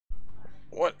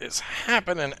What is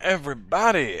happening,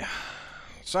 everybody?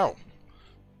 So,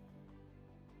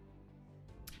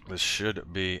 this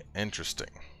should be interesting.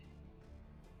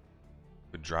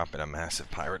 Would drop in a massive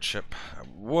pirate ship. I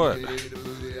would.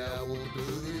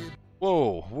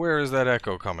 Whoa, where is that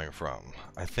echo coming from?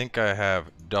 I think I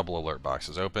have double alert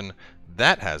boxes open.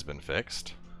 That has been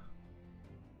fixed.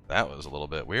 That was a little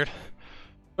bit weird.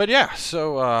 But yeah,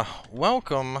 so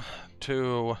welcome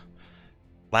to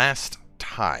Last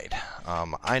Tide.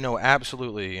 I know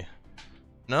absolutely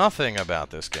nothing about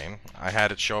this game. I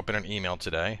had it show up in an email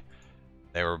today.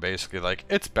 They were basically like,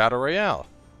 it's Battle Royale,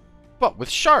 but with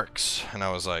sharks. And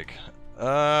I was like,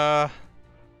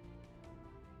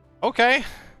 okay.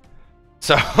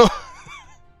 So,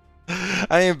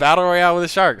 I mean, Battle Royale with the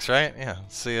sharks, right? Yeah,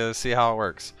 see how it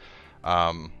works.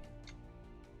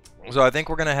 So I think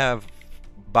we're going to have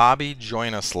Bobby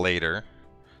join us later.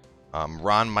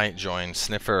 Ron might join.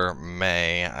 Sniffer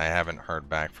may. I haven't heard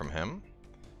back from him.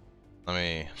 Let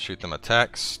me shoot them a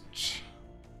text.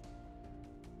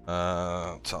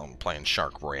 Tell them I'm playing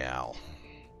Shark Royale.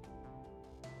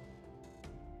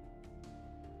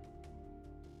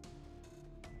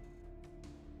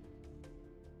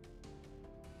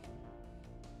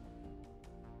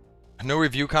 No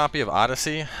review copy of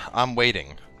Odyssey? I'm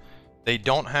waiting. They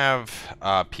don't have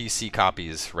PC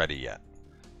copies ready yet.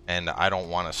 And I don't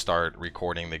want to start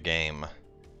recording the game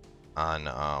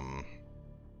on,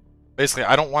 basically,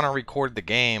 I don't want to record the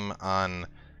game on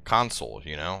console,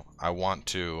 you know? I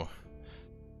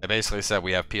basically said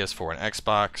we have PS4 and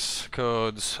Xbox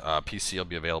codes. PC will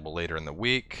be available later in the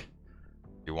week.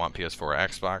 If you want PS4 or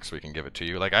Xbox, we can give it to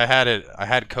you. Like, I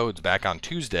had codes back on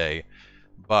Tuesday,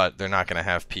 but they're not going to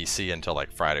have PC until,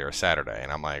 like, Friday or Saturday.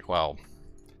 And I'm like, well,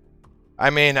 I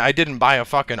mean, I didn't buy a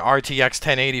fucking RTX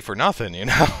 1080 for nothing, you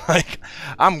know? Like,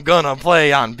 I'm gonna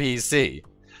play on PC.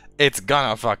 It's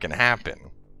gonna fucking happen.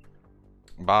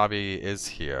 Bobby is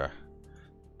here.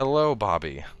 Hello,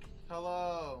 Bobby.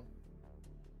 Hello.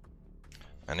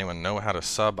 Anyone know how to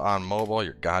sub on mobile?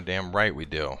 You're goddamn right we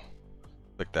do.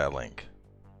 Click that link.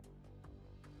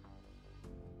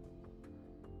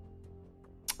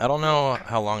 I don't know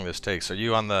how long this takes. Are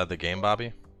you on the game,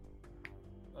 Bobby?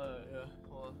 Yeah,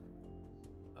 hold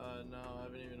on. No, I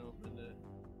haven't even opened it.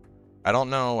 I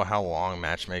don't know how long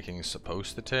matchmaking is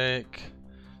supposed to take.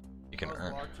 You can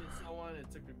earn. Watching someone, it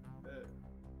took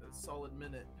a solid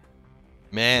minute.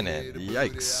 Minute,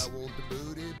 yikes.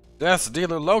 That's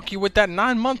Dealer Loki with that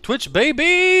 9-month Twitch,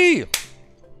 baby!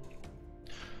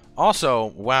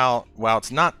 Also, while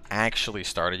it's not actually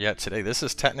started yet today, this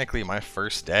is technically my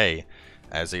first day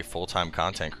as a full-time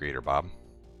content creator, Bob.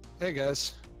 Hey,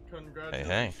 guys. Congratulations.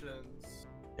 Hey.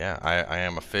 Yeah, I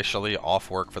am officially off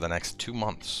work for the next 2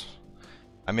 months.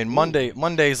 I mean,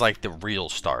 Monday's like the real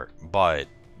start, but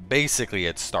basically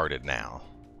it started now.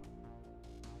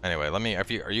 Anyway,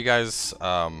 are you guys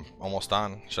almost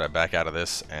on? Should I back out of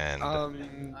this and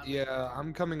yeah,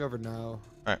 I'm coming over now.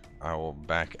 Alright, I will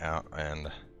back out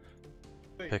and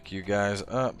pick you guys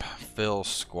up. Fill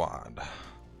squad.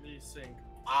 Sync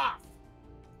off.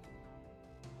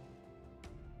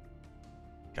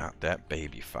 Got that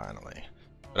baby finally.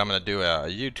 But I'm gonna do a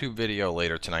YouTube video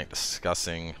later tonight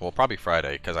discussing, well, probably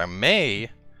Friday, because I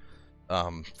may,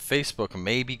 Facebook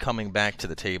may be coming back to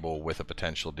the table with a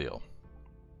potential deal.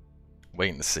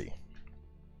 Waiting to see.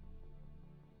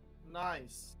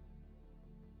 Nice.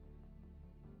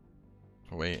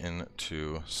 Waiting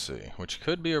to see, which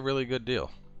could be a really good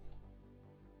deal.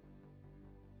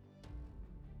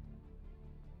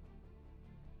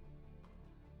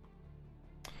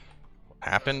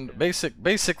 Happened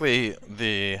basically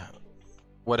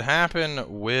what happened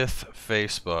with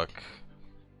Facebook.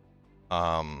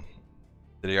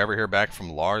 Did you ever hear back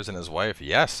from Lars and his wife?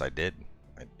 Yes, I did.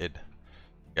 You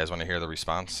guys want to hear the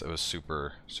response? It was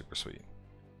super sweet.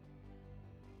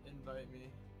 Invite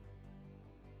me.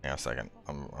 Hang on a second.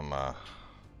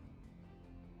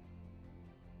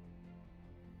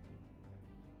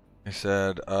 He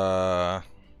said,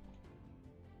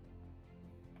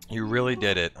 you really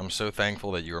did it. I'm so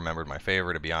thankful that you remembered my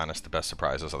favor. To be honest, the best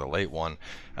surprises are the late one.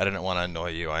 I didn't want to annoy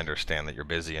you. I understand that you're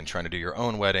busy and trying to do your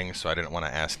own wedding, so I didn't want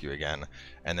to ask you again.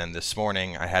 And then this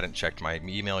morning, I hadn't checked my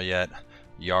email yet.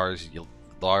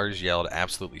 Lars yelled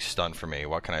absolutely stunned for me.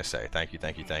 What can I say? Thank you,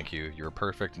 thank you, thank you. You're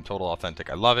perfect and total authentic.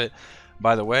 I love it.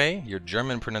 By the way, your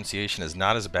German pronunciation is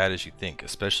not as bad as you think,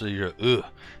 especially your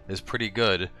is pretty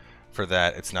good for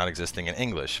that it's not existing in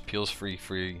English. Feels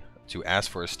free to ask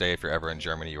for a stay if you're ever in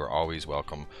Germany. You are always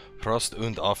welcome. Prost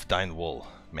und auf dein Wohl,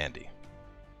 Mandy.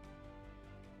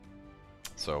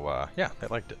 So, yeah, they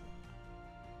liked it.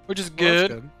 Which is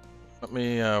good. Let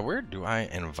me, where do I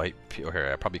invite people?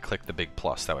 Here, I probably click the big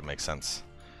plus. That would make sense.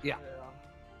 Yeah.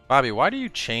 Bobby, why do you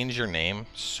change your name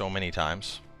so many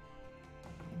times?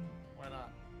 Why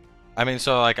not? I mean,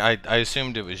 so like I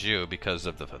assumed it was you because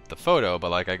of the photo,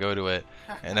 but like I go to it,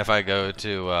 and if I go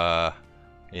to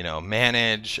you know,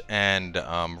 manage and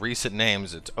recent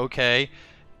names, it's okay.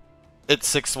 It's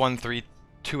 6132S.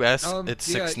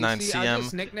 It's yeah, 69CM. I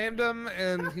just nicknamed him,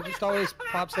 and he just always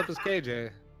pops up as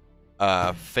KJ.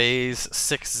 Phase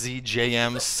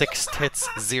 6ZJM 6 tits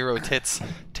 0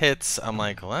 tits. I'm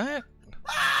like, what?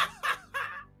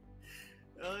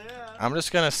 Oh yeah. I'm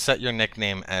just gonna set your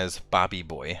nickname as Bobby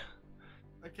Boy.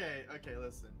 Okay,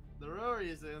 listen. The real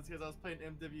reason is because I was playing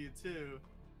MW2,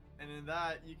 and in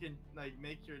that you can like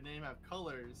make your name have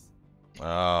colors.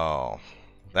 Oh,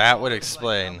 that would Colors, like,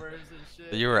 explain. numbers and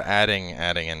shit. You were adding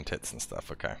in tits and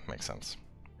stuff. Okay, makes sense.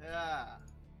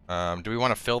 Yeah. Do we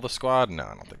want to fill the squad? No,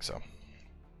 I don't think so.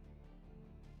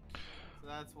 So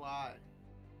that's why.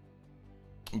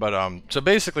 But so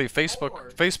basically, Facebook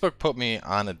Or- put me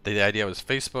on a. The idea was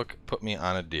Facebook put me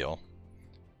on a deal.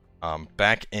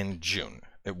 Back in June.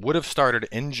 It would have started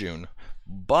in June,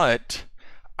 but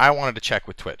I wanted to check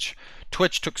with Twitch.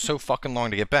 Twitch took so fucking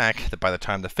long to get back that by the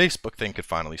time the Facebook thing could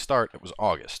finally start, it was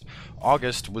August.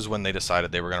 August was when they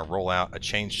decided they were going to roll out a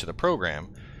change to the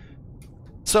program.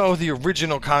 So the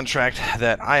original contract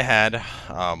that I had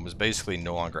was basically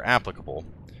no longer applicable.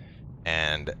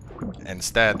 And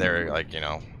instead, they're like, you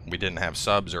know, we didn't have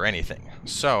subs or anything.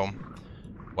 So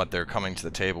what they're coming to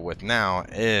the table with now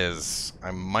is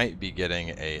I might be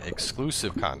getting a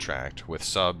exclusive contract with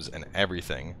subs and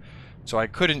everything. So I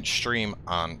couldn't stream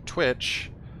on Twitch,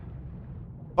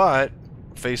 but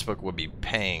Facebook would be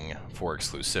paying for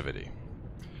exclusivity.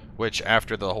 Which,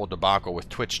 after the whole debacle with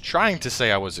Twitch trying to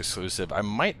say I was exclusive, I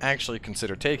might actually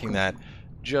consider taking that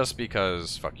just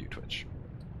because fuck you, Twitch.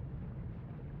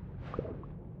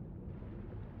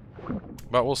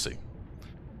 But we'll see.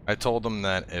 I told them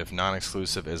that if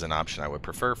non-exclusive is an option, I would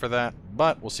prefer for that,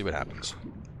 but we'll see what happens.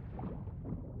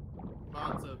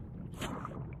 Lots of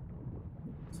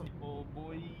some old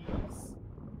boys.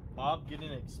 Bob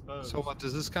getting exposed. So what,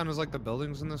 does this count as like the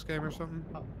buildings in this game or something?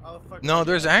 How the fuck No, did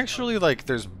there's that actually like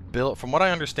from what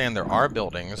I understand, there are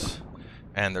buildings,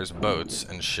 and there's boats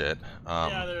and shit.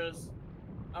 Yeah, there's.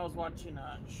 I was watching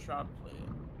Shroud play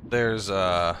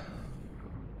it.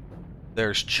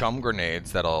 There's chum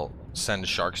grenades that'll send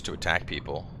sharks to attack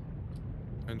people.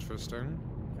 Interesting.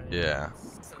 Okay, Yeah.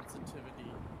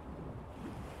 Sensitivity.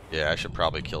 Yeah, I should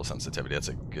probably kill sensitivity. That's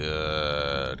a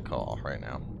good call right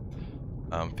now.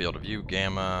 Field of view,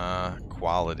 gamma,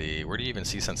 quality. Where do you even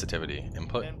see sensitivity?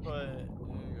 Input? Input. There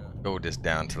you Go this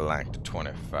down to like to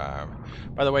 25.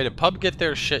 By the way, did PUB get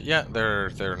their shit yet? Their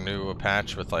new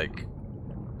patch with like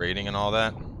rating and all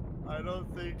that? go. I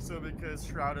don't think so because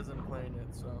Shroud isn't playing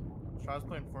it. So Shroud's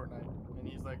playing Fortnite, and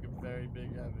he's like a very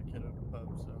big advocate of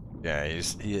PUB. So Yeah, he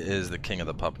is the king of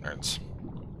the pub nerds.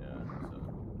 yeah.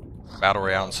 So. Battle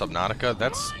Royale and Subnautica,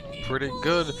 that's pretty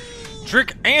good.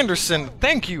 Drick Anderson,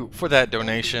 thank you for that For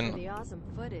donation. the awesome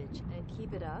footage and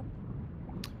keep it up.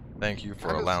 Thank you for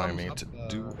Kinda allowing sums me up to the-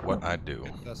 do what I do.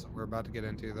 That's what we're about to get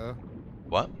into, though.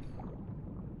 What?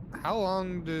 How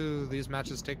long do these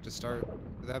matches take to start?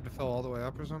 Do they have to fill all the way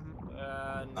up or something? No.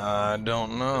 I don't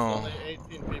There's know. only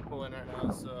 18 people in right now,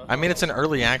 so. I mean, it's an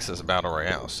early access Battle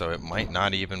Royale, so it might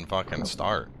not even fucking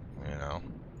start, you know?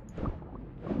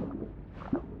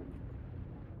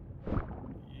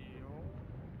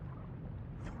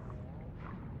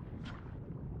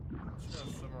 Just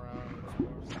gonna swim around.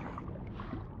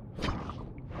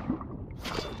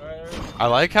 Alright, I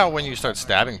like how when you start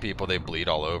stabbing people, they bleed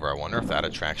all over. I wonder if that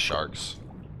attracts sharks,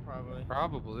 probably.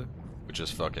 Probably. which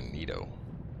is fucking neato.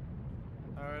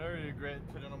 Alright, I already regret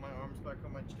putting all my arms back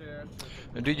on my chair.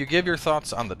 And do you give your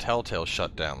thoughts on the Telltale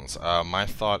shutdowns? My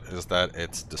thought is that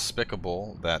it's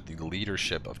despicable that the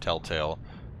leadership of Telltale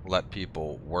let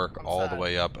people work I'm all the sad.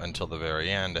 way up until the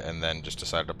very end and then just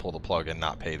decided to pull the plug and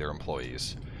not pay their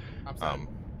employees. I'm sad.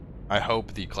 I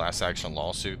hope the class action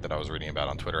lawsuit that I was reading about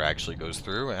on Twitter actually goes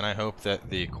through, and I hope that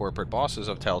the corporate bosses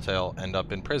of Telltale end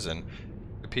up in prison,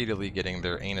 repeatedly getting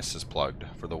their anuses plugged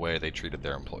for the way they treated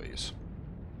their employees.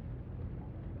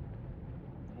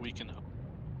 We can hope.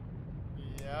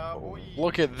 Yeah, boy.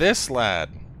 Look at this lad!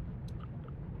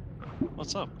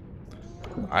 What's up?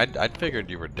 I'd figured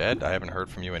you were dead. I haven't heard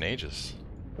from you in ages.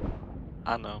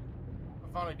 I know.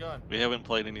 I found a gun. We haven't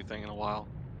played anything in a while.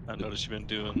 I noticed you've been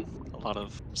doing a lot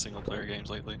of single player games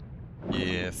lately.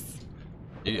 Yes.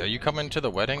 Are you coming to the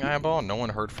wedding, Eyeball? No one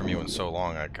heard from you in so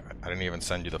long. I didn't even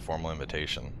send you the formal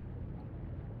invitation.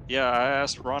 Yeah, I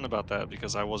asked Ron about that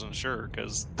because I wasn't sure.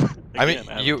 Because I mean,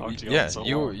 haven't you, talked to you yeah, in so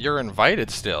long. you're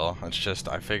invited still. It's just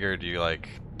I figured you like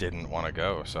didn't want to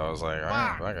go, so I was like, all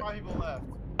right, Fuck! fuck it. 5 people left.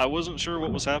 I wasn't sure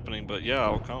what was happening, but yeah,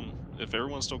 I'll come. If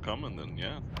everyone's still coming, then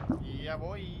yeah. Yeah,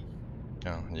 boy.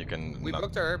 Yeah, you can. We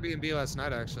booked our Airbnb last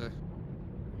night, actually.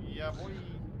 Yeah, boy.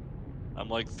 I'm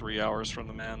like 3 hours from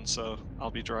the man, so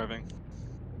I'll be driving.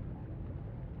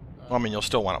 Well, I mean, you'll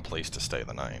still want a place to stay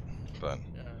the night, but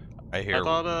Yeah. I hear. I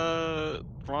thought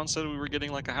Ron said we were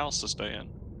getting like a house to stay in.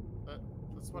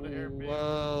 That's what an Airbnb.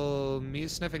 Well, me,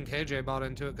 Sniff, and KJ bought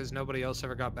into it because nobody else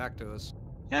ever got back to us.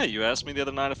 Yeah, you asked me the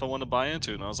other night if I wanted to buy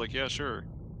into it, and I was like, yeah, sure.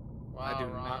 Wow, I do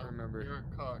Ron, not remember. You're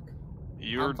a cock.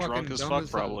 You're I'm fucking drunk as dumb fuck,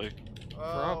 as hell. probably.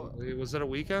 Well, Probably. Was it a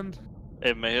weekend?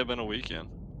 It may have been a weekend.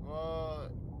 well,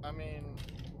 I mean,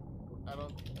 I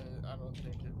don't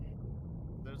think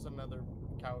it. There's another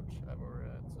couch at where we're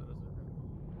at, so it doesn't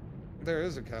really. There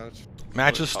is a couch.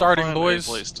 Match Look, is I'll starting, find a boys.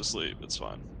 place to sleep. It's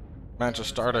fine. Match is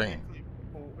starting.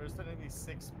 There's technically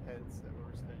 6 beds at where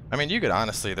we're staying. I mean, you could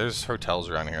honestly, there's hotels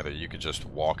around here that you could just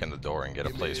walk in the door and get a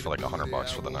place for like $100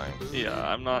 for the night. Yeah,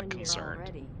 I'm not When you're concerned.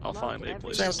 ready, I'll love find it a every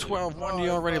place day. to Sam sleep. 12, one, Oh, you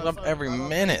already it's loved fine. every I don't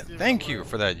minute. think Thank it's you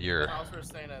for that The year. house we're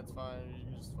staying at is fine.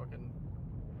 You just fucking.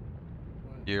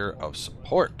 Year of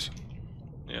support.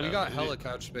 Yeah, We got it- hella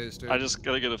couch space, dude. I just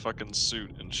gotta get a fucking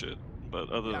suit and shit. But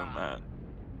other than that,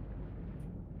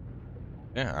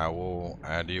 Yeah, I will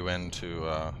add you into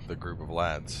the group of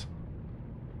lads.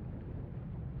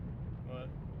 What?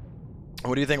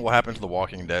 What do you think will happen to the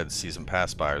Walking Dead season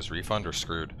pass buyers? Refund or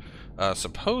screwed?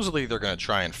 Supposedly they're going to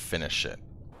try and finish it.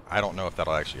 I don't know if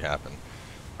that'll actually happen.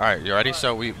 Alright, you ready?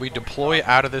 So we deploy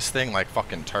out of this thing like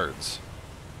fucking turds.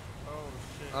 Oh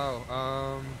shit.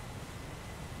 Oh,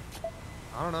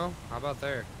 I don't know. How about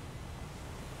there?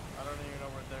 I don't even know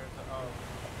where there's.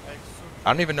 Oh.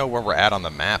 I don't even know where we're at on the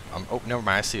map. Oh, never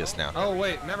mind. I see us now. Oh,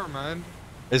 wait, never mind.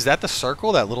 Is that the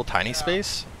circle? That little tiny Yeah.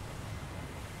 space?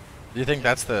 Do you think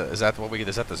that's the? Is that what we get?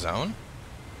 Is that the zone?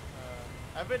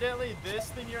 Evidently, this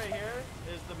thing right here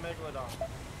is the Megalodon.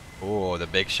 Oh, the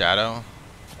big shadow.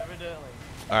 Evidently.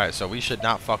 All right, so we should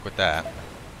not fuck with that.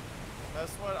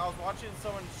 That's what I was watching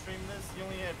someone stream this. He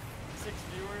only had 6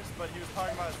 viewers, but he was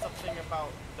talking about something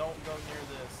about don't go near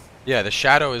this. Yeah, the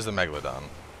shadow is the Megalodon. Uh,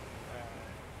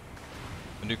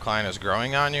 The new client is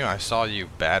growing on you. I saw you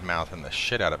bad-mouthing the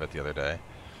shit out of it the other day.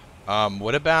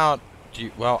 What about?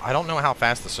 Well, I don't know how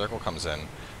fast the circle comes in.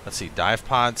 Let's see.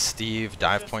 Divepod, S.T.E.V.E,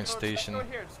 Dive Point Station. Just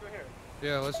go here. Just go here.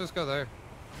 Yeah, let's just go there.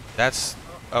 That's.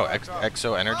 Oh,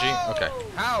 Exo Energy. Okay.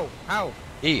 How? How?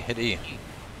 E. Hit E.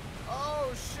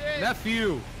 Oh shit!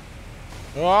 Nephew!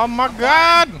 Oh my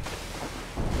God!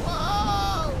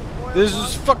 Whoa! Boy, This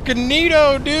is fucking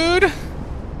neato, dude.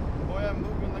 Boy, I'm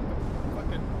moving like a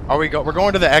fucking. Are we go? We're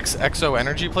going to the Exo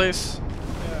Energy place.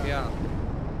 Yeah.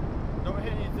 Don't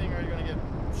hit anything, or you're gonna get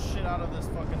shit out of this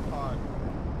fucking pod.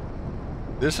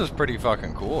 This is pretty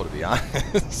fucking cool, to be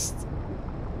honest.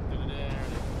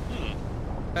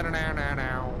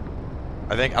 Now.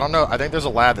 I don't know. I think there's a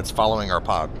lad that's following our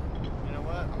pod. You know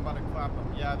what? I'm about to clap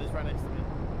him. Yeah, he's right next to me.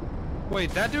 Wait,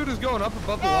 that dude is going up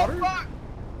above the Oh water? fuck!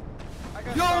 I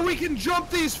got Yo, stopped. we can jump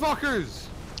these fuckers!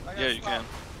 I got yeah, you can.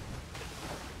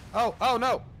 stopped. Oh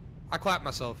no. I clapped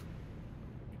myself.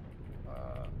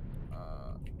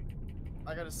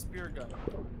 I got a spear gun.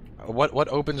 What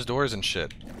opens doors and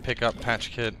shit? Pick up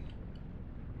patch kit.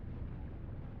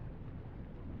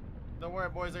 Don't worry,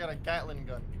 boys. I got a Gatling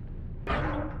gun.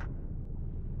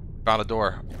 Found a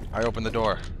door. I opened the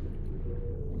door.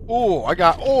 Oh, I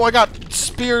got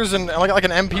spears and like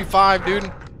an MP5, dude.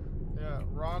 Yeah,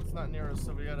 Ron's not near us,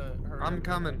 so we gotta hurry. I'm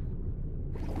coming.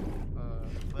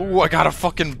 Ooh, I got a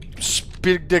fucking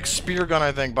big dick spear gun,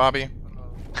 I think, Bobby.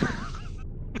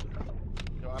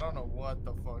 Yo, I don't know what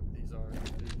the fuck these are.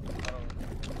 Dude. I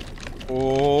don't.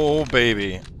 Oh,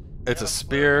 baby. It's a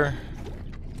spear.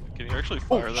 Can you actually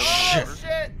fire that? shit. in the Oh water?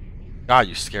 shit! God,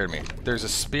 you scared me. There's a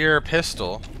spear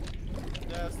pistol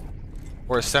Yes.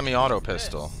 or a semi-auto What's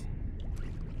pistol. this?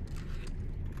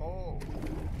 Oh,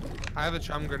 I have a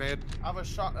chum grenade. I have a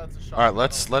shot. That's a shot. All right,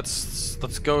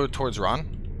 let's go towards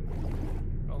Ron.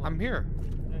 I'm here.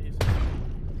 Yeah, he's...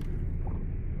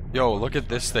 Yo, look at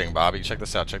this thing, Bobby. Check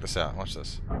this out. Check this out. Watch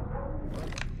this.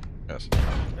 Yes.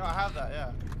 Yo, I have that.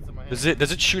 Yeah. It's in my hand.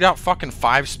 Does it shoot out fucking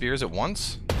 5 spears at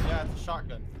once? Yeah, it's a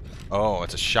shotgun. Oh,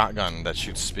 it's a shotgun that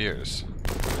shoots spears.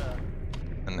 Yeah.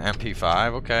 An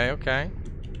MP5. Okay, okay.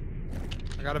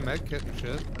 I got a med kit and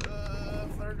shit.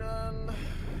 Flare gun.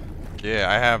 Yeah,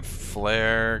 I have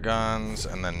flare guns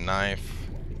and then knife.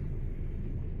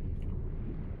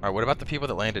 Alright, what about the people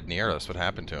that landed near us? What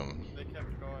happened to them? They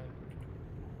kept going.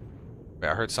 Wait,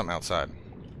 I heard something outside.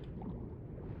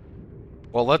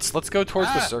 Well, let's go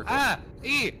towards the circle. Oh, I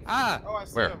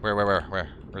see him. Where?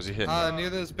 Where's he hitting? Near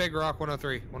this big rock,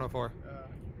 103, 104.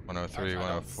 103, I don't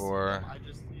 104. see him, I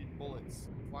just need bullets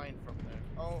flying from there.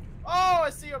 Oh, I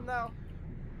see him now.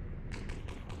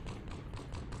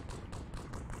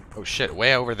 Oh shit,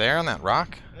 way over there on that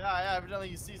rock? Yeah, evidently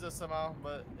he sees us somehow,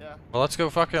 but yeah. Well, let's go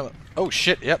fucking... Oh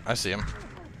shit, yep, I see him.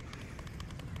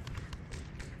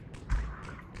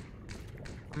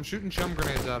 I'm shooting chum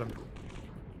grenades at him.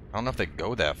 I don't know if they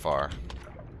go that far.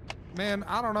 Man,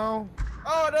 I don't know.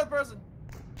 Oh, another person.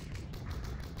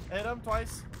 Hit him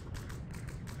twice.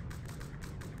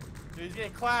 Dude, he's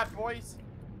getting clapped, boys.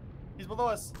 He's below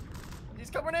us. He's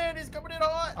coming in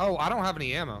hot. Oh, I don't have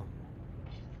any ammo.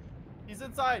 He's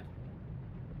inside.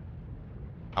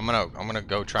 I'm gonna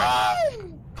go try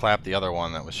and clap the other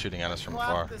one that was shooting at us from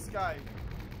afar. Clap this guy.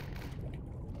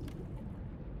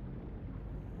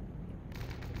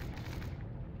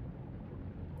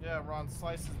 Yeah, Ron,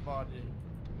 slice his body.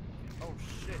 Oh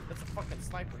shit, that's a fucking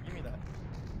sniper. Give me that.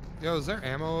 Yo, is there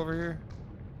ammo over here?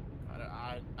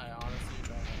 I honestly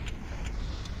don't know.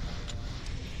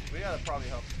 We gotta probably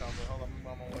help the convoy. Hold on, I'm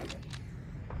on my way.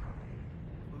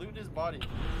 Loot his body.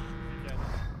 Okay.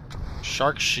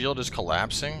 Shark shield is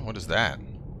collapsing? What is that?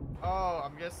 Oh,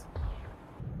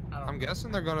 I'm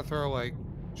guessing they're gonna throw like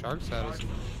sharks at us.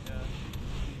 Yeah.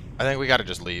 I think we gotta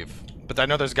just leave. But I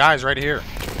know there's guys right here.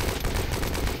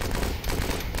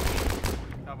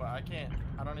 No, but I can't.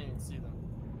 I don't even see them.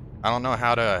 I don't know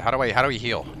how do we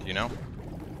heal? Do you know?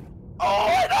 Oh,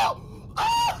 I know!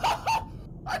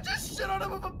 I just shit on him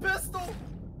with a pistol!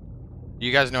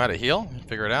 You guys know how to heal?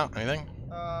 Figure it out? Anything?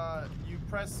 You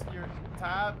press your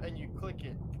tab and you click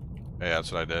it. Yeah,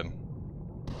 that's what I did.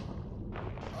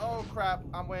 Oh crap,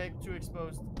 I'm way too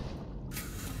exposed.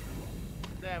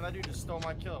 Damn, that dude just stole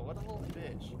my kill. What a little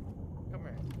bitch. Come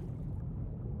here.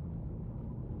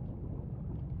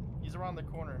 He's around the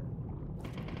corner.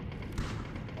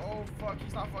 Oh fuck,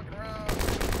 he's not fucking around.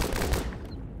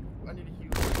 I need a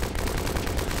heal.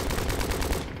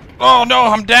 Oh no,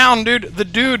 I'm down, dude. The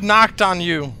dude knocked on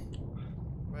you.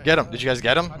 Wait, Get him. Did you guys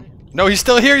get him? No, he's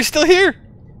still here. He's still here.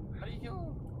 How do you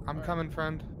heal? I'm coming,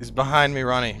 friend. He's behind me,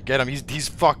 Ronnie. Get him. He's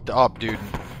fucked up, dude.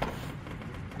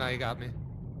 Now you got me.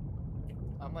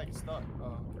 I'm like stuck.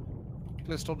 Oh.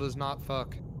 Pistol does not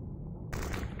fuck.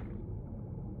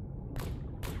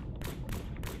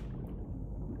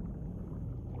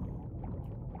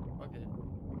 Okay.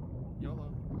 YOLO.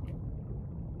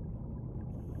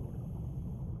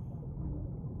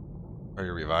 Are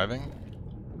you reviving?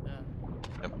 Yeah.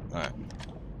 Yep. Alright.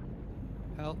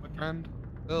 Help, friend.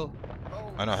 Bill.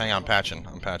 Oh, I know, hang on, I'm patching.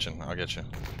 I'll get you.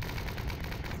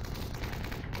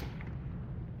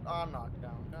 Oh, I'm knocked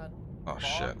down. God. Oh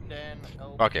shit. Dan,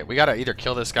 Okay, we gotta either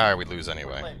kill this guy or we lose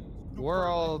anyway. Wait, We're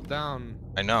all down.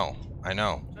 I know.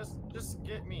 Just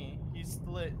get me. He's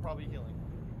lit, probably healing.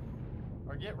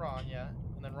 Or get Ron, yeah.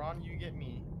 And then Ron, you get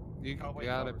me. You Cowboy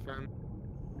got it, cover. friend.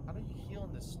 How do you heal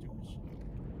in this stupid shit?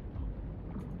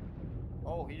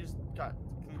 Oh, he just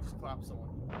clapped someone.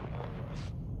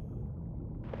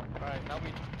 Alright, now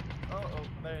we. Oh,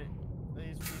 there.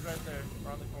 He's right there,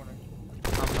 around the corner.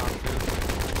 I'm not good.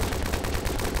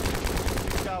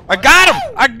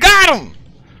 I got him!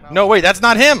 No, wait, that's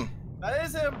not him! That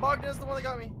is him! Bogdan's the one that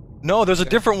got me. No, there's a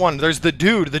different one. There's the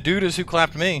dude. The dude is who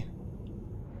clapped me.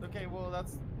 Okay, well,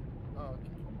 that's. Oh,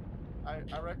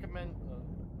 okay. I recommend.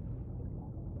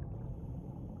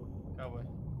 Cowboy.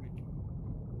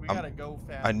 We gotta go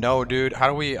fast. I know, dude. How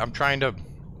do we. I'm trying to.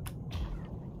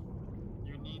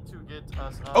 You need to get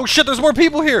us up. Oh shit, there's more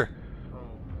people here!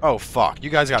 Oh fuck, you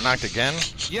guys got knocked again?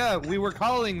 Yeah, we were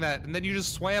calling that, and then you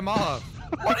just swam off.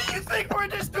 What do you think we're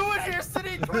just doing here,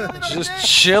 sitting twirling our Just dick?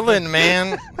 chilling,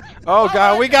 man. Oh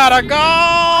god, we gotta go!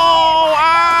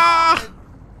 Ah!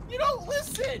 You don't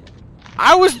listen! Man,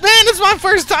 it's my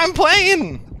first time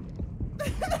playing!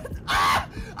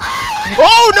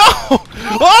 Oh no!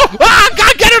 Oh! Ah!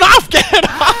 God, get it off! Get it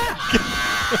off!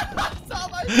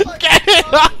 Get it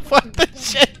off! What the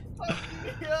shit?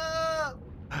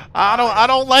 I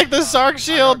don't like the Sark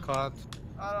shield. I got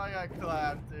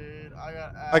clapped, dude.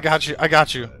 I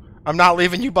got you. I'm not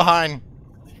leaving you behind.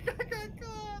 I got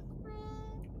clapped, bro.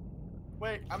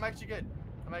 Wait, I'm actually good.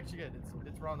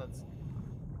 It's Ron that's.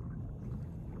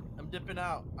 I'm dipping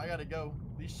out. I gotta go.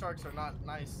 These sharks are not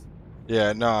nice.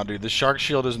 Yeah, nah, dude. The Shark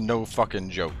shield is no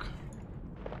fucking joke.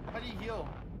 How do you heal?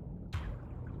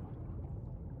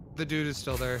 The dude is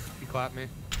still there. He clapped me.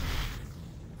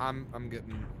 I'm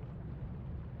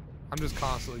just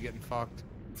constantly getting fucked.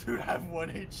 Dude, I have 1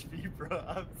 HP, bro.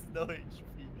 I have no HP.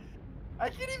 I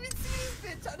can't even see this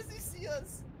bitch. How does he see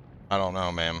us? I don't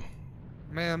know, man.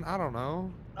 Man, I don't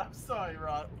know. I'm sorry,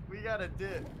 Rod. We got a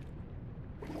dip.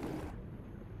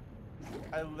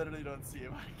 I literally don't see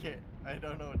him. I can't. I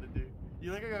don't know what to do.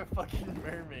 You look like a fucking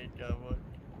mermaid, cowboy.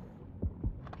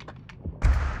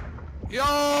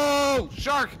 Yo!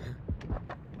 Shark!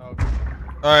 Oh.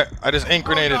 Alright, I just ink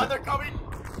grenaded. Oh God, they're coming.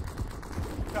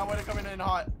 Cowboy, they're coming in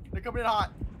hot. They're coming in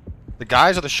hot. The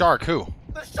guys or the shark? Who?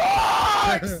 The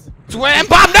sharks! Swim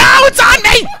bomb! No! It's on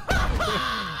me!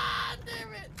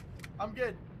 Damn it! I'm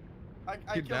good. I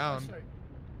Get killed down. my shark.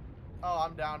 Oh,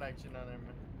 I'm down actually. No, never mind.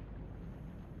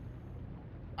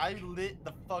 I lit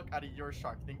the fuck out of your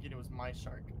shark thinking it was my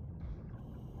shark.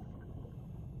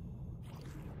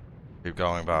 Keep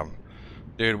going, Bob.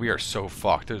 Dude, we are so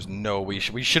fucked. There's no we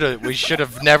should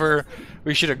have never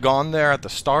we should have gone there at the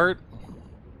start.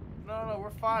 No,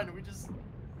 we're fine. We just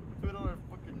put on our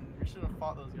fucking. We should have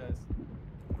fought those guys.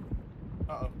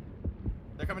 Uh oh.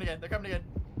 They're coming again. They're coming again.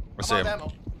 Let's I'm see out 'em.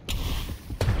 of ammo.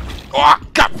 Oh,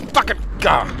 God, fucking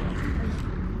God.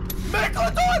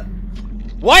 Megalodon!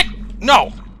 What?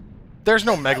 No. There's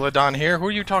no Megalodon here. Who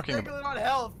are you talking about? Megalodon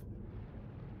health.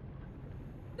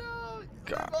 No,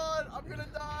 God. Megalodon, I'm gonna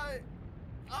die.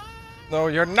 Ah! No,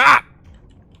 you're not.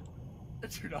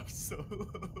 Dude, I'm so.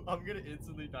 I'm gonna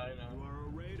instantly die now. You are a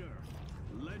raider.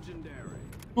 Legendary.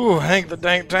 Ooh, Hank the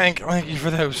Dank Tank. Thank you for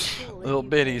those little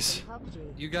biddies.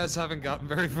 You guys haven't gotten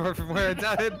very far from where I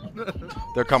died.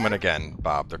 They're coming again,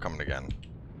 Bob. They're coming again.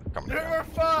 Coming Dude, again. we're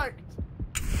fucked.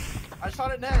 I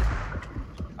shot it in the head.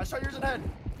 I shot yours in the head.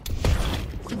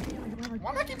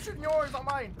 Why am I keep shooting yours, not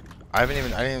mine? I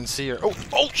didn't even see her. Oh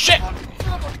shit! Oh,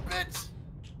 son of a bitch.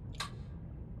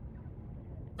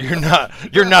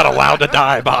 You're not allowed to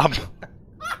die, Bob.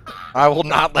 I will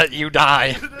not let you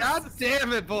die. God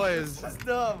damn it, boys! That's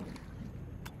dumb.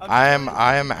 I am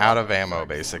out of ammo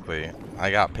basically.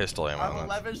 I got pistol ammo. I have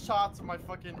 11 shots of my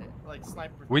fucking like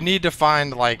sniper. We need to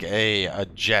find like a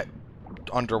jet,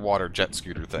 underwater jet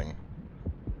scooter thing.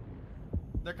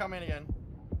 They're coming again.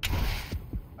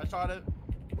 I shot it.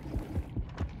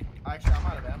 Actually, I'm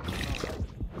out of ammo.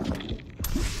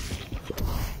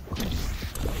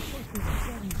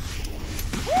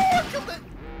 Woo, I killed it!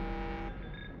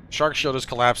 Shark shield is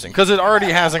collapsing because it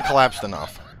already hasn't collapsed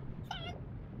enough.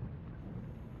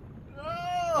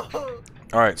 No!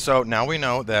 Alright, so now we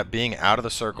know that being out of the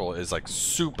circle is like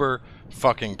super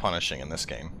fucking punishing in this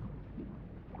game.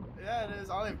 Yeah, it is.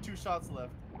 I only have 2 shots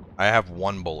left. I have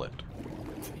 1 bullet.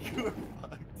 You were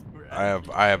fucked. We're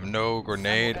I have no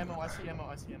grenade. Ammo, I see ammo,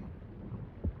 I see ammo.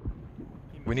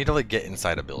 We need to like get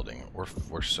inside a building.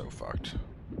 We're so fucked.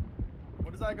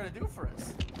 What is that gonna do for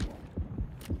us?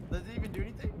 Does it even do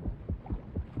anything?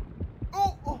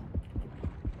 Oh! Oh!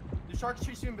 Do sharks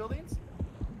chase you in buildings?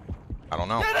 I don't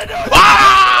know. Yeah, they do!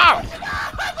 Ah!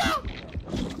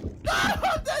 No,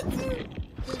 I'm dead too!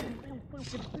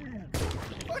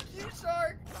 Fuck you,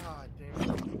 shark! Ah,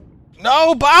 damn it.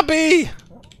 No, Bobby!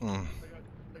 Mm,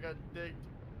 I got digged.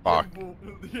 fuck.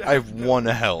 Yeah, I have 1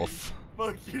 health.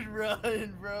 Fucking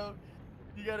run, bro.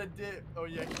 You gotta dip. Oh,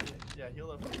 yeah, yeah,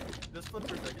 heal up. Just flip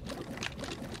for a second.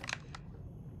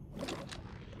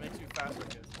 Makes you faster, I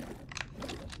guess.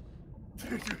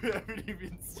 Dude, you haven't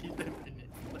even seen them in your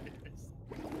players.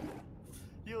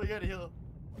 Heal, you gotta heal.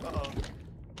 Uh-oh.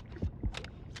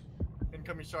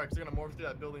 Incoming sharks. They're gonna morph through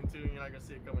that building, too, and you're not gonna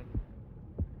see it coming.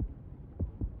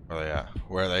 Where are they at?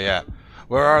 Where are they at?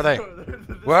 Where are they?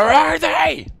 Where are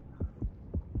they?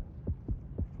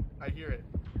 I hear it.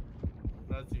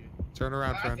 That's you. Turn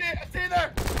around, I friend. see it! I see it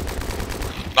there!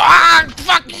 Ah,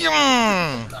 fuck you!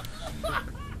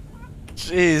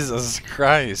 Jesus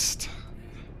Christ.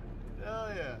 Hell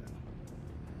yeah.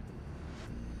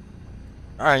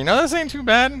 Alright, you know this ain't too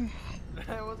bad. It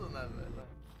wasn't that bad.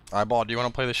 Eyeball, do you want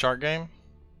to play the shark game?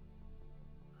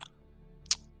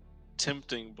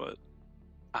 Tempting, but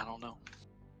I don't know.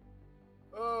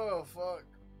 Oh, fuck.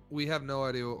 We have no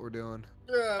idea what we're doing.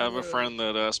 Yeah, I have a friend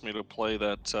that asked me to play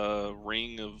that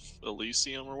Ring of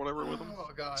Elysium or whatever with him, Oh,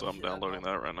 God. so I'm yeah, downloading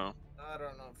that right now. I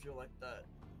don't know if you like that.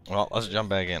 Well, let's jump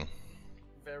back in.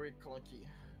 Very clunky.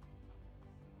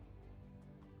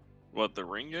 What, the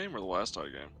Ring game or the Last Eye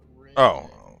game? Oh,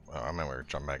 I mean we were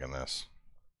jumping back in this.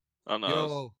 Oh no,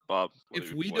 Yo, Bob.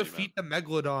 if we defeat the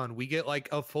Megalodon, we get like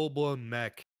a full-blown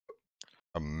mech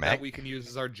A that mech? we can use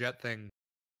as our jet thing.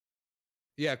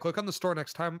 Yeah, click on the store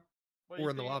next time What do we're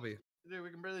you in the think? lobby. Dude, we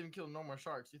can barely even kill no more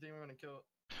sharks. You think we're gonna kill?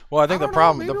 Well, I think I the don't know,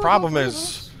 problem maybe the we'll problem go for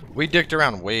is we dicked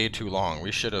around way too long.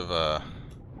 We should have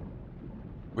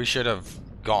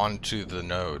gone to the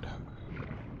node.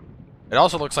 It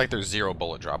also looks like there's 0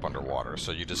 bullet drop underwater,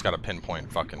 so you just gotta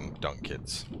pinpoint fucking dunk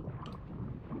kids.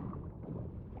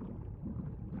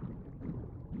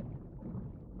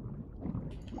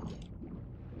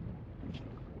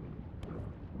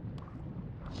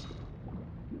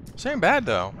 This ain't bad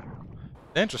though.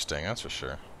 Interesting, that's for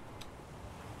sure.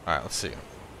 Alright, let's see.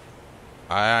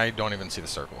 I don't even see the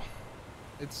circle.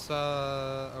 It's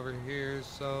over here,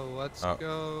 so let's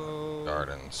go...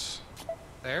 Gardens.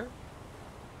 There?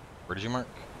 Where did you mark?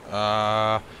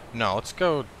 No, let's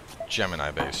go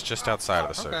Gemini base, just outside of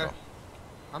the circle. Okay.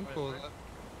 I'm cool with that.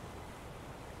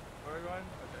 Where are we going?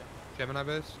 Okay. Gemini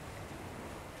base?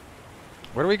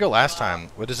 Where did we go last time?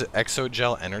 What is it?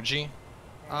 Exogel energy?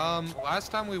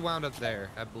 Last time we wound up there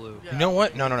at blue. Yeah. You know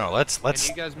what? No. Let's And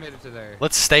you guys made it to there.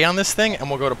 let's stay on this thing and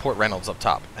we'll go to Port Reynolds up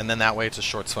top, and then that way it's a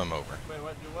short swim over. Wait,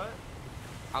 what? Do what?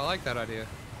 I like that idea.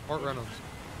 Port Reynolds.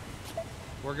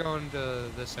 We're going to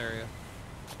this area.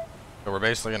 So we're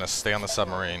basically gonna stay on the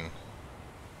submarine.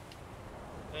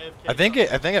 AFK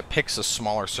I think it picks a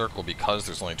smaller circle because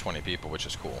there's only 20 people, which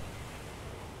is cool.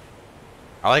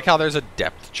 I like how there's a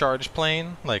depth charge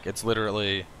plane. Like it's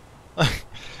literally,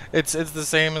 it's the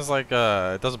same as like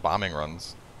it does bombing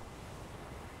runs.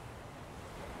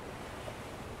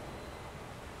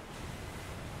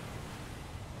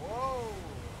 Whoa!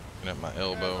 Looking at my There's a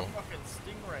elbow, fucking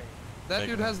stingray. That Make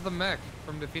dude him- has the mech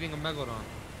from defeating a Megalodon.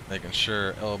 making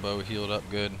sure elbow healed up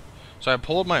good. So I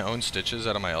pulled my own stitches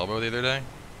out of my elbow the other day,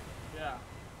 Yeah.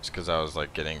 just because I was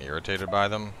like getting irritated by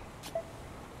them.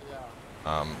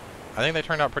 Yeah. I think they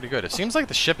turned out pretty good. It seems like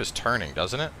the ship is turning,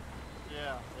 doesn't it?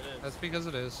 Yeah, it is. That's because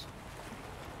it is.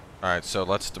 Alright, so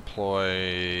let's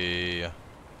deploy...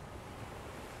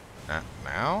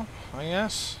 now, I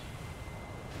guess?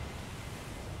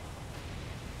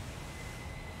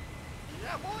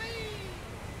 Yeah, boy!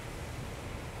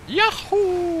 Yahoo!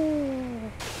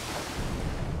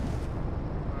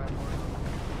 Alright, boys.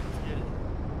 Let's get it.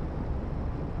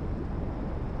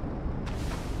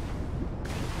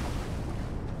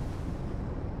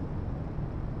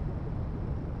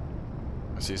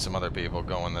 I see some other people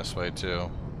going this way too.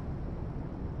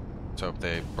 Let's hope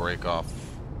they break off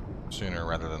sooner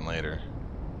rather than later.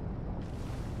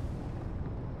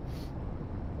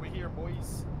 We here,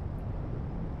 boys.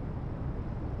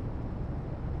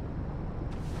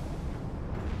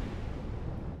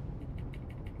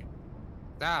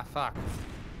 Ah, fuck.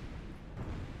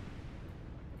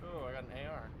 Oh, I got an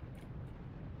AR.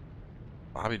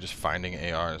 Bobby just finding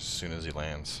AR as soon as he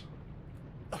lands.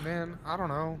 Man, I don't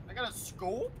know. I got a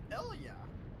scope? Hell yeah.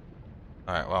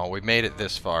 Alright, well, we made it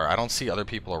this far. I don't see other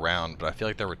people around, but I feel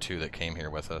like there were two that came here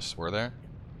with us. Were there?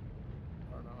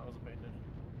 I don't know, I wasn't paying attention.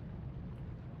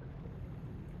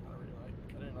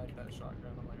 I didn't like that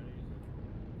shotgun. I'm not gonna use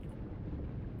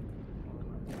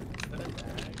it. Is that a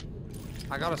bag?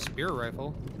 I got a spear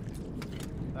rifle.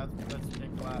 That's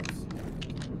Nick Claps.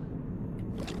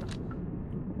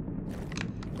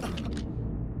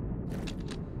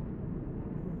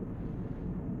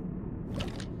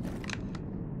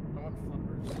 I want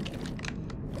flippers.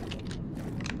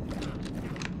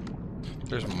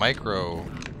 There's micro.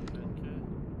 Good kid.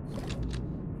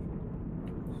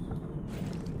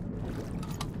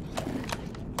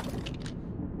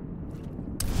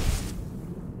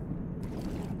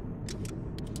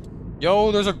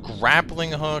 Yo, there's a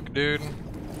grappling hook, dude.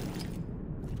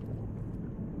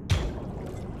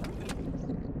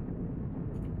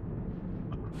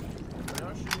 They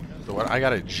are shooting guns. So what? I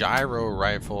got a gyro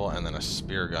rifle and then a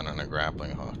spear gun and a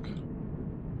grappling hook.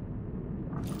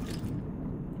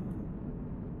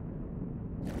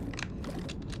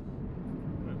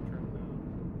 I'm gonna turn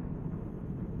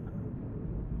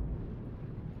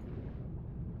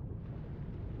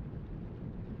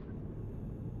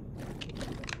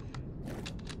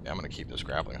Yeah, I'm gonna keep this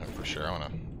grappling hook for sure. I wanna.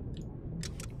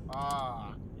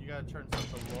 Ah, you gotta turn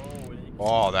something low. And you can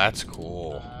Oh, see that's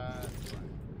cool.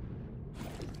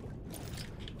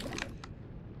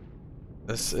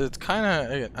 that. It's kind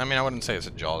of. I mean, I wouldn't say it's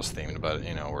a Jaws themed, but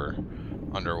you know, we're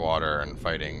underwater and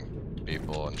fighting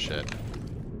people and shit.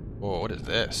 Whoa, what is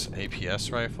this?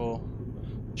 APS rifle?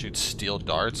 Shoots steel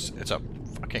darts. It's a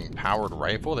fucking powered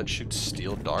rifle that shoots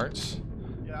steel darts.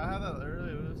 Yeah, I had that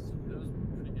earlier. It was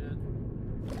pretty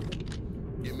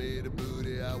good. Give me the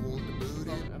booty, I want the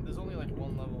booty. And there's only like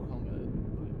one level helmet.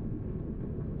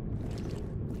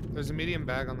 There's a medium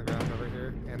bag on the ground over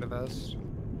here and a vest.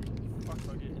 Fuck,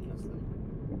 do I get in this thing?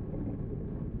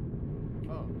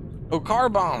 Oh. Oh, car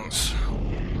bombs!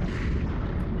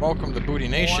 Welcome to Booty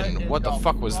Nation. in What the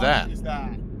fuck was that? Is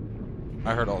that?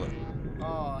 I heard all that.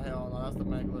 Oh hell no, that's the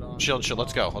Megalodon. Shield,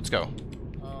 let's go, let's go.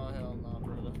 Oh hell no,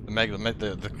 brother.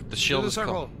 The shield To the is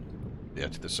circle. called. Yeah,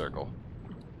 to the circle.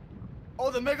 Oh,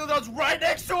 the Megalodon's right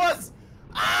next to us!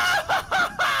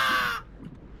 Ah!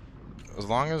 As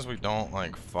long as we don't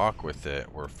like fuck with it,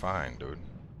 we're fine, dude.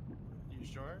 You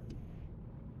sure?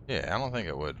 Yeah, I don't think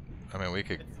it would. I mean, we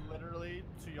could. It's literally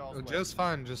to y'all's way. Just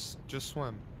fine. Just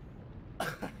swim.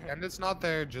 And it's not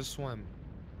there. Just swim.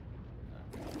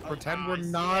 Pretend we're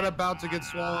not about to get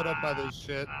swallowed up by this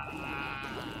shit.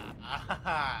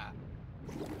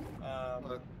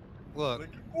 Look.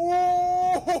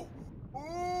 Ooh!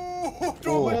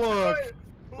 Don't Look.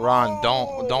 Ron,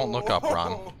 don't look up,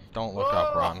 Ron. Don't look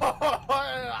up, Ron.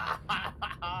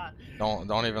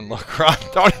 Don't even look, Ron.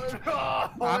 Don't.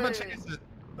 I'm gonna chase it.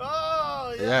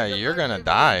 Oh, Yeah, you're gonna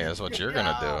die. Is what you're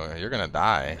gonna do. You're gonna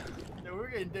die. Yeah, we're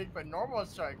getting digged by normal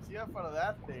sharks. You have fun of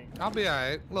that thing. I'll be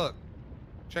alright. Look.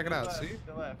 Check it out. Left, See? to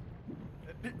the left.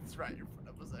 It's right in front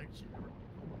of us, actually.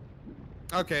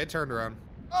 Okay, it turned around.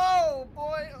 Oh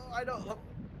boy! Oh, I don't.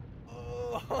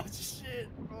 Oh shit,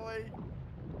 boy!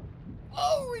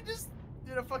 Oh, we just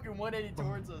did a fucking 180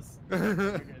 towards us. We're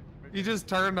good. You just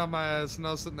turned on my ass, and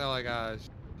I was sitting there like, ah,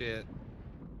 shit.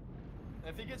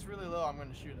 If he gets really low, I'm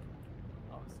gonna shoot him.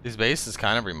 Obviously. These bases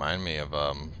kind of remind me of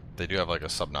they do have like a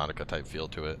Subnautica type feel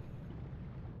to it.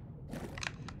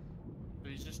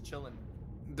 But he's just chilling.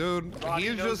 Dude, Ron, he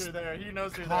he's knows just you're there. He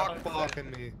knows you're cock there.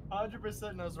 blocking me.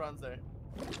 100% knows Ron's there.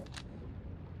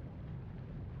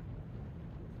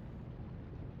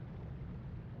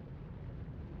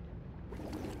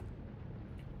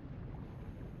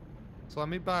 So let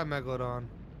me buy Megalodon.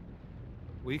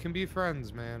 We can be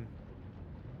friends, man.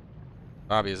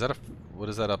 Bobby, is that what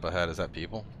is that up ahead? Is that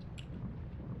people?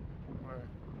 Where?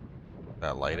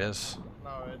 That light is?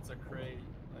 No, it's a crate.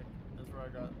 Like, that's where I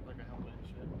got like a helmet and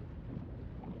shit.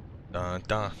 Dun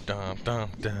dun dun dun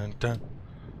dun dun.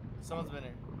 Someone's been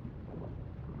here.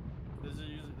 This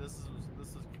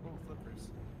is oh, flippers.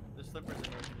 There's flippers in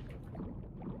here.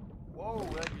 Whoa,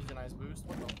 that used a nice boost.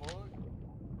 What the fuck?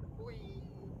 Boy,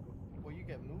 you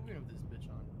get moving with this bitch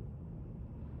on.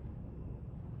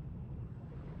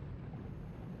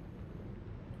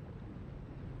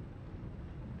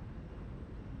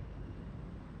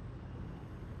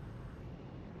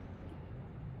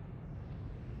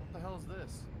 What the hell is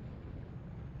this?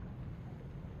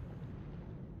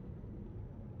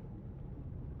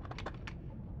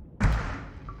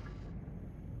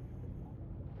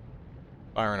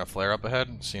 Firing a flare up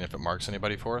ahead, seeing if it marks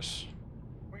anybody for us.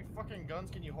 How many fucking guns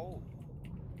can you hold?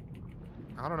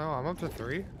 I don't know, I'm up to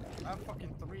 3. I have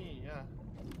fucking 3, yeah.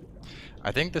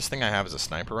 I think this thing I have is a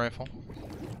sniper rifle.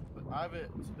 But I have it,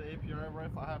 so the APR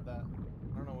rifle, I have that.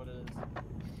 I don't know what it is.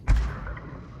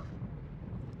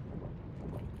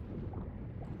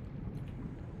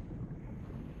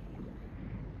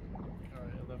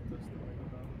 Alright, I left this to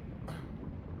Megalodon.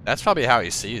 That's probably how he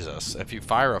sees us. If you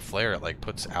fire a flare, it like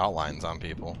puts outlines on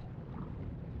people.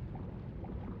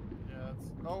 Yeah, that's...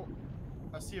 Oh!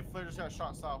 I see a flare just got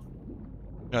shot south.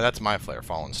 No, that's my flare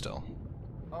falling still.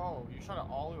 Oh, you shot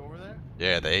it all the way over there?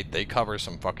 Yeah, they cover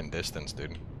some fucking distance,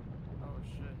 dude. Oh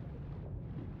shit.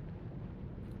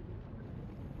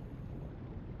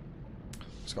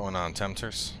 What's going on,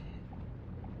 Tempters?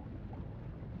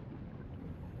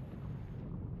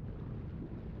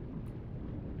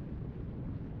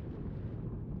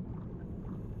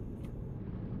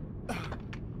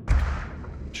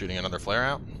 Shooting another flare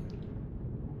out?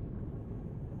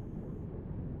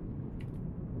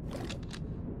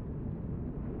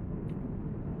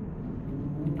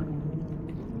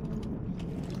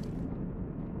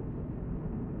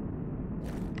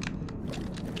 There's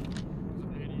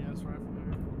an ADS rifle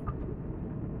there.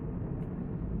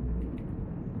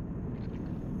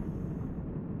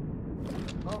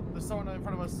 Oh, there's someone in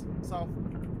front of us, south.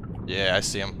 Yeah, I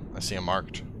see him. I see him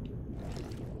marked.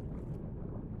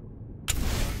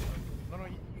 No,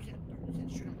 you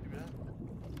can't shoot him through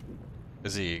that.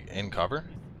 Is he in cover?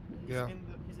 Yeah.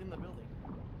 He's in the building.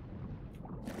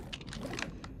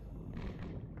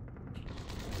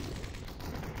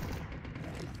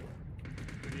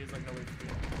 But he is like no way to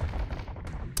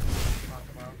knock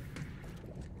him out.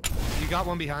 You got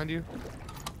one behind you?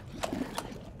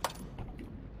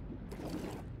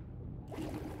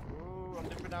 Ooh, I'm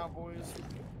dipping out, boys.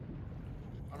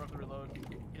 I'm gonna have to reload.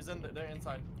 He's in they're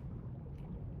inside.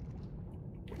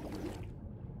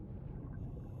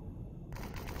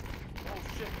 Oh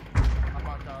shit. I'm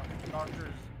knocked out. Dr.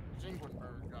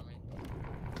 Jinglenberg got me.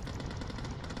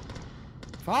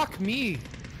 Fuck me!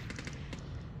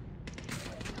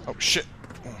 Oh shit.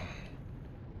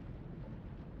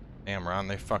 Damn, Ron,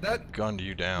 they fucking That- gunned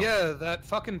you down. Yeah, that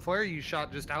fucking flare you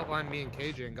shot just outlined me and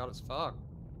KJ and got us fucked.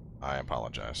 I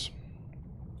apologize.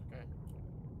 Okay.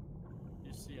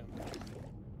 You see him.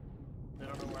 They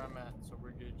don't know where I'm at, so we're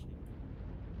Gucci.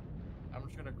 I'm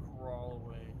just gonna crawl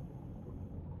away.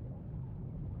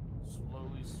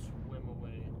 Slowly swim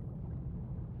away.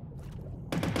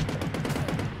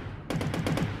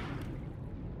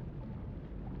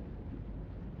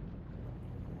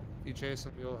 If you chase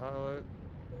him, you'll highlight.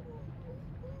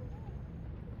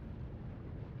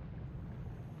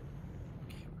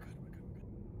 Okay, we're good.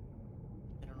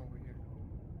 Get on over here.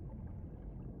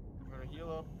 We're gonna heal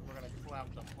up and we're gonna clap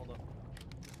them. Hold up.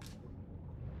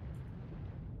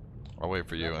 I'll wait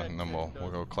for you, That and then chick we'll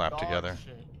does go clap dog together.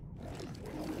 shit.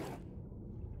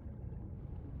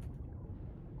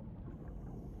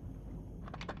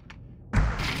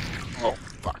 Oh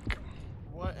fuck.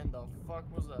 What in the fuck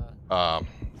was that?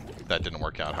 That didn't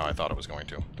work out how I thought it was going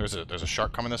to. There's a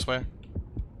shark coming this way. Did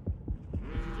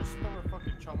you just throw a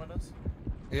fucking chum at us?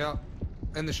 Yeah.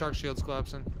 And the shark shield's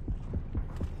collapsing.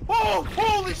 Oh,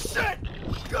 holy shit!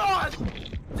 God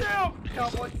damn,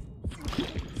 cowboy!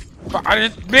 But I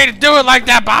didn't mean to do it like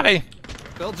that, Bobby.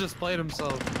 Bill just played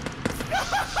himself.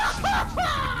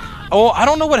 Oh, I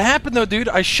don't know what happened though, dude.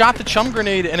 I shot the chum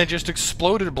grenade and it just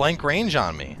exploded at blank range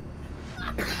on me.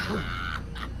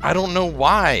 I don't know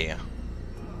why.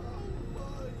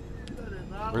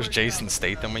 Where's Jason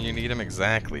Statham when you need him?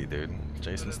 Exactly, dude.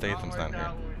 Jason Statham's not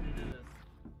here.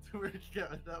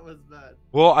 That was bad.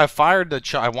 Well, I fired the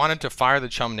I wanted to fire the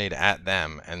chum nade at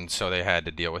them, and so they had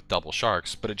to deal with double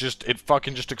sharks. But it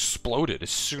fucking just exploded as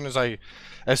soon as I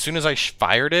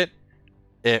fired it.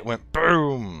 It went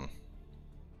boom,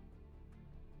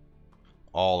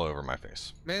 all over my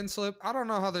face. Man slip, I don't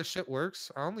know how this shit works.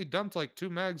 I only dumped like 2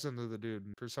 mags into the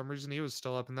dude. For some reason he was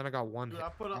still up and then I got 1 Dude, hit. I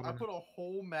put a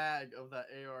whole mag of that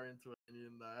AR into it,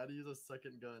 and I had to use a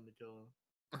second gun to kill him.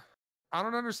 I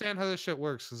don't understand how this shit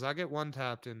works, because I get 1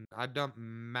 tapped and I dump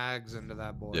mags into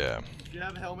that boy. Yeah. Do you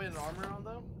have helmet and armor on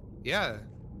though? Yeah.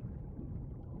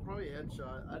 Probably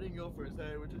headshot. I didn't go for his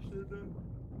head, which I should have done.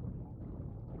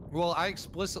 Well, I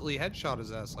explicitly headshot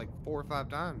his ass like 4 or 5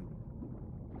 times.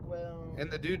 Well.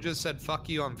 And the dude just said, "Fuck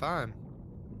you, I'm fine."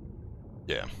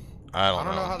 Yeah. I don't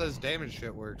know. know how this damage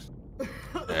shit works.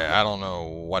 Yeah, I don't know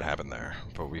what happened there,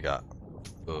 but we got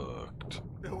fucked.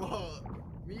 Well,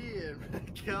 me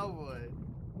and Cowboy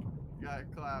got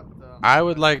clapped. I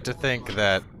would like to think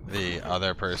that the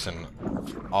other person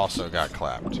also got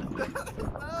clapped.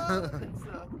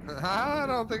 I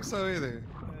don't think so either.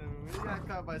 We got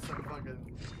caught by some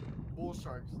fucking bull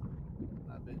sharks.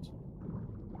 That bitch.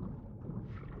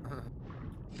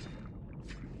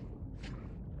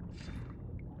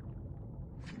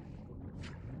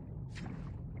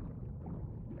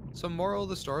 So moral of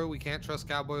the story, we can't trust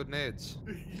Cowboy with nades.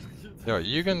 Yo,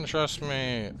 you can trust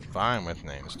me fine with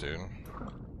names, dude.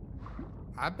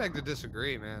 I beg to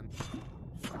disagree, man.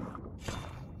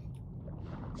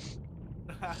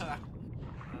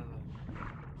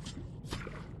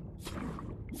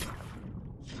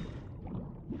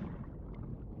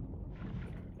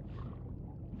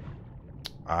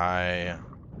 I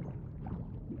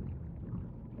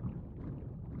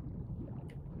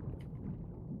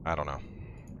don't know.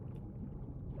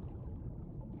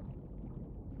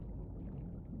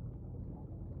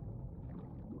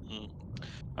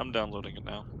 I'm downloading it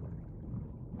now.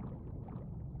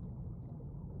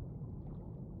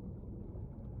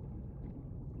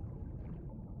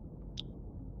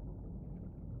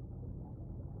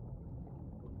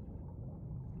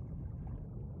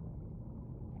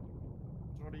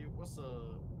 What's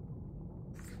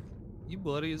You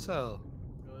bloody as hell.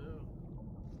 Oh, yeah.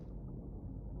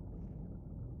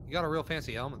 You got a real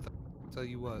fancy helmet, though. I'll tell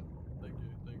you what. Thank you,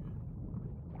 thank you.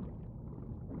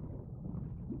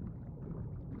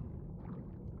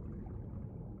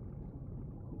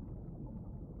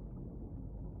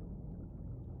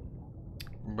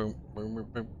 Boom, boom, boom,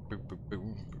 boom, boom, boom,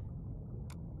 boom.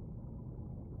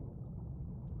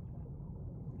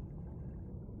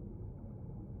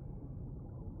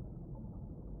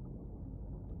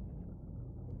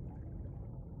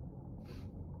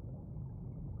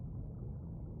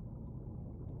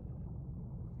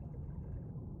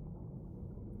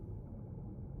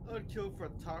 I would kill for a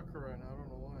taco right now. I don't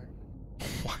know why.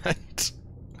 What?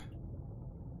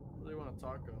 They want a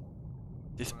taco.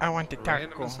 I want the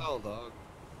Random taco. as hell, dog.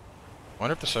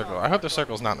 Wonder if the circle. I hope the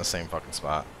circle's not in the same fucking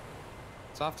spot.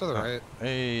 It's off to the right.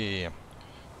 Hey.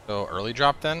 So early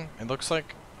drop then. It looks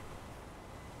like.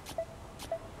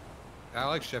 I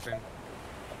like shipping.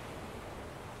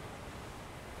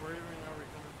 Where even are we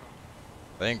coming from?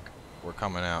 I think we're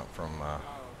coming out from.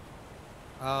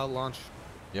 Launch.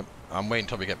 Yep. I'm waiting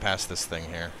until we get past this thing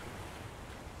here.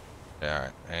 Yeah,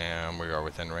 alright. And we are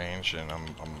within range, and I'm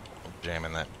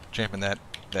jamming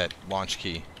that launch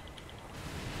key.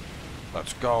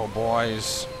 Let's go,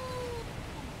 boys.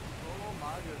 Oh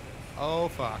my goodness. Oh,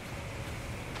 fuck.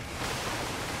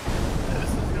 This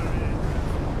is gonna be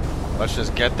interesting. Let's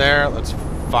just get there. Let's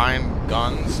find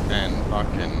guns and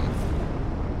fucking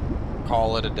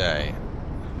call it a day.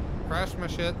 Crashed my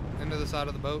shit into the side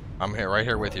of the boat. I'm here, right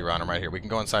here with you, Ron. I'm right here. We can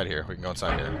go inside here. We can go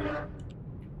inside here.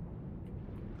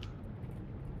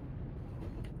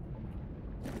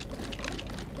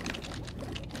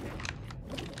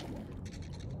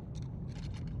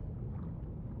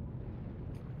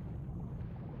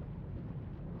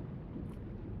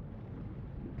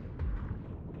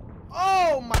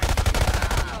 Oh my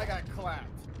god! I got clapped.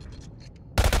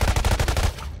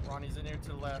 Ronnie's in here to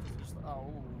the left. Just,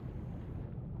 oh.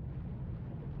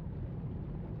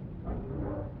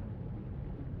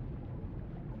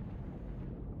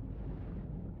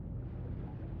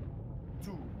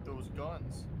 Dude, those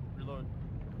guns. Reload.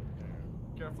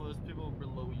 Careful, there's people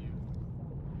below you.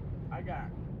 I got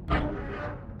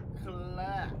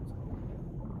clapped.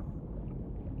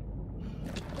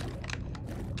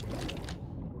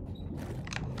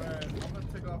 Alright, I'm gonna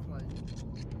take off my.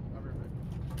 I'll be right back.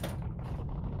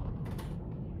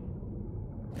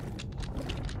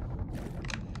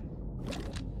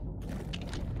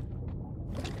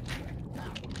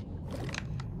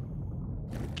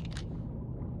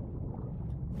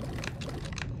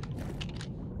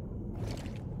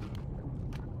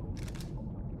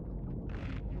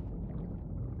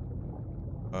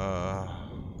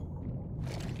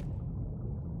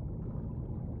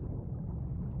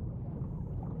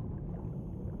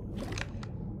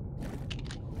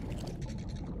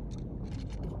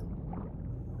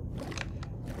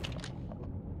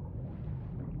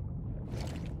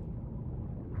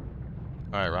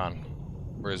 Alright, Ron.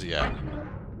 Where is he at?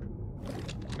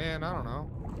 Man, I don't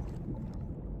know.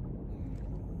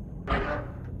 I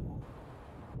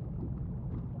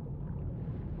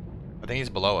think he's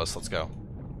below us. Let's go.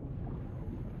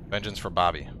 Vengeance for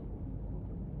Bobby.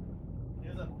 He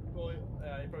has a. Well,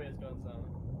 yeah, he probably has guns now.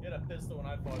 He had a pistol when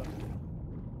I fought him.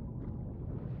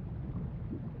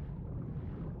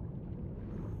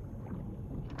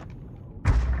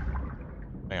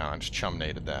 Hang on, I just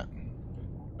chum-nated that.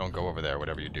 Don't go over there,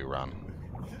 whatever you do, Ron.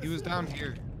 He was down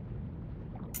here.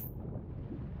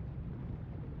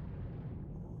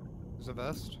 There's a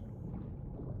vest.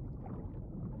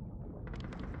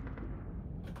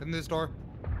 In this door.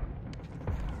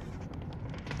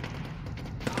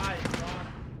 Nice,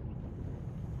 Ron.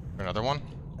 Another one?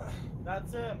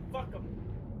 That's him. Fuck him.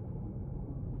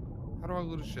 How do I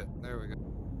loot shit? There we go.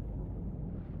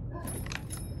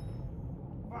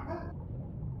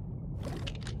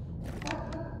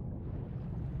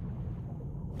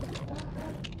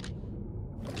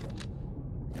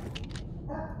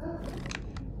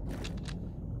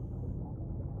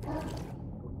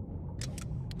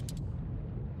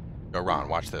 Go, Ron.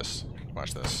 Watch this.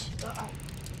 Watch this.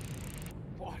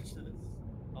 Watch this.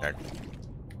 Oh, That,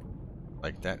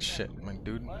 like that shit, my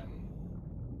dude. what?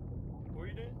 What were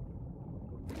you doing?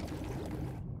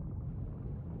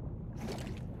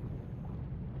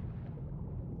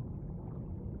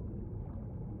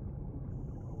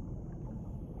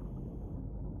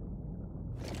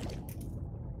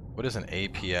 What is an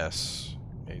APS?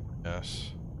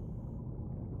 APS.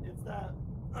 It's that.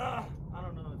 I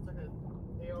don't know. It's like an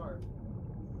AR.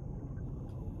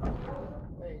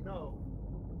 Hey, no.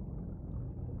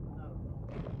 I don't know.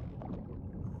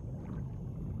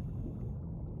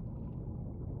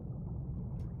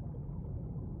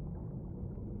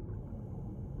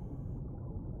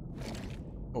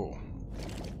 Oh.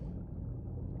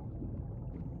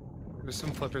 There's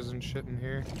some flippers and shit in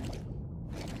here.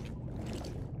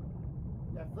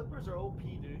 Yeah, flippers are OP,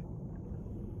 dude.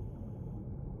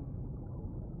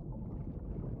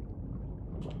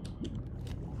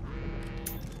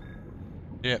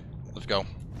 Yeah, let's go.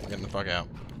 We're getting the fuck out.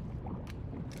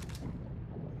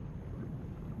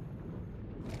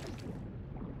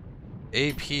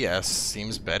 APS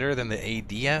seems better than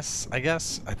the ADS, I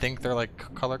guess. I think they're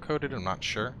like color coded, I'm not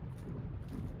sure.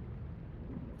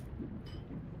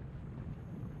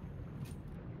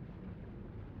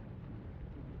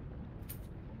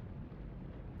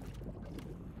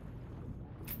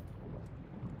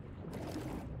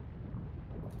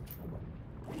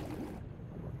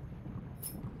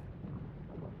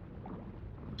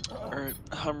 Alright,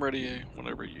 I'm ready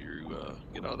whenever you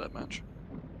get out of that match.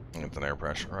 It's an air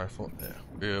pressure rifle.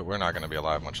 Yeah, we're not gonna be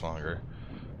alive much longer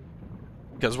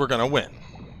because we're gonna win.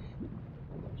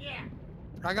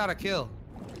 I got a kill.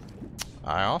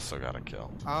 I also got a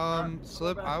kill.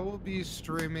 Slip, I will be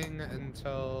streaming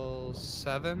until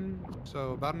 7,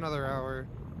 so about another hour.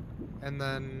 And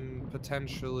then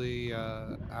potentially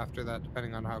after that,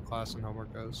 depending on how class and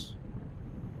homework goes.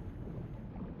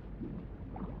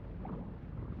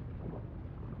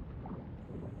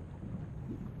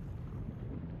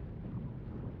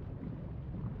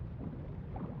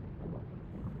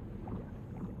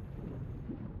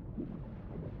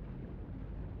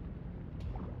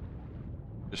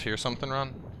 Just hear something,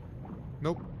 Ron?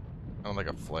 Nope. I don't like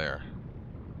a flare.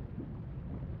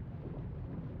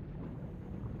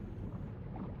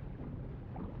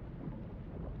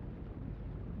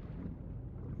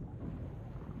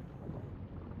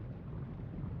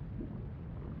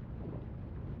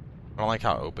 I don't like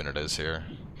how open it is here.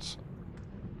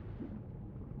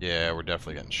 Yeah, we're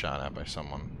definitely getting shot at by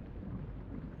someone.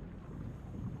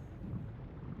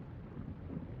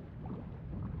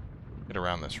 Get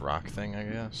around this rock thing, I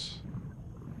guess.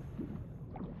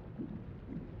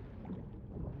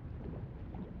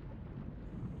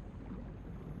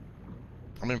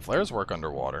 I mean, flares work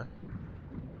underwater.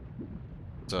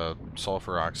 It's a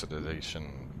sulfur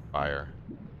oxidation fire.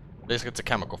 Basically, it's a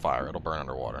chemical fire. It'll burn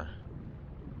underwater.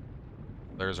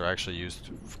 Flares are actually used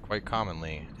quite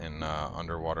commonly in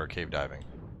underwater cave diving.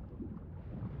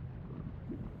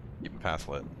 Keep the path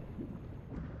lit.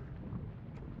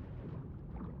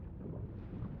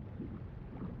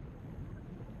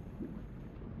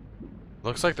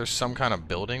 Looks like there's some kind of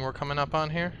building we're coming up on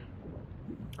here.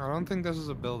 I don't think this is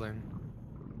a building.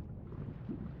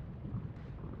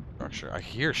 Structure. I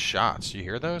hear shots. Do you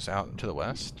hear those out to the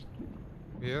west?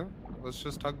 Yeah? Let's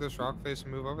just tug this rock face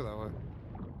and move over that way.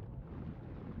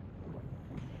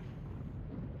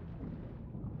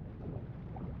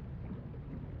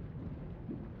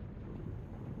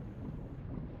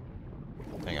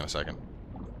 Hang on a second.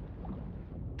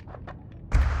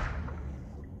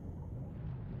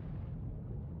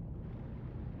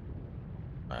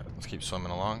 Alright, let's keep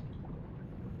swimming along.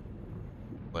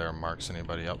 Blair marks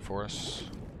anybody up for us.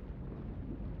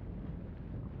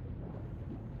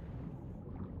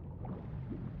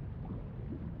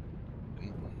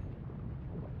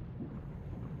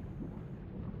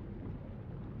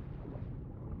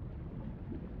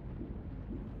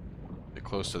 Get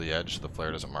close to the edge so the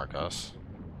flare doesn't mark us.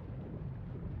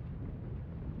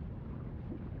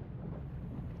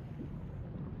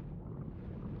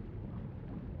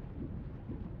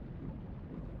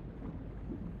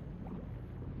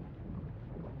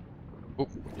 Oh,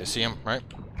 you see him, right?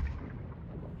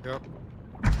 Yep.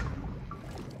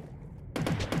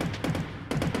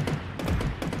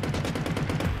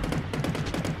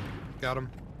 Got him.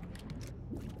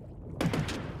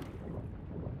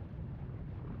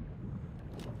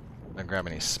 Gonna grab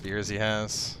any spears he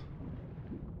has.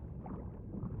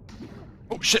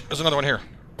 Oh shit, there's another one here.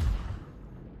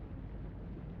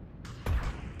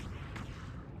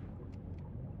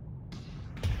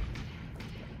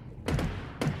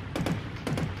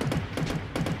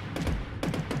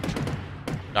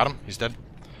 Got him, he's dead.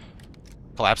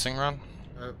 Collapsing, Ron.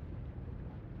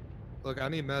 Look, I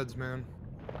need meds, man.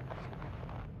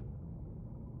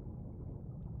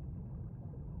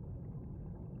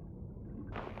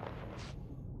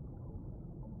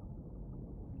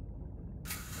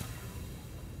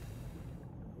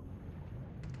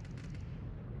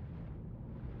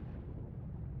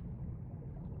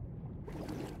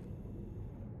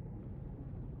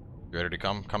 You ready to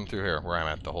come? Come through here, where I'm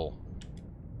at, the hole.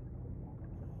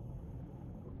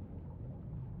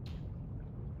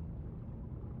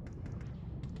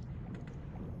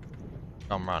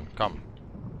 Come, Ron, come.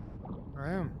 I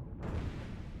am.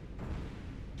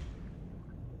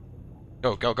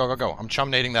 Go, go, go, go, go. I'm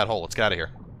chumnating that hole. Let's get out of here.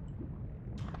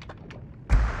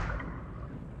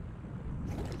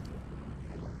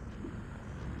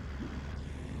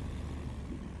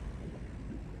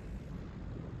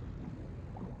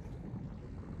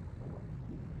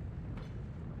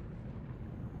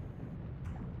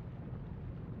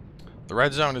 The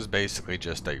red zone is basically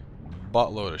just a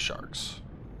buttload of sharks.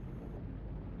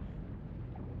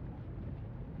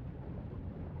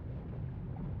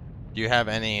 Do you have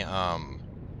any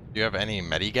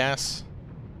Medigas?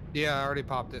 Yeah, I already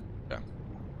popped it. Yeah.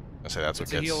 I say that's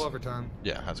It's what a gets. heal over time.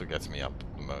 Yeah, that's what gets me up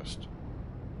the most.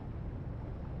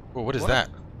 Oh, what is What? that?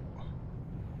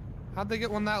 How'd they get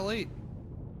one that late?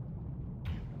 He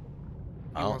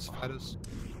Oh. wants to fight us.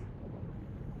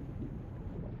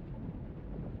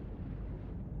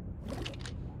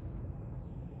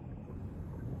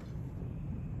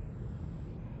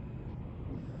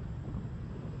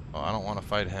 Oh, I don't want to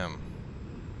fight him.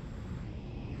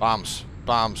 Bombs,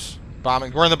 bombs,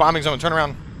 bombing. We're in the bombing zone. Turn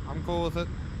around. I'm cool with it.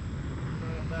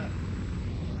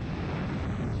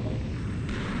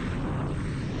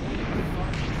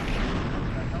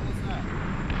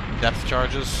 Depth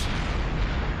charges.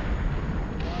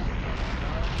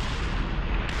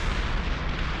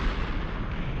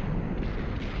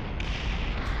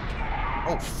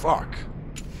 Oh fuck.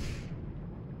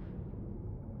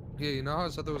 Yeah, you know how I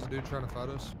said there was a dude trying to fight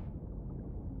us?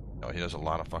 Oh, he does a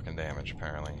lot of fucking damage,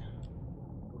 apparently.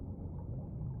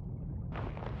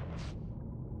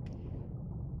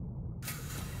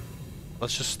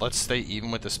 let's stay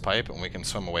even with this pipe and we can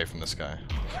swim away from this guy.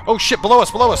 Oh shit, below us,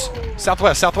 below us!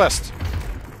 Southwest, southwest!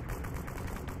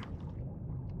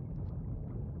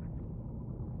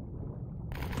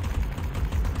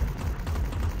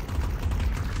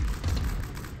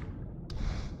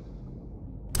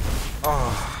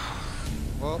 Oh.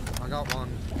 Well, I got one.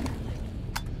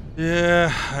 Yeah,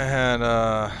 I had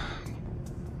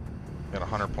got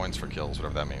 100 points for kills,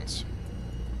 whatever that means.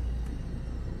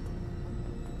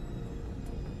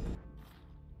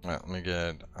 Alright, let me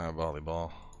get a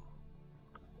volleyball.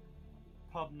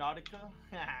 Pub Nautica.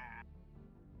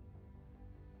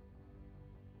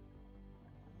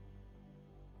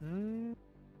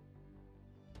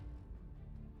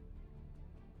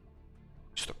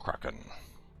 It's the Kraken.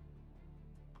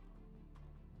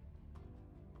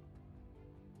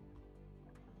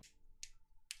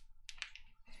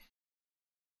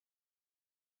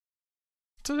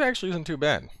 This actually isn't too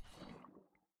bad.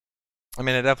 I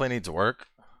mean, it definitely needs work.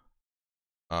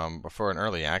 But for an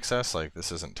early access, like,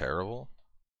 this isn't terrible.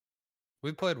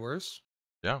 We played worse.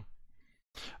 Yeah.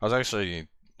 I was actually,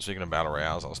 speaking of battle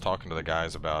royales, I was talking to the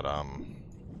guys about,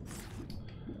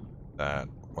 that,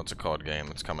 what's it called, game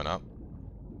that's coming up?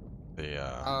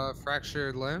 The,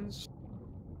 Fractured Lens?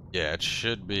 yeah, it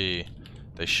should be,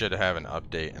 they should have an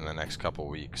update in the next couple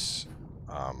weeks,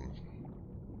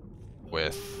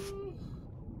 with,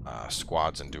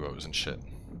 squads and duos and shit.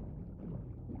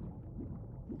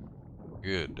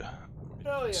 Good.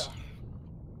 Hell yeah.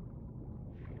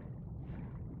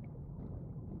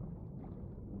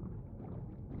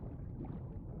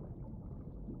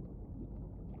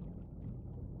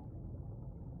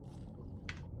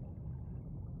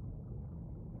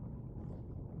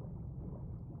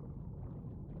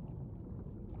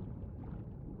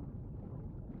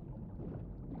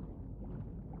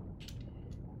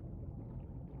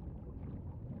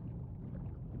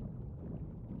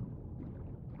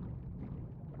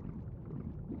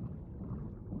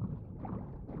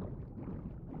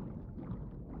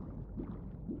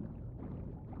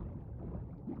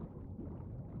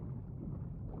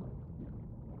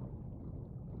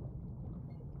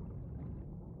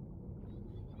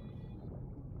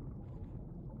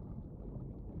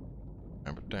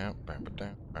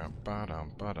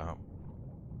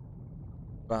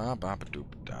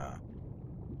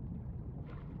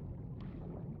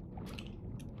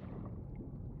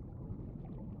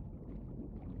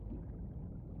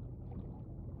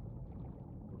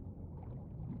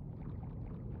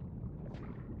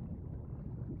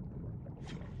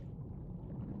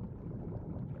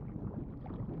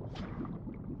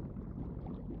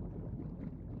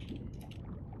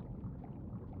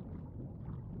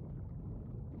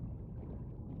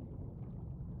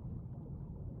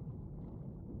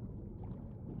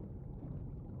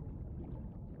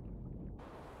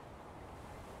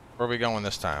 Where are we going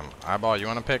this time? Eyeball, you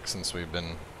want to pick since we've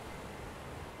been...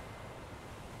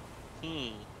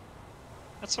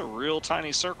 That's a real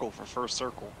tiny circle for first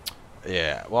circle.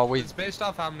 Yeah, well, we... It's based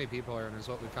off how many people are in, is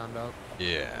what we found out.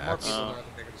 Yeah, The more that's... people there,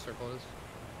 the bigger the circle is.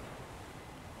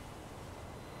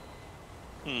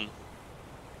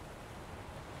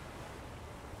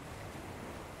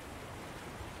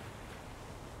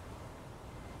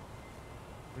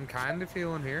 I'm kind of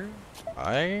feeling here.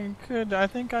 I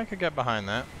think I could get behind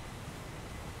that.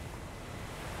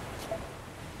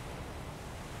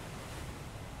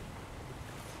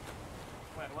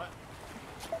 Wait, what?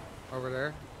 Over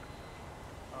there.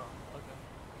 Oh, okay.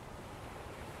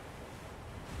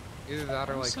 Either that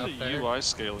or like The up there. UI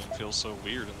scaling feels so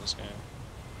weird in this game.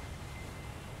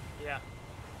 Yeah.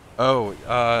 Oh,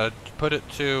 put it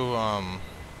to,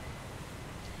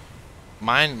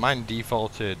 mine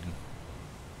defaulted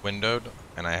windowed,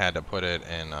 and I had to put it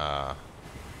in, I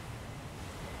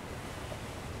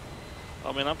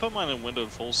mean, I put mine in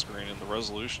windowed full screen and the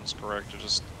resolution's correct. It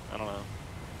just, I don't know.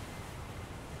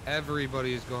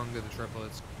 Everybody's going to the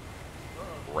triplets.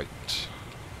 Great.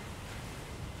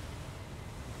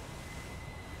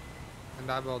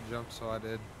 And eyeball jumped, so I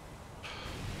did.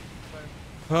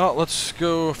 Well, let's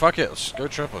go, fuck it, let's go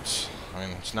triplets. I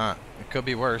mean, it's not, it could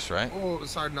be worse, right? Oh, it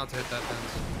was hard not to hit that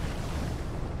fence.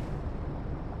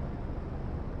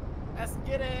 Let's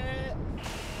get it!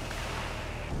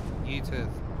 Eateth,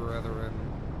 brethren.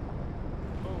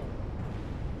 Boom.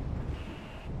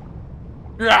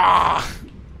 Yeah!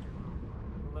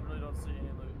 Literally don't see any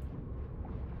loot.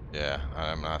 Yeah,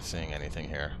 I'm not seeing anything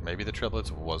here. Maybe the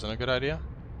triplets wasn't a good idea?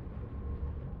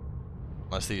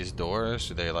 Unless these doors,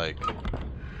 do they like...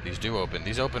 These do open.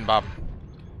 These open, Bob.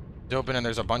 These open and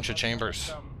there's a bunch of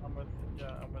chambers. I'm with,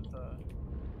 yeah, I'm with,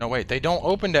 No, wait, they don't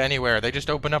open to anywhere. They just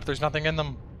open up, there's nothing in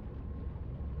them.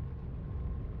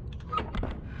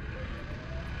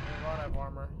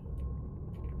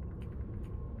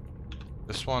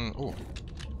 This one, ooh.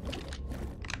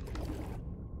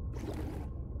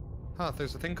 Huh,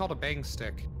 there's a thing called a bang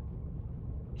stick.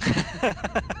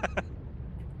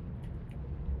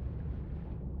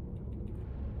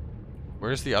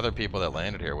 Where's the other people that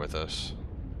landed here with us?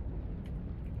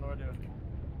 No idea.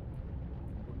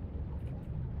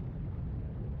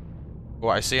 Oh,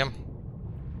 I see him.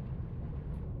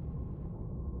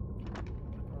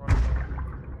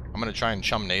 I'm gonna try and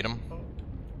chum nade him. Oh,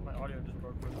 my audio just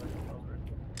broke for a second. That was weird.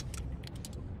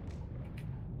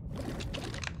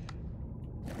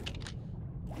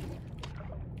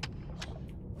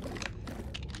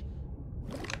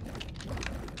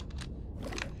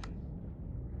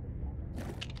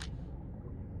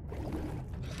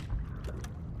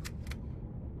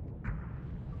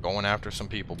 Going after some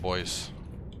people, boys.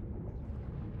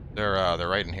 They're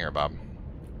right in here, Bob.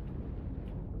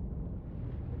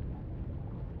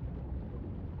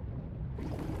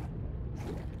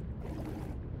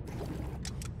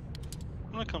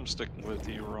 I'm gonna come sticking with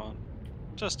you, Ron.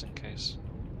 Just in case.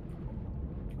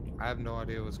 I have no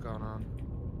idea what's going on.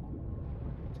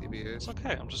 TBH. It's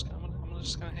okay, I'm just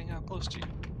gonna hang out close to you.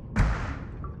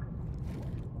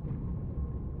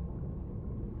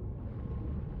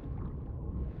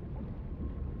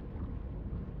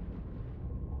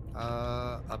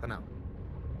 Up and out.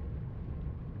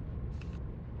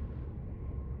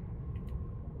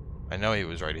 I know he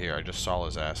was right here. I just saw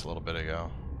his ass a little bit ago.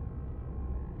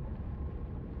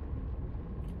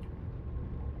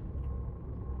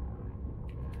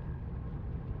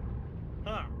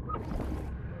 Huh.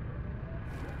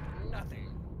 Nothing.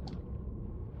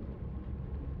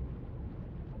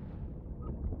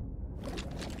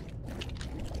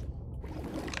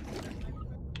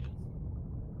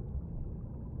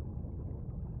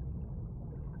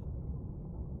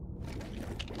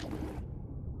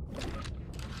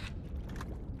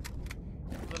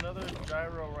 There's another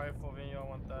gyro rifle if y'all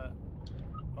want that.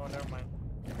 Oh, never mind.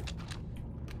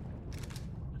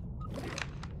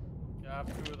 Yeah, I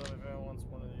have 2 of them if anyone wants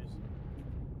one of these.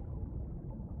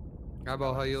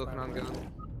 Gabo, how you looking on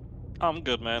gun? I'm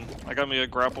good, man. I got me a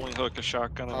grappling hook, a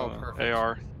shotgun, and Oh, an perfect.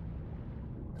 AR.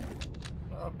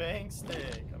 A bang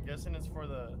stick. I'm guessing it's for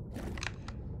the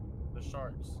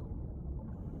sharks.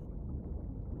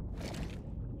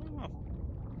 Oh.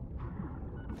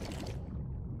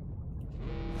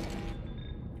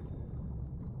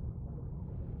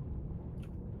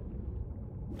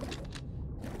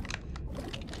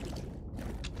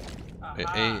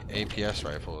 APS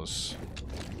rifles.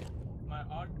 My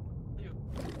audio.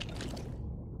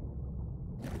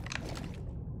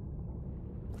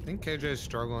 I think KJ's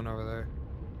struggling over there.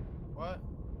 What?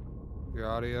 Your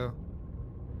audio.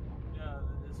 Yeah,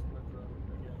 it is with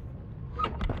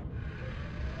again.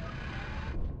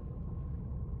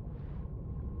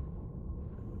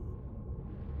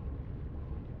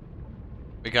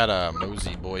 We got a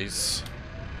mosey, boys.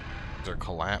 They're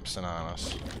collapsing on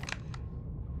us.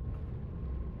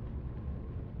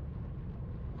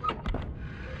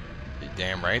 You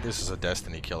damn right, this is a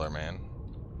Destiny killer, man.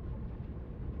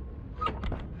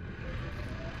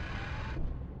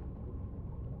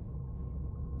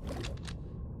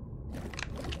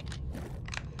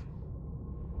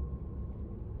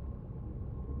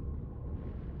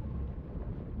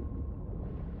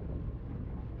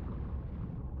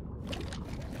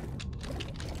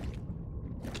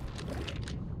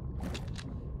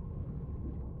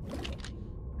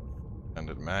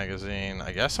 Extended magazine.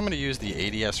 I guess I'm gonna use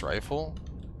the ADS rifle.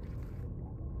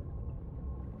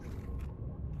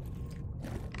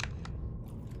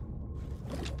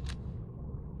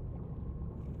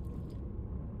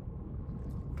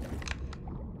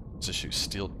 Let's just shoot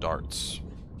steel darts.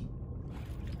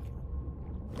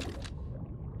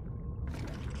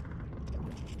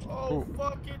 Oh, Ooh.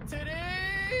 fucking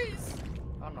titties!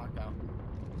 I'm knocked out.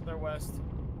 They're west.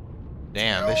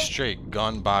 Damn, they straight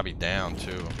gunned Bobby down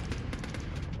too.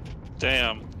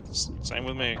 Damn. Same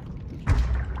with me.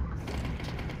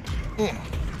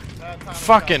 That time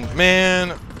Fucking shot.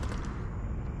 man.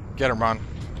 Get him, Ron.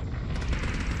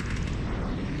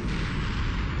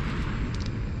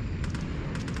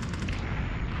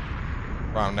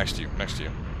 Ron, I'm next to you. Next to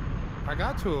you. I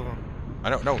got 2 of them.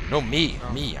 I don't know. No, me.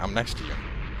 Oh. Me. I'm next to you.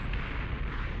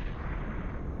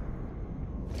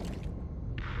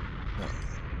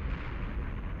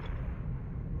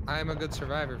 I am a good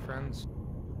survivor, friends.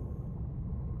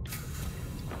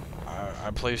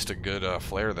 I placed a good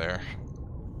flare there.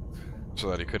 So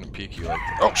that he couldn't peek you like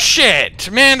that. Oh, shit!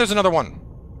 Man, there's another one!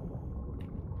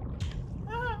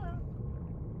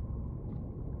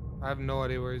 I have no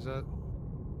idea where he's at.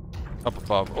 Up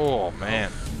above. Oh,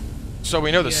 man.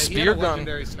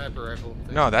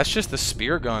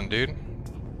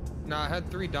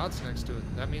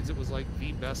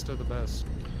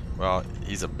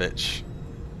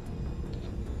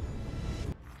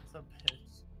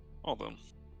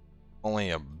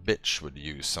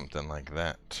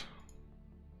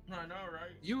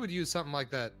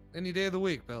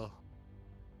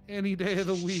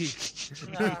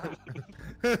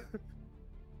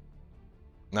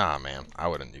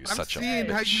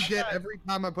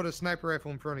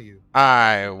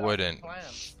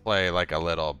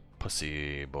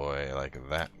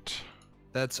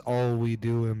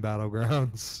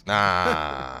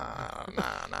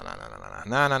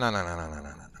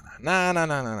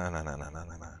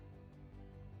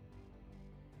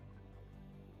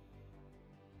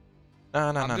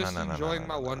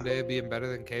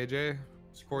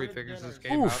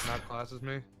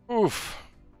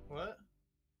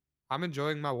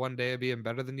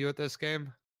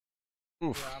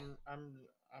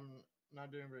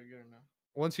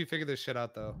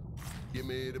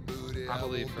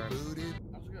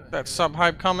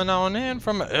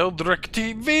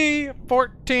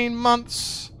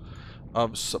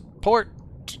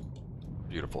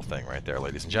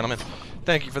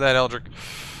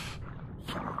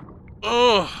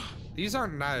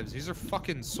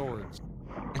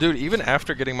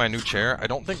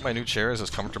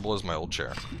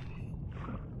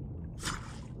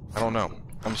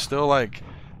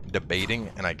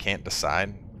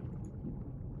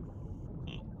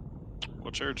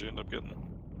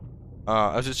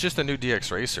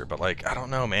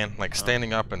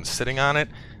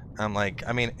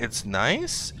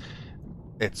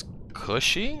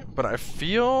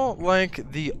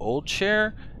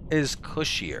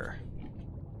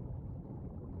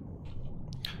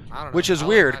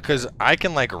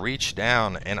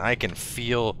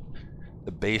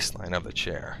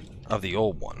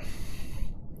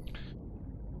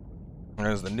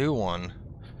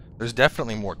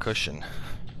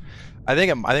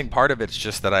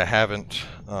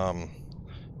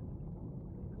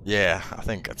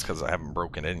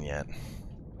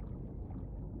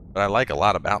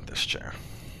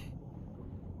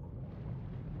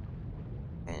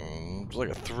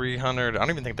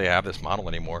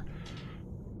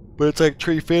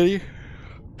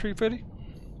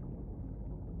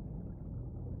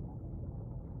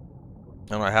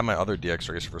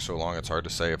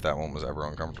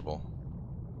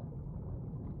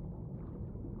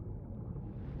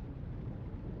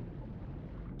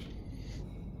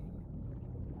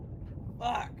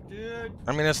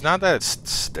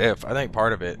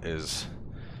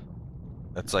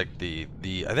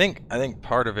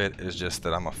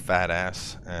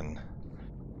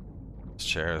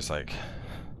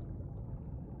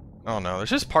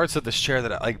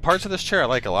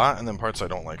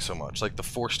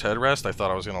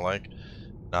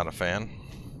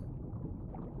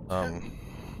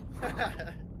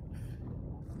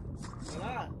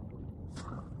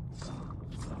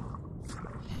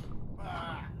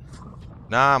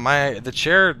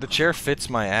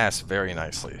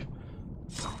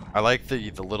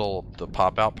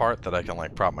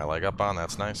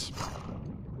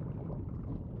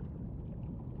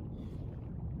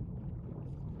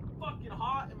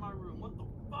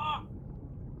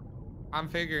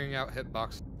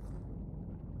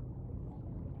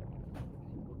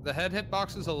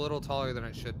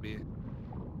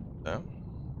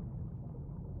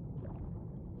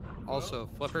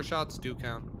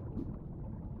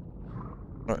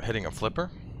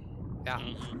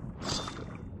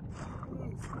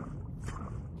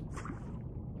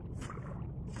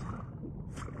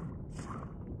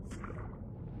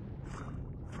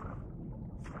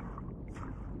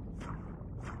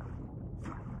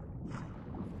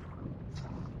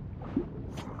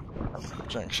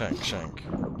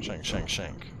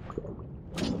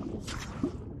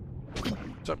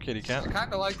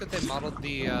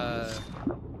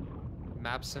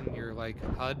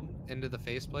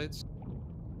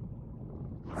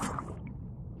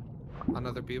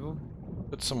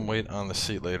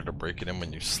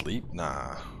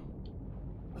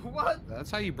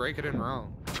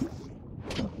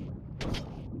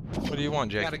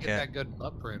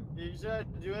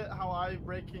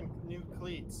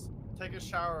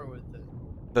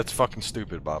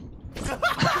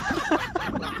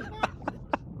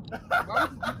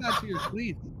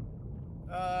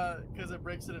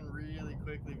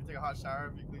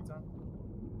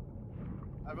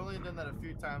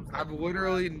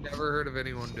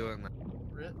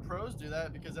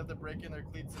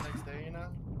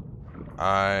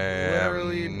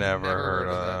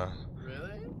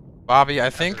 Bobby, I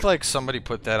think like somebody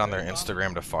put that on their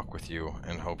Instagram to fuck with you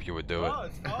and hope you would do it. Oh,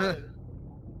 it's fun.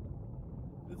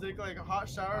 Is it like a hot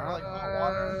shower or like hot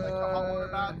water? Like a hot water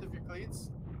bath with your cleats?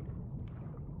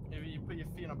 If you put your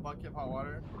feet in a bucket of hot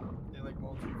water, they like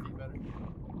mold your feet better.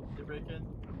 They break in.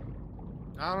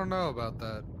 I don't know about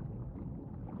that.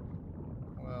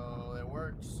 Well, it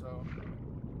works, so.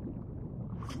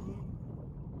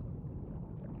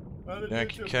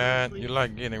 Janky cat, you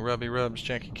like getting rubby rubs,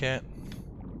 Janky cat?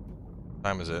 What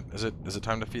time is it? Is it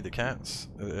time to feed the cats?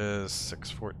 It is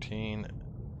 6:14.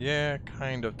 Yeah,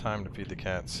 kind of time to feed the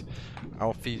cats.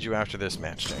 I'll feed you after this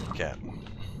match, Janky cat.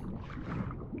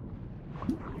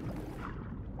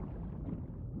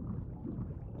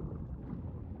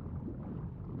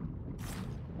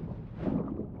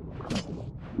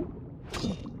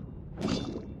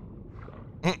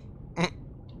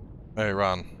 Hey,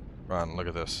 Ron, look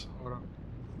at this. Hold on.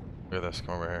 Look at this.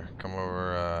 Come over here. Come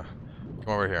over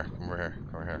here. Come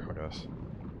over here. Look at this.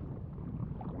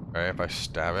 Alright, if I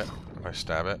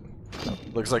stab it,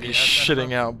 looks like he's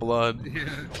shitting out blood. Yeah.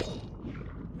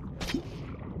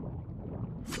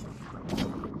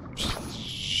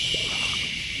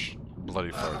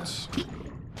 Bloody farts.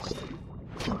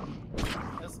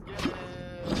 Let's get it.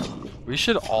 We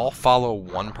should all follow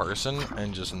one person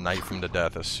and just knife him to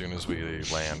death as soon as we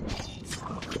land.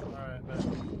 Alright,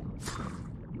 man.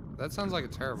 That sounds like a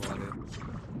terrible idea.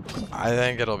 I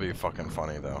think it'll be fucking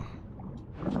funny though.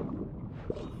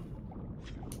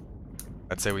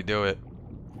 I'd say we do it.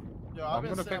 Yo, I'm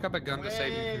gonna pick up a gun to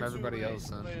save you from everybody else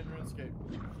then. I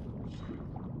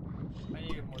need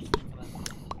to get more sleep tonight.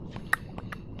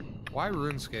 Why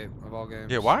RuneScape of all games?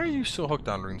 Yeah, why are you so hooked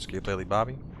on RuneScape lately,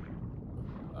 Bobby?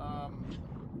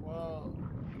 Well,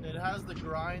 it has the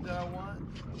grind that I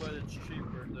want, but it's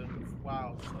cheaper than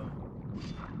WoW, so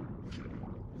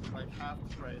like half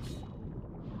the price.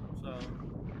 So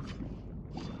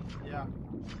yeah,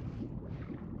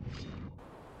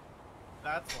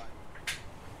 that's why.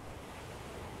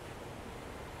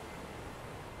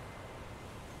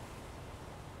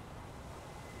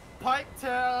 Pipe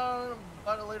town,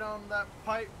 gotta lay down that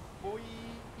pipe, boy.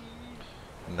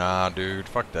 Nah, dude,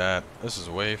 fuck that. This is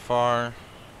way far.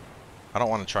 I don't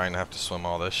want to try and have to swim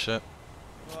all this shit.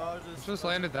 Well, I was Just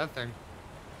landed that thing.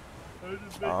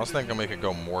 I was thinking we could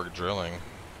go more drilling.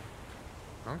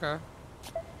 Okay.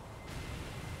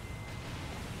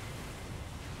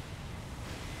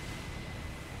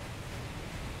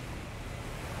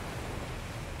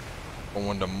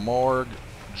 Going to morgue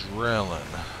drilling.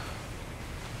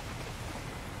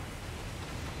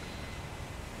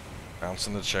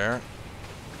 Bouncing the chair.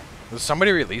 Did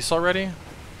somebody release already?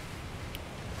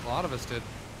 A lot of us did.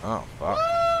 Oh, fuck.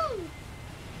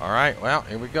 Alright, well,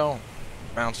 here we go.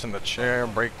 Bouncing the chair,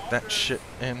 break that shit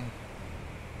in.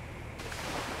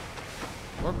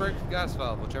 Or break the gas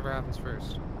valve, whichever happens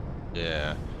first.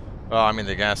 Yeah. Well, I mean,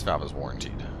 the gas valve is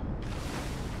warranted.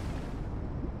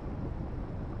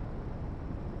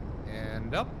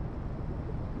 And up.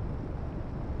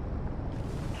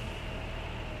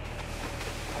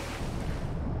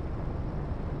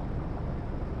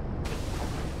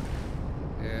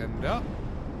 And up.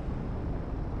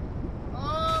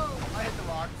 Oh, I hit the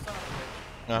rock. Son of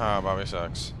a bitch. Uh-huh, Bobby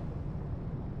sucks.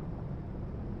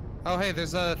 Oh, hey,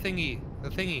 there's a thingy. The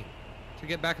thingy. To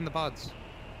get back in the pods.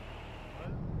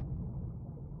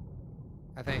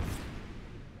 I think.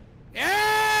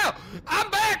 Yeah! I'm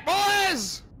back,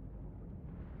 boys!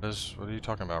 What are you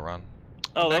talking about, Ron?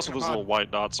 Oh, that's Back what in those the pod. little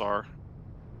white dots are.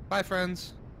 Bye,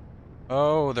 friends.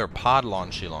 Oh, they're pod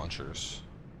launchy launchers.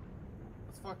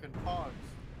 It's fucking pogs.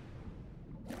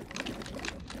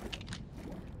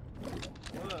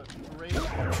 What a great.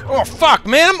 Oh, fuck,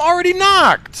 man, I'm already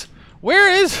knocked!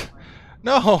 Where is...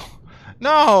 No!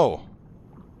 No!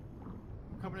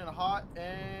 Coming in hot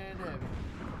and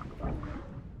heavy.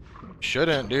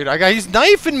 Shouldn't, dude. He's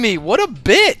knifing me! What a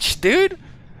bitch, dude!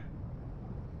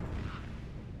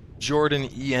 Jordan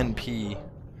ENP.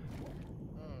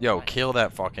 Yo, Nice. kill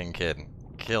that fucking kid.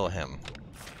 Kill him.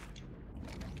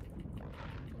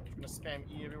 I'm gonna spam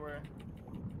E everywhere.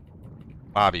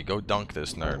 Bobby, go dunk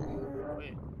this nerd.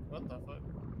 Wait, what the fuck?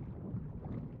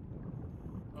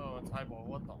 Oh, it's highball.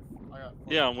 What the? I got.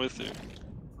 Yeah, I'm with you.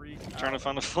 Freak Trying to out.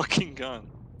 find a fucking gun.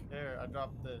 There, I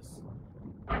dropped this.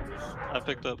 I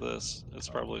picked up this. It's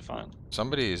probably fine.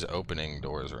 Somebody's opening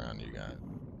doors around you guys.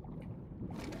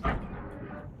 Oh,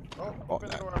 Oh, open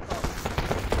the that- door and I'm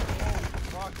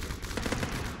fuck.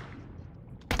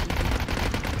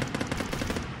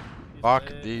 Fuck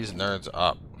He's dead. these nerds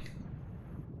up.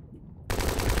 Got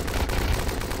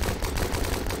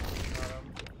him.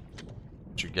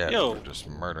 What you get Yo. for just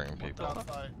murdering people?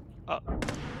 Outside.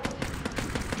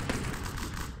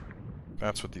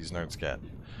 That's what these nerds get.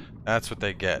 That's what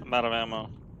they get. I'm out of ammo.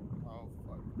 Oh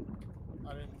fuck.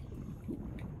 I didn't.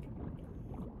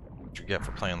 What you get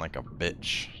for playing like a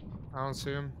bitch. I don't see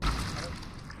him.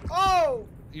 Oh!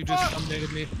 You just Fuck!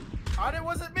 updated me. It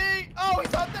wasn't me! Oh,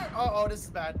 he's out there! Oh, this is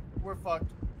bad. We're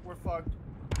fucked. We're fucked.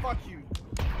 Fuck you.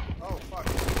 Oh, fuck.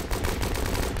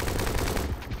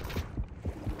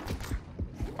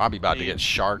 Bobby about to get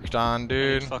sharked on,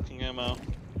 dude. Fucking ammo.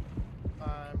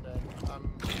 I'm dead.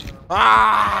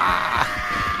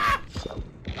 Ah!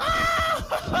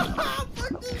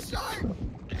 Fuck this shark!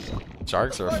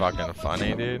 Sharks are fucking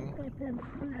funny, dude.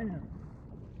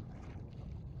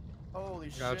 Holy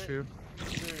shit. Got you.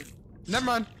 Dude. Never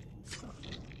mind. He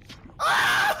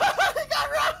got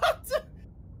robbed!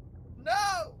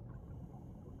 No!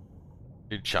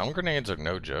 Dude, chum grenades are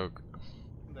no joke.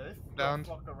 They Down.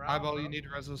 fuck around, Eyeball, bro. you need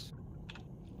reses.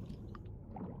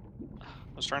 I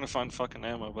was trying to find fucking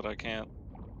ammo, but I can't.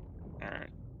 Alright.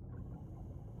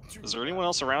 Is there anyone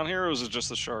else around here, or is it just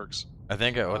the sharks? I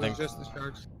think Just the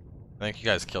sharks. I think you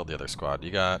guys killed the other squad.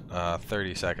 You got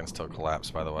 30 seconds till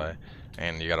collapse, by the way,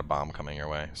 and you got a bomb coming your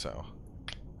way. So,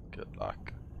 good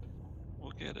luck.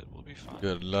 We'll get it. We'll be fine.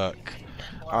 Good luck.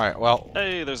 All right. Well,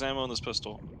 Hey, there's ammo in this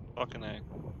pistol. Fucking A.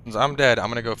 since I'm dead, I'm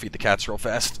gonna go feed the cats real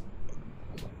fast.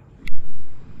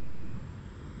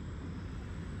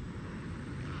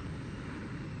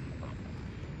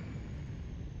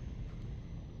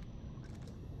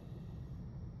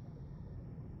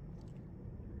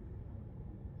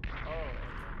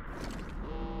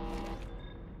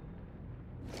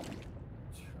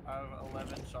 I have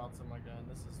 11 shots in my gun.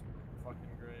 This is fucking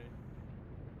great.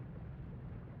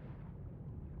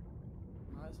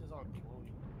 Why is this all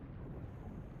glowy?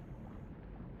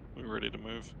 We ready to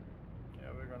move? Yeah,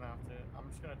 we're gonna have to. I'm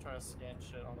just gonna try to scan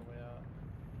shit on the way out.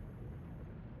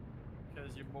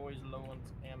 Because your boy's low on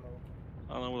ammo.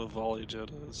 I don't know what a volley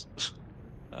jet is.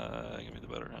 Give me the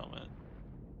better helmet.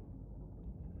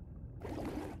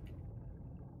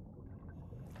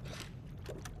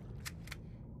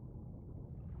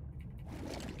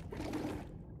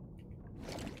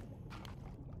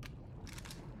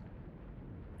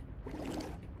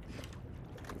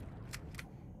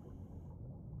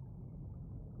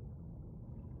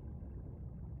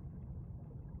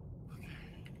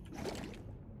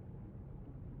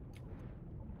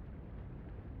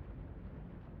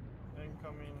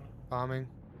 Incoming. Bombing.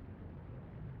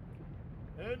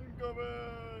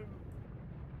 Incoming!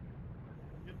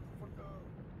 Get the fuck up.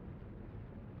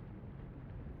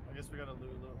 I guess we gotta loot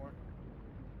a little more.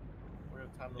 We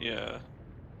have time to loot. Yeah.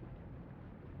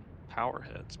 Power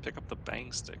heads. Pick up the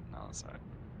bang stick. No, that's not.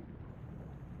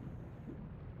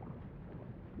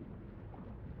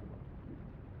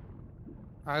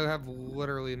 I have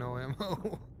literally no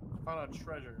ammo. Found a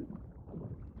treasure.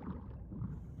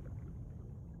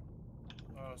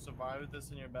 Oh, survive with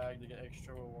this in your bag to get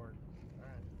extra reward.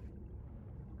 Alright.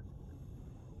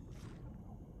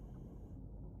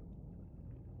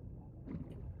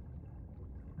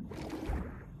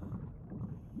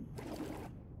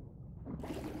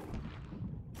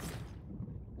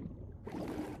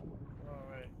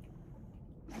 Alright.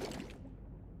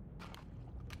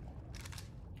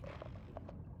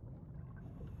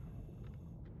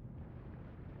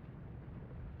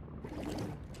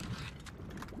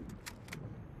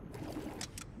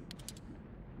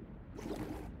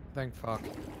 Thank fuck.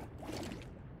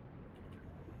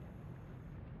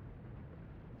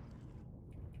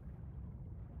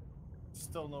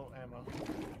 Still no ammo.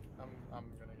 I'm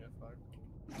gonna get fucked.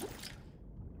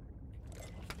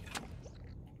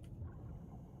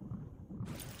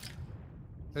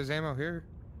 There's ammo here.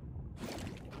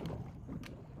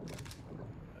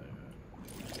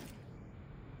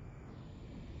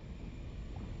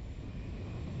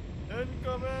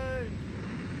 Incoming!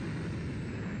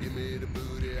 Give me the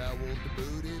booty, I want the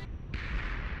booty.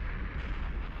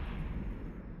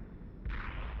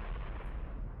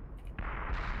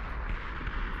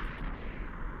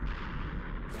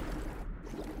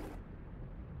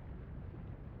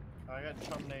 I got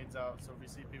chum nades out, so if we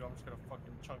see people, I'm just gonna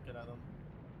fucking chunk it at them.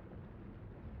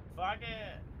 Fuck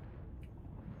it!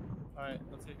 Alright,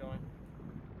 let's get going.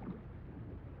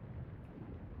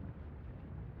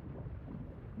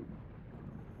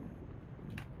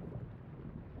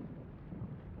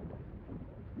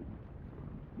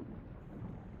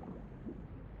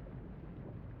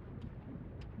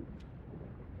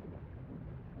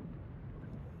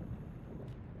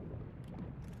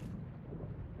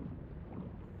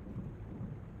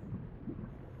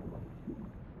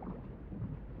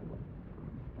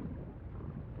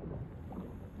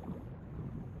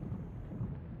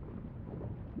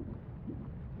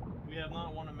 have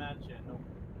not won a match yet. Nope.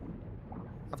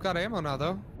 I've got ammo now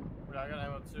though. But I got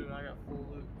ammo too, and I got full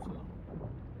loot. So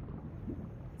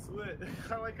it's lit.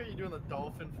 I like how you're doing the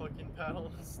dolphin fucking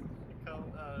paddles.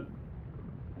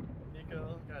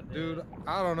 Nico, goddamn. Dude,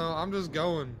 I don't know. I'm just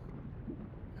going.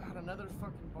 God, another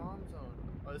fucking bomb zone.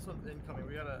 Oh, this one's incoming.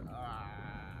 We gotta.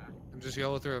 Just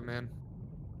yellow through it, man.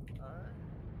 Alright.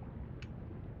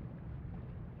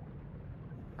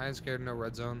 I ain't scared of no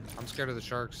red zone. I'm scared of the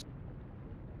sharks.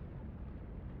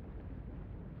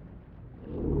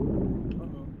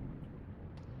 Uh-oh.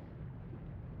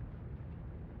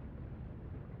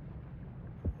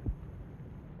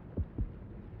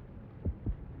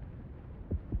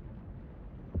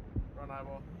 Run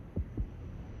eyeball.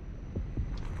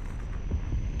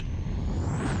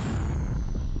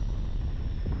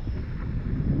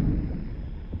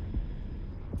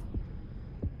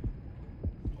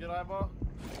 You get eyeball?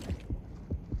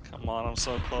 Come on, I'm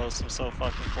so close. I'm so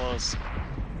fucking close.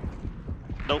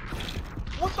 Nope.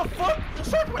 What the fuck? The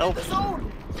shark went in the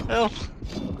zone! Help!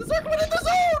 The shark went in the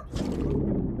zone!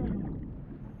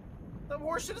 What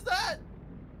horseshit is that?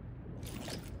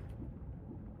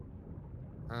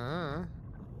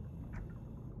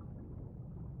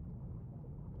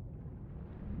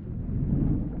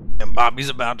 And Bobby's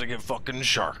about to get fucking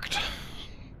sharked.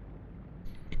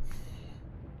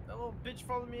 That little bitch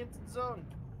followed me into the zone.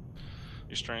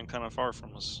 You're straying kind of far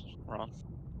from us, Ron.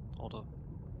 Hold up.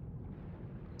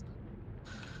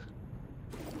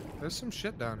 There's some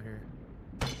shit down here.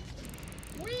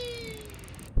 Whee!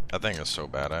 That thing is so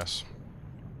badass.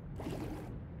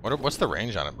 What's the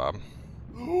range on it, Bob?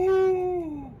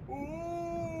 Ooh,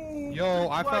 Yo,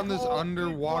 I black found this hole, big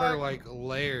underwater black- like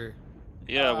lair.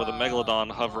 Yeah, with a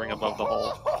Megalodon hovering above the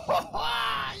hole.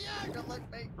 Yeah, good luck,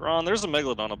 mate. Ron, there's a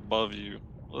Megalodon above you.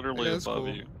 Literally Yeah, that's above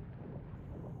cool. you.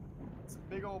 It's a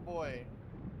big old boy.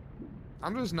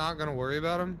 I'm just not gonna worry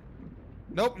about him.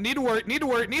 Nope, need to worry, need to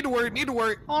worry, need to worry, need to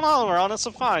worry. Oh no, Ron, it's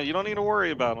fine. You don't need to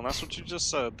worry about him. That's what you just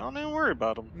said. Don't even worry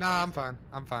about him. Nah, I'm fine.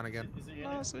 I'm fine again. Is he in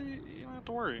No, it? so you don't have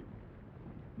to worry.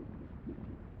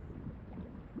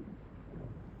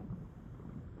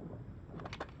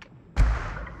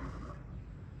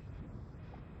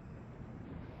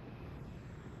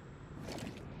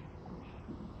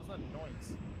 What's that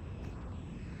noise?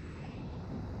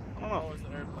 I don't know. Oh, it's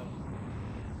an airplane.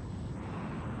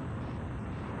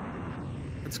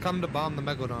 It's come to bomb the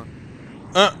Megalodon.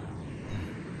 I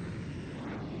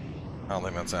don't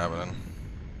think that's happening.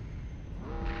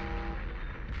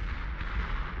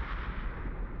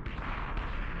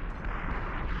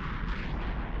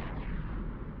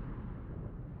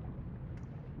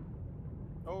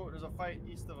 Oh, there's a fight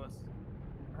east of us.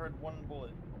 I heard one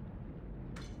bullet.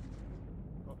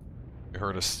 Oh,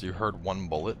 You heard one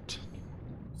bullet?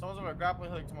 someone's on a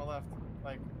grappling hook to my left,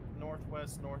 like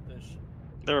northwest, northish.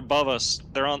 They're above us.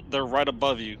 They're right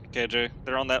above you, KJ.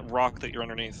 They're on that rock that you're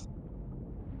underneath.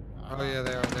 Oh yeah,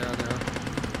 they are, they are, they are.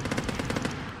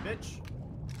 Bitch.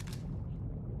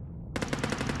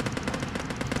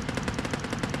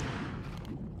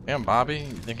 Damn, Bobby, you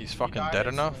think he's fucking died dead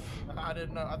enough? instantly. I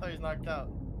didn't know. I thought he was knocked out.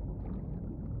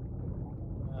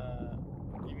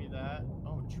 Give me that.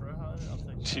 Oh, Troy Hunter. I'll take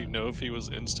that. Do you know if he was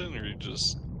instant or you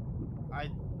just? I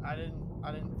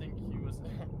didn't think he was.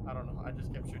 I don't know. I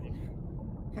just kept shooting.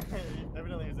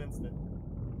 Evidently, he was instant.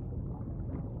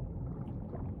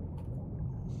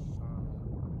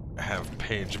 Have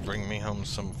Paige bring me home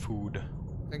some food.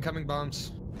 Incoming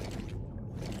bombs.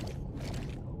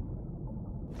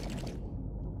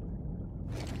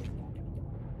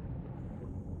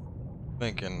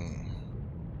 Thinking.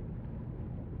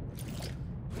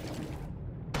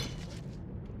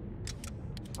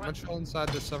 I'm gonna chill inside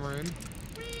the submarine.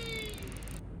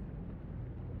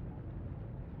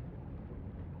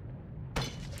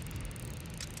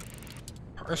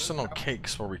 Personal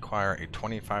cakes will require a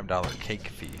 $25 cake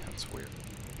fee. That's weird.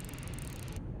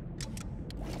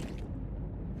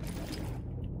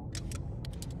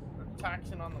 They're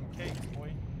taxing on them cakes,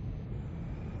 boy.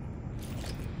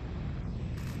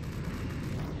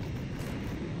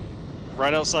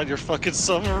 Right outside your fucking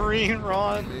submarine,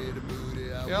 Ron. Made a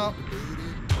booty, I Yep. want the booty.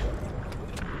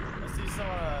 I see some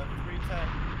 310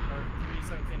 or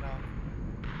 317 now.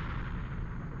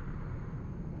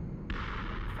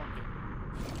 Fuck it.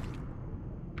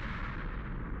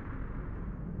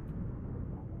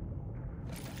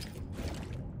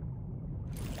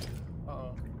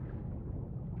 Uh-oh.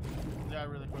 Yeah,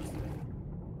 really close to me.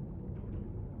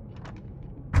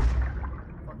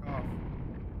 Fuck off.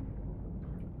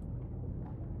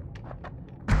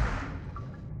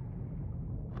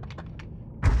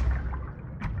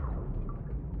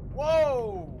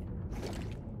 Whoa!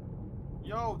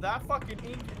 Yo, that fucking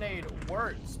ink grenade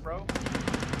works, bro.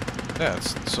 Yeah,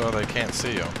 it's so they can't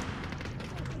see you.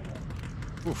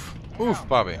 Oof. Damn, Oof,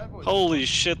 Bobby. that was- Holy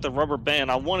shit, the rubber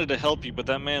band. I wanted to help you, but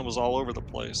that man was all over the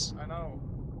place. I know.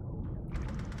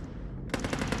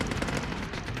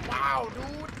 Wow,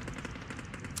 dude.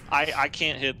 I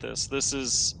can't hit this. This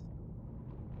is...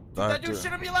 That dude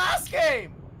should have been last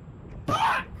game.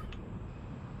 Fuck!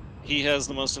 He has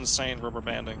the most insane rubber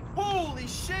banding. Holy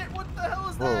shit! What the hell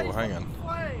is Whoa, that? He's hang fucking on.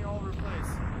 flying all over the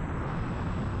place.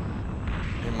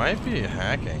 He might be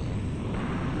hacking.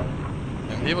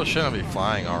 And people shouldn't be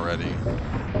flying already. He's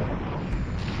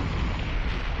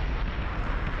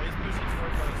pushing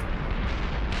towards us.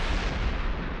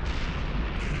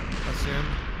 I see him.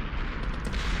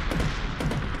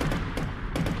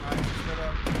 Nice, split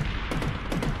up.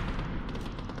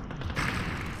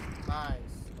 Nice.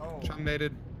 Oh. Chum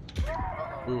mated.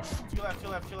 Uh-oh. Oof. Two left,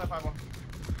 eyeball.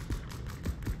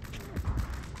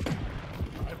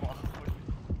 Eyeball.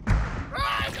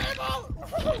 Rise, eyeball!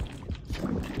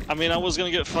 I mean, I was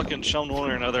gonna get fucking chummed one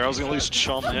or another. I was gonna at least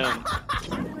chum him.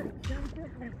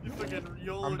 You fucking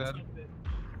YOLO I'm dead. teamed it.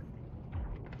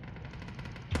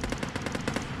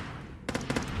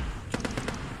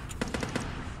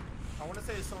 I want to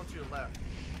say it's someone to your left.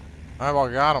 Eyeball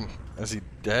got him. Is he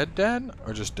dead,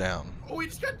 or just down? Oh, he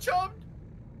just got chummed!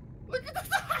 Look at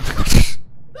that!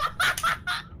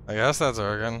 I guess that's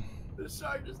working. The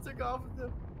shark just took off with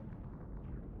him.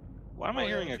 Why am I Oh, yeah,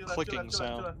 hearing a to your left, clicking to your left, sound?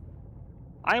 to your left.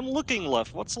 I'm looking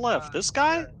left. What's left? This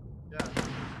guy? Yeah. I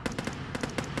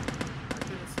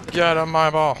couldn't see the- Get him,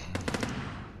 eyeball.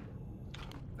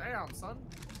 Damn, son.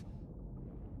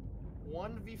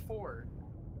 1v4.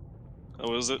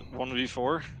 Oh, is it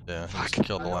 1v4? Yeah, he just Fuck.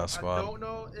 killed the last I squad. don't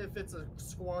know if it's a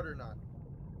squad or not.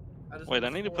 Wait, know I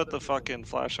need to four put the other people. fucking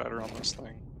flashlighter on this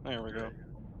thing. There we go.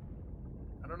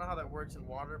 I don't know how that works in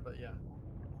water, but yeah.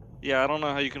 Yeah, I don't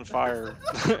know how you can fire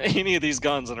any of these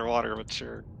guns underwater, but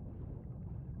sure.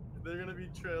 They're gonna be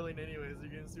trailing anyways.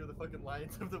 You're gonna see where the fucking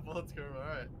lines of the bullets come.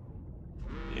 Alright.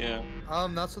 Yeah.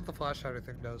 That's what the flashlighter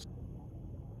thing does.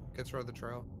 Gets rid of the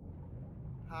trail.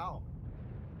 How?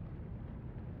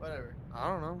 Whatever. I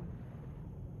don't know.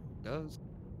 It does.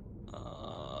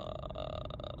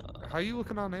 How you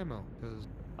looking on ammo? Cause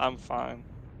I'm fine.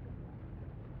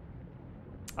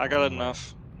 I got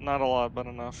enough. Not a lot, but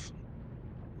enough.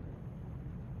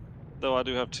 Though I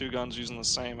do have two guns using the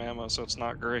same ammo, so it's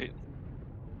not great.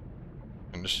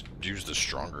 And just use the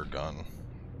stronger gun.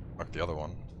 Fuck the other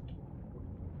one.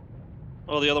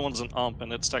 Well, the other one's an ump,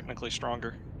 and it's technically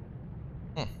stronger.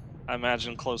 Hmm. I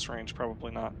imagine close range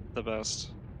probably not the best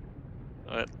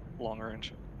at long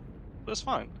range, but it's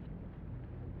fine.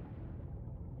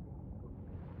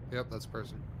 yep, that's a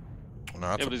person. No,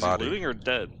 that's Yeah, but a is body. he looting or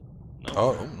dead? No.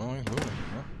 Oh, no, he's moving.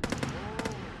 Yeah.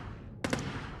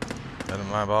 Get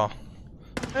him, eyeball.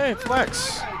 Hey,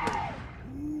 Flex!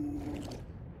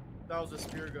 That was a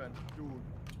spear gun. Dude.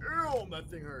 Damn, that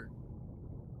thing hurt.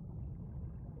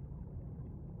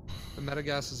 The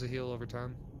metagas is a heal over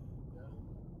time.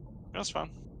 That's fine.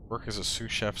 Work as a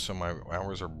sous chef, so my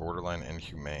hours are borderline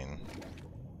inhumane.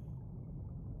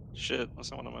 Shit,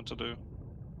 that's not what I meant to do.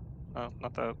 Oh,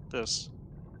 not that. This.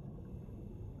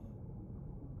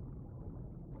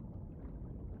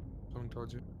 Coming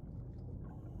towards you.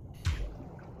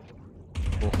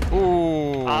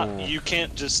 Ooh! You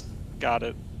can't just... Got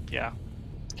it. Yeah.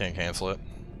 Can't cancel it.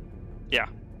 Yeah.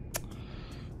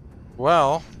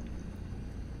 Well,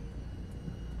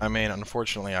 I mean,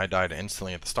 unfortunately, I died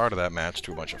instantly at the start of that match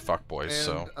to a bunch of fuckboys, And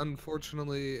so...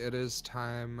 unfortunately, it is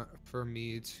time for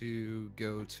me to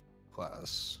go to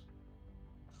class.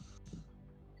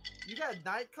 You got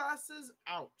night classes?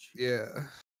 Ouch. Yeah.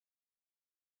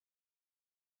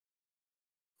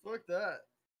 Fuck that.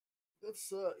 That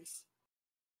sucks.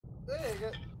 Hey,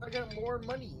 I got more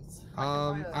monies.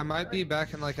 I might be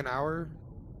back in like an hour,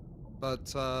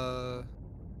 but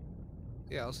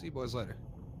yeah, I'll see you boys later.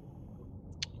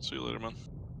 See you later, man.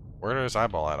 Where is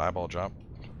Eyeball at? Eyeball drop?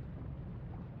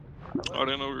 Oh, I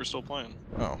didn't know we were still playing.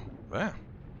 Oh, yeah.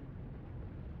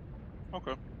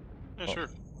 Okay. Yeah, Oh, sure.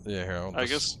 Yeah, here, I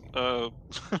guess, I'll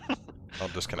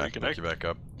disconnect and pick reconnect. you back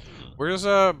up. Where's,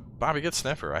 Bobby, get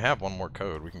Sniffer? I have one more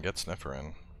code. We can get Sniffer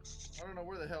in. I don't know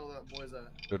where the hell that boy's at.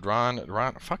 Did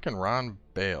fucking Ron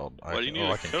bailed. Why do you need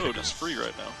I a can code? kick It's him. free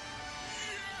right now.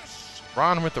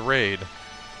 Ron with the raid.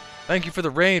 Thank you for the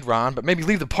raid, Ron, but maybe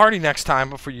leave the party next time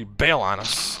before you bail on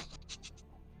us.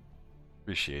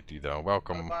 Appreciate you, though.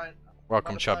 Welcome,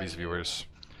 welcome, Chubby's viewers.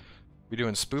 We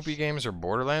doing spoopy games or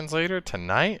Borderlands later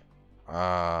tonight?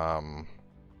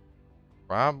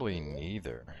 Probably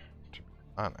neither, to be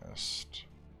honest.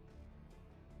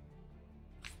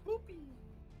 Spoopy.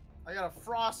 I got a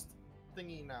frost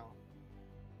thingy now.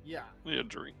 Yeah. Yeah,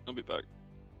 drink. I'll be back.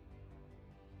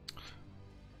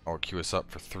 I'll queue us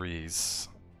up for 3s.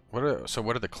 So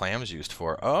what are the clams used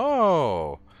for?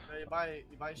 Oh! You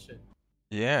buy shit.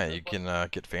 Yeah, you can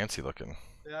get fancy looking.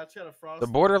 Yeah, I just got a frost. The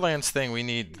Borderlands thing,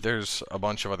 there's a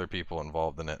bunch of other people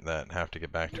involved in it that have to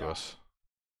get back to us.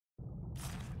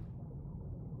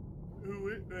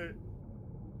 Wait.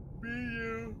 Me,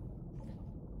 you.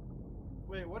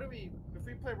 Wait, what are we... If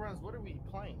we play runs, what are we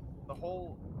playing? The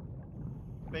whole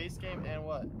base game and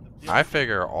what? I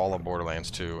figure all of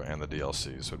Borderlands 2 and the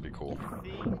DLCs would be cool. I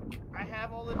think I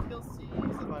have all the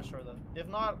DLCs. I'm not sure though. If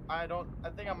not, I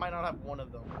think I might not have one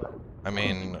of them. But I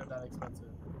mean, they're that expensive.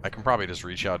 I can probably just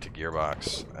reach out to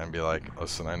Gearbox and be like,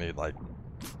 listen, I need like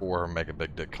 4 Mega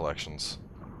Big Dick collections.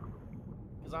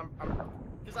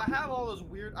 Because I have all those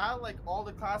weird... I have like all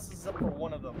the classes except for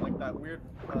one of them. Like that weird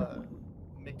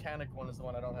mechanic one is the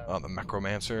one I don't have. Oh, the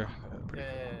Necromancer? Yeah.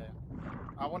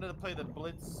 I wanted to play the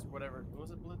Blitz, whatever.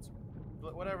 Was it Blitz?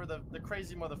 Whatever, the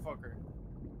crazy motherfucker.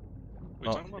 We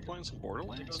talking about playing some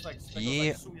Borderlands? It goes like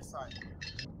suicide.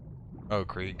 Oh,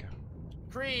 Krieg.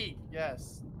 Krieg,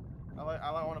 yes. I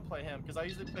want to play him because I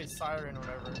usually play Siren or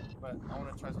whatever, but I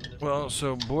want to try something different. Well,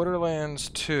 so Borderlands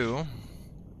 2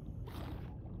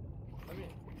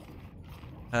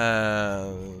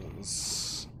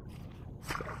 has...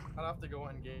 I'd have to go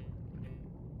in game.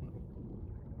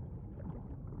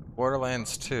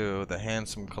 Borderlands 2, the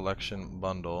Handsome Collection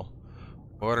Bundle.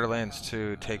 Borderlands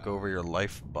 2, Take Over Your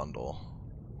Life Bundle.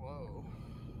 Whoa.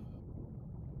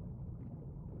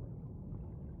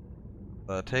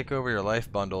 The Take Over Your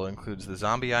Life Bundle includes the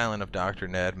Zombie Island of Dr.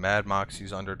 Ned, Mad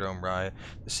Moxie's Underdome Rye,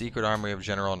 the Secret Armory of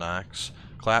General Knox,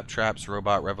 Claptrap's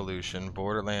Robot Revolution,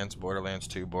 Borderlands, Borderlands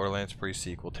 2, Borderlands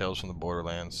Pre-Sequel, Tales from the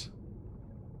Borderlands.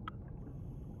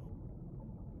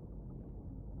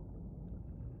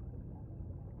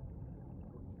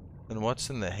 And what's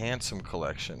in the Handsome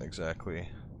Collection exactly?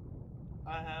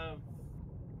 I have...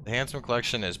 The Handsome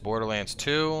Collection is Borderlands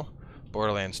 2,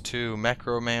 Borderlands 2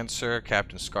 Necromancer,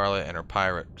 Captain Scarlet and her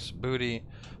Pirate's Booty,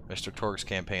 Mr. Torque's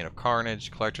Campaign of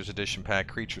Carnage, Collector's Edition Pack,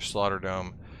 Creature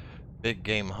Slaughterdome, Big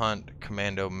Game Hunt,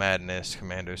 Commando Madness,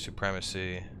 Commando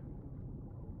Supremacy.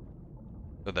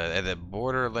 So the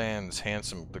Borderlands the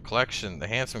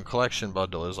Handsome Collection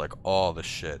bundle is like all the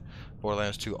shit.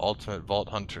 Borderlands 2 Ultimate Vault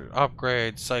Hunter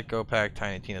Upgrade, Psycho Pack,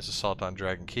 Tiny Tina's Assault on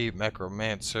Dragon Keep,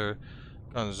 Necromancer,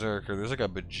 Gunzerker. There's like a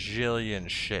bajillion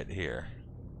shit here.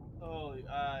 Oh,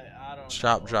 I don't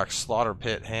Shop know. Jock Slaughter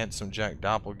Pit, Handsome Jack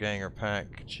Doppelganger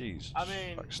Pack. Jeez. I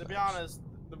mean, to be honest,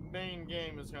 the main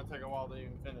game is gonna take a while to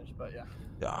even finish, but yeah.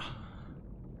 Yeah.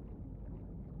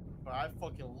 But I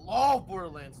fucking love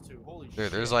Borderlands 2. Holy shit.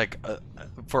 Dude, there's like,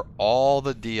 for all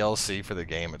the DLC for the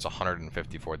game, it's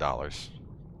 $154.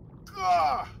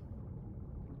 Ugh!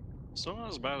 Still not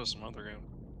as bad as some other games.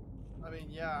 I mean,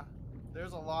 yeah.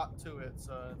 There's a lot to it,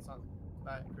 so it's not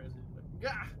that crazy. But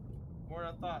yeah! More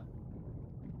than I thought.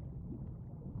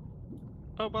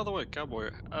 Oh, by the way,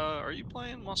 Cowboy, are you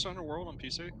playing Monster Hunter World on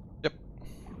PC? Yep.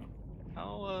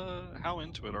 How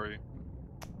into it are you?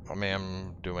 I mean,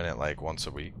 I'm doing it like once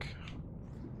a week.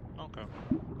 Okay.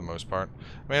 For the most part.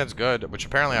 I mean, it's good, which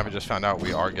apparently I've just found out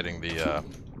we are getting the,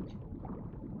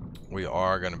 we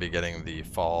are going to be getting the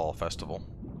fall festival.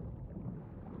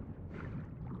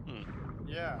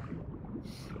 Yeah.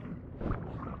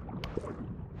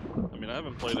 I mean, I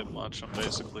haven't played it much. I'm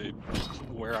basically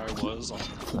where I was on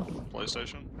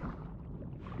PlayStation.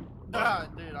 Ah,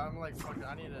 dude, I'm like, fuck it.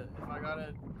 I need it. If I got it,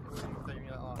 it wouldn't take me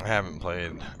that long. I haven't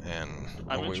played, and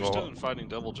I'm interested in fighting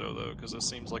Devil Joe though, because it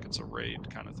seems like it's a raid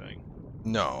kind of thing.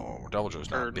 No, Devil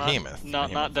Joe's not. Or Behemoth.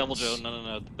 Not Devil is- Joe.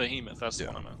 No. Behemoth. That's the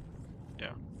one I meant.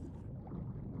 Yeah.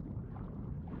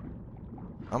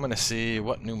 I'm gonna see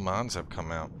what new mods have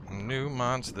come out. New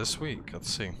mods this week. Let's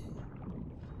see.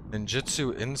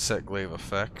 Ninjutsu Insect Glaive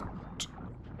Effect.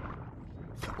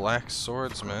 Black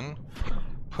Swordsman.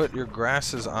 Put your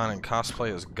grasses on and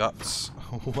cosplay as Guts.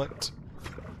 What?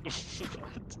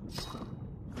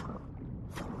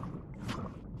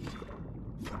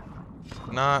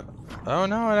 Not. Oh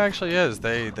no, it actually is.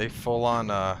 They full on.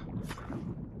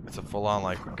 It's a full on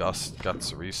like Guts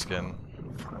reskin.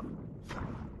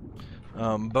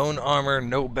 Bone armor,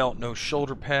 no belt, no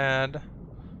shoulder pad.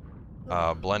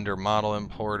 Blender model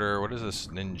importer. What is this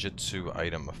ninjutsu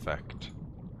item effect?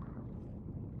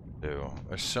 Do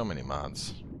there's so many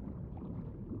mods.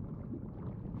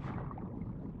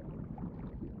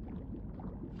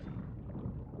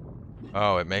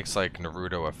 Oh, it makes like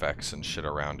Naruto effects and shit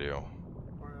around you.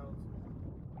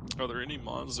 Are there any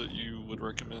mods that you would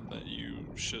recommend that you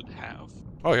should have?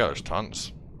 Oh yeah, there's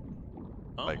tons.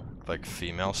 Oh. Like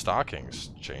female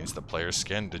stockings. Change the player's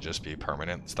skin to just be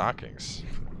permanent stockings.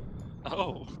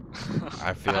 Oh.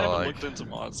 I feel I haven't like looked into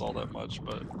mods all that much,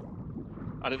 but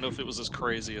I didn't know if it was as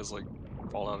crazy as like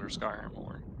Fallout or Skyrim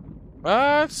or.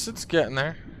 it's getting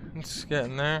there. It's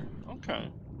getting there. Okay.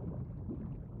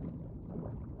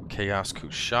 Chaos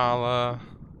Kushala.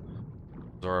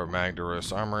 Zora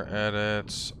Magdaros armor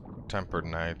edits. Tempered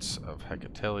Knights of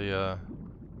Hecatilia.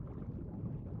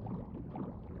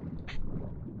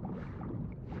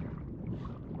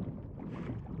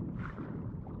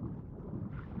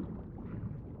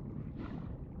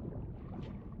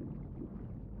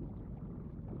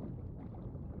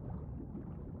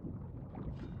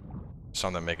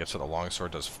 Some that make it so the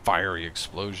longsword does fiery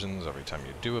explosions every time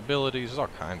you do abilities. There's all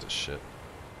kinds of shit.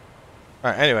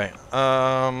 Alright, anyway.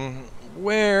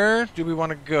 Where do we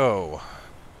want to go?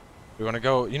 We want to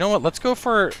go... You know what? Let's go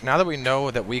for... Now that we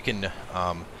know that we can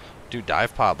do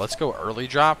Divepod, let's go early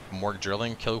drop, more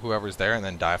drilling, kill whoever's there, and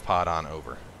then Divepod on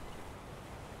over.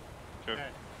 Sure. Okay.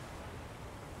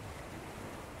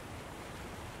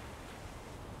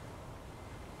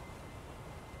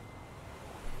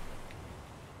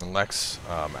 And Lex,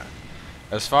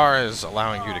 as far as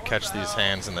allowing you to catch these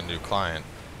hands in the new client,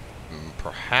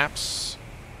 perhaps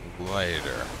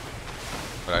later.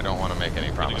 But I don't want to make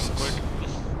any promises. Quick.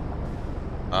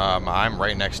 I'm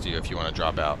right next to you if you want to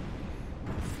drop out.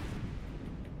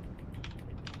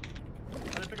 I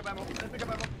didn't pick up ammo. I didn't pick up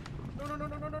ammo. No, no, no,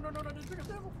 no, no, no, no, no, I didn't pick up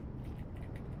ammo.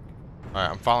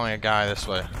 Alright, I'm following a guy this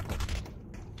way.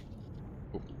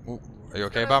 Ooh, ooh. Are you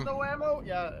okay, Bob? No ammo?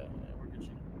 Yeah, we're good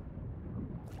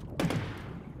shit.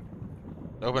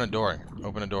 Open a door.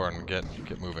 Open a door and get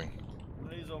moving.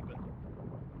 Please open.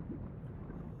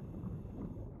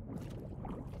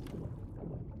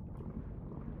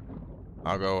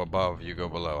 I'll go above, you go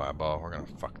below, eyeball. We're gonna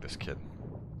fuck this kid.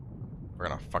 We're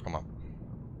gonna fuck him up.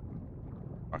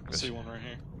 Fuck I this. see one right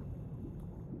here.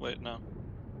 Wait, no.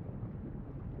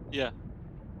 Yeah.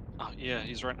 Oh, yeah,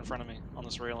 he's right in front of me on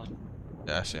this railing.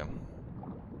 Yeah, I see him.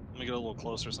 Let me get a little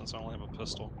closer since I only have a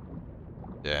pistol.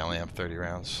 Yeah, I only have 30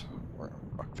 rounds. We're gonna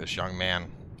fuck this young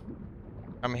man.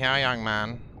 Come here, young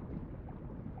man.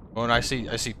 Oh, and I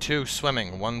see two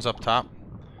swimming. One's up top.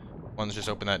 One's just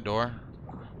opened that door.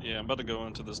 Yeah, I'm about to go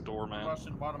into this door, man.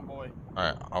 Russian bottom boy.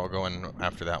 Alright, I'll go in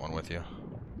after that one with you.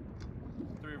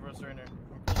 3 of us are in there.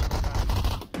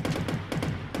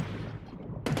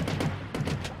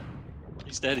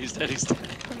 He's dead, he's dead, he's dead.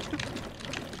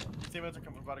 His teammates are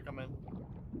about to come in.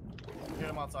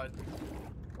 Get him outside.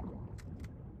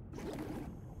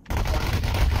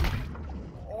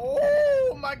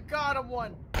 Oh my god, I'm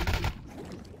one!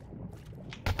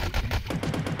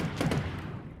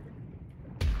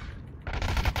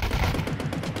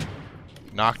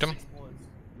 Knocked him. 6 bullets.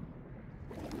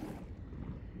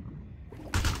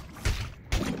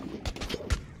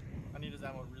 I need his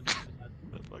ammo really bad.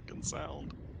 That fucking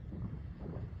sound.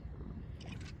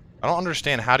 I don't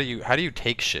understand, how do you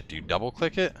take shit? Do you double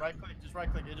click it? Right click, just right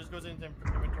click. It just goes into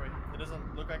inventory. It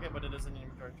doesn't look like it, but it is in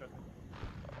inventory. Trust me.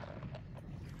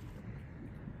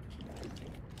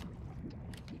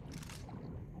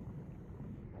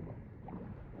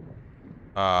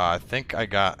 I think I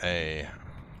got a...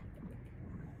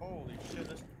 Holy shit,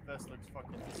 this vest looks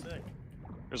fucking sick.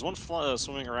 There's one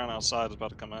swimming around outside about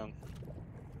to come in.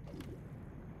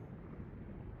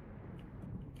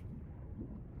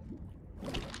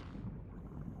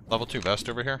 Level 2 vest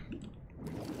over here.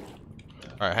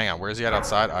 Alright, hang on. Where is he at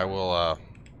outside? I will,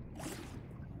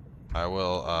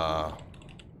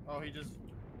 Oh, he just...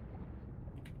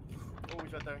 Oh,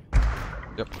 he's right there.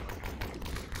 Yep.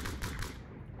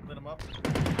 Lit him up.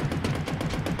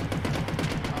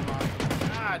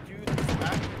 Ah, dude, this is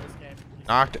active in this game. He's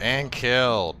Knocked and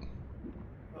killed.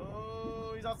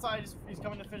 Oh, he's outside. He's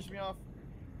coming to finish me off.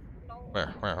 No.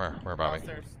 Where, Bobby?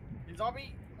 Downstairs. He's on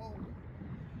me. Oh.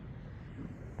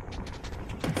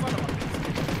 Son of a bitch.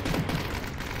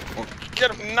 Oh,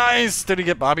 get him! Nice! Did he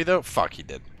get Bobby though? Fuck, he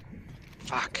did.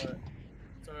 Fuck.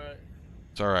 It's alright.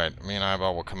 It's alright. Me and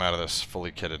Eyeball will come out of this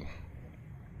fully kitted.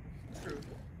 True.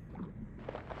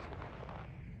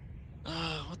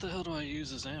 What the hell do I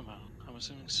use as ammo? I'm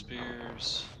assuming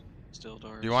spears, steel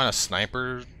darts. Do you want a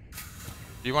sniper?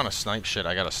 Do you want to snipe shit?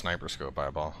 I got a sniper scope,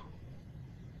 Eyeball.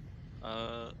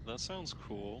 That sounds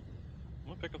cool. I'm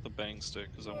gonna pick up the bang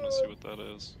stick because I want to see what that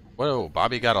is. Whoa,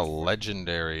 Bobby got a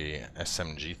legendary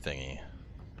SMG thingy.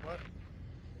 What?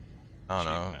 I don't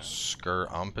know. Cheap,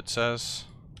 Skur it says.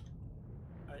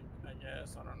 I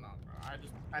guess. I don't know.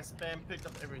 I spam picked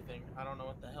up everything. I don't know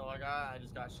what the hell I got. I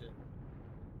just got shit.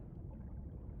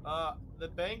 The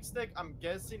bang stick, I'm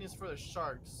guessing, is for the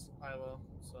sharks, Ilo.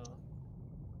 So.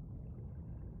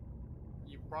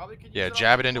 probably could use Yeah, it on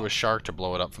jab the it into a boat. shark to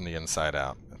blow it up from the inside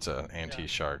out. It's an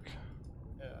anti-shark.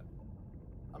 Yeah.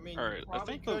 I mean, Alright, you I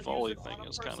probably think the could volley use it thing on a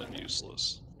is kind of person.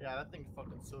 useless. Yeah, that thing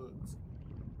fucking sucks.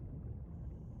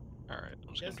 Alright, I'm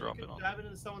just Yes, gonna drop you it could on. jab it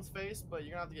into someone's face, but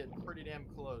you're gonna have to get pretty damn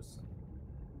close.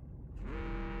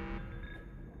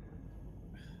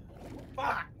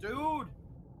 Fuck, dude!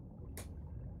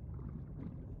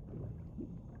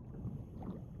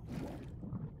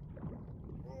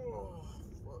 Oh,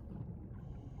 fuck.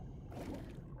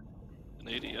 An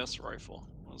ADS rifle.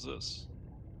 What is this?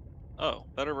 Oh,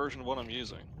 better version of what I'm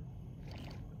using.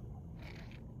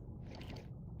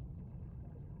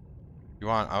 You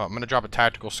want? I'm gonna drop a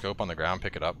tactical scope on the ground.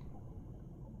 Pick it up.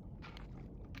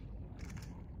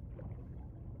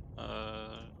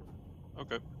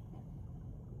 Okay.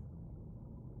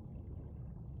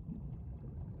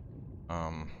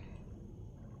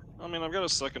 I mean, I've got a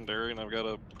secondary and I've got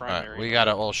a primary. Alright, we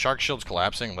gotta. Well, shark shield's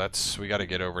collapsing. We gotta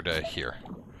get over to here.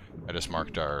 I just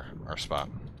marked our spot.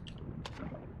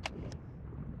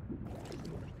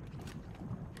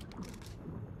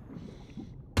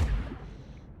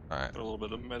 Alright. Put a little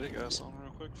bit of medic gas on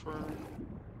real quick for.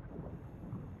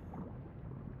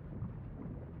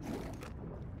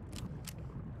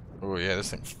 Oh yeah,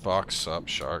 this thing fucks up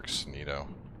sharks. Neato.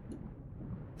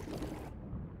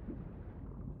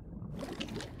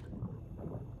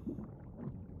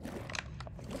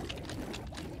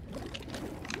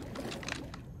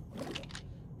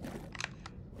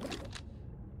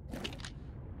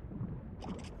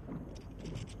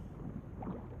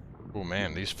 Oh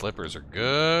man, these flippers are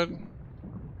good.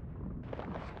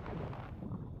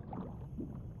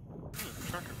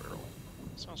 Tracker barrel.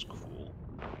 Sounds cool.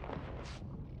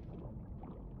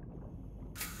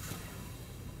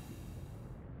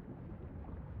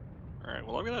 Alright,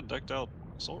 well, I've got a decked out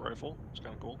assault rifle. It's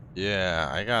kind of cool. Yeah,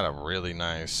 I got a really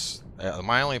nice...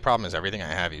 my only problem is everything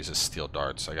I have uses steel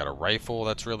darts. I got a rifle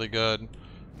that's really good.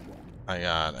 I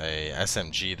got a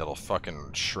SMG that'll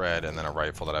fucking shred, and then a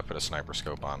rifle that I put a sniper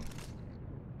scope on.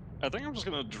 I think I'm just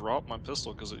gonna drop my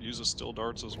pistol because it uses steel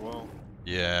darts as well.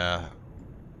 Yeah,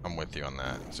 I'm with you on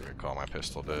that. That's a good call. My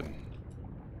pistol did.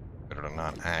 Better to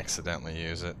not accidentally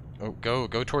use it. Oh, go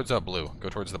towards that blue. Go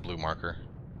towards the blue marker.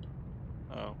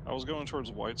 Oh, I was going towards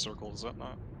white circle. Is that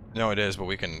not? No, it is, but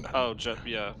we can Oh,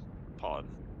 yeah, pod.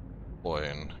 deploy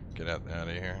and get out of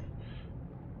here.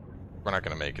 We're not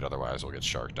gonna make it, otherwise we'll get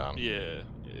sharked on. Yeah.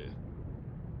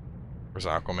 Where's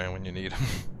Aquaman when you need him?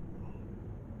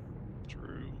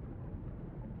 True.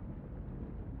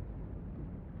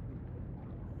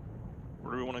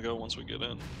 Where do we want to go once we get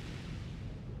in?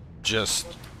 Just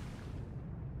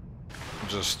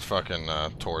fucking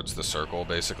towards the circle,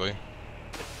 basically.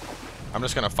 I'm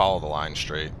just gonna follow the line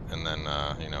straight, and then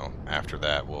you know, after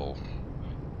that we'll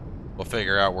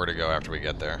figure out where to go after we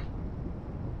get there.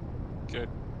 Okay.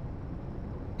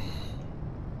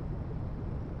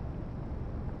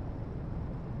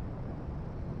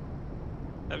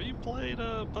 Have you played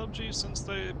PUBG since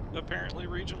they apparently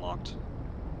region locked?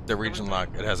 The region lock,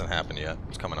 it hasn't happened yet.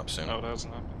 It's coming up soon. Oh, it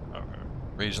hasn't happened? Okay.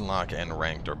 Region lock and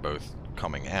ranked are both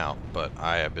coming out, but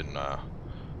I have been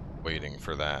waiting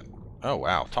for that. Oh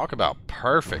wow, talk about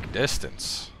perfect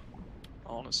distance.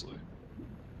 Honestly.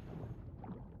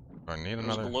 I need There's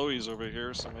another. glowies over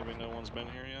here, so maybe no one's been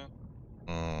here yet.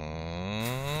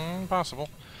 Possible.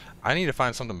 I need to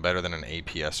find something better than an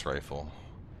APS rifle.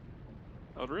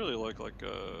 I'd really like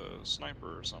a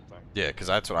sniper or something. Yeah, because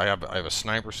that's what I have. I have a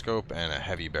sniper scope and a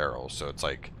heavy barrel, so it's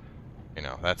like, you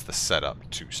know, that's the setup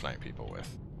to snipe people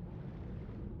with.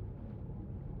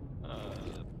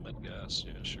 Med gas,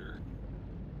 yeah, sure.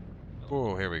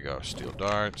 Oh, here we go. Steel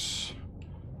darts,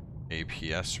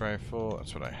 APS rifle.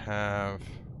 That's what I have.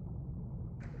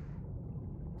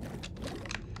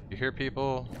 You hear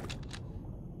people?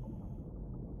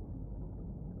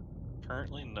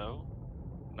 Currently, no.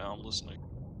 Now I'm listening.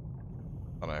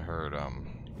 But I heard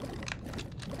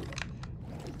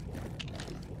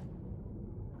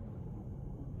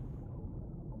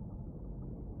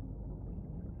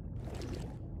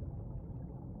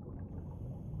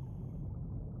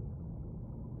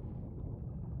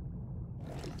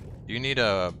you need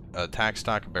a tack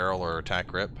stock barrel or a tack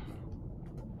grip?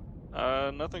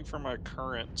 Nothing for my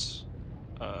current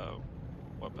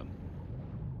weapon.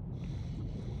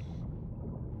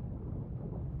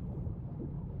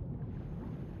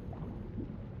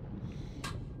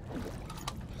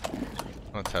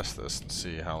 I'm gonna test this and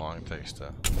see how long it takes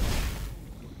to.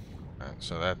 Alright,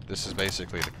 so this is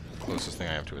basically the closest thing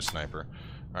I have to a sniper.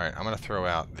 Alright, I'm gonna throw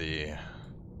out the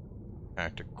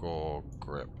tactical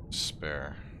grip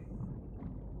spare.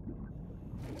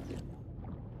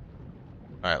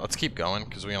 Alright, let's keep going,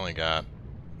 because we only got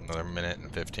Another minute and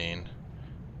 15.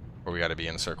 Or we got to be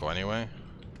in circle anyway.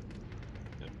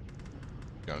 Yep.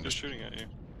 You know, Just shooting at you.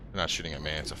 They're not shooting at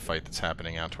me. It's a fight that's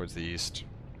happening out towards the east.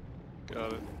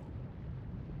 Got it.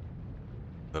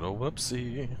 Little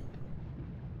whoopsie.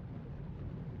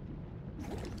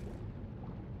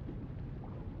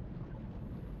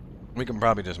 We can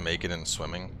probably just make it in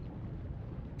swimming.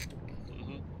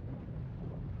 Mm-hmm.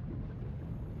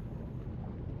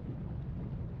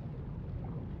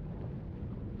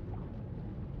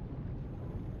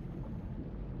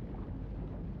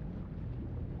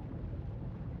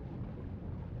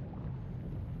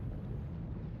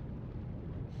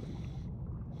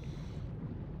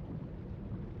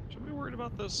 Should we be worried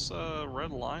about this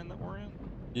red line that we're in?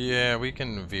 Yeah, we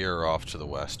can veer off to the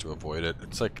west to avoid it.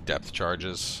 It's like depth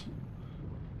charges.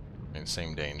 I mean,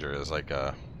 same danger as like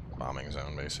a bombing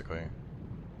zone, basically.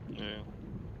 Yeah.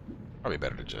 Probably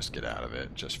better to just get out of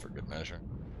it, just for good measure.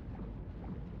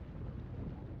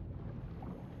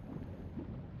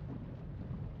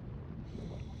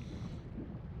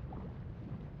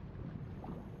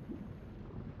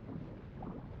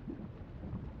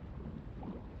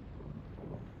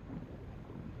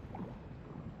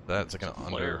 That's like an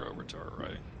Flare over to our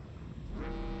right.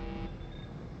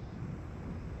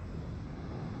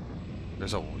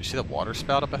 There's a. You see the water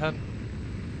spout up ahead?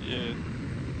 Yeah.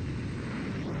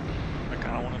 I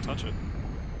kind of want to touch it.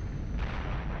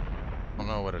 I don't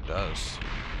know what it does.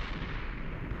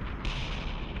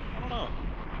 I don't know.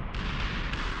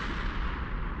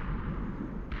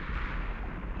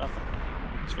 Nothing.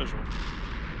 It's visual.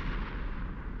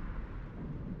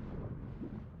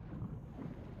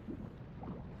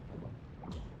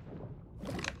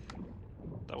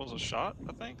 That was a shot,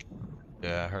 I think.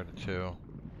 Yeah, I heard it too.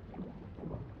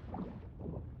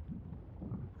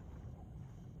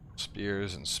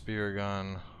 Spears and spear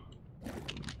gun.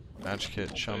 Match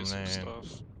kit, chum Basic name.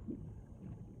 stuff.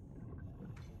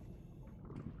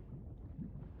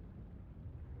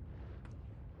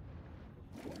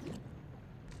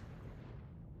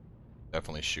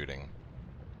 Definitely shooting.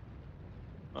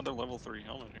 Another level 3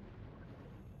 helmet here.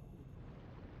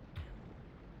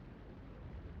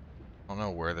 I don't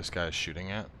know where this guy is shooting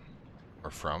at. Or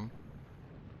from.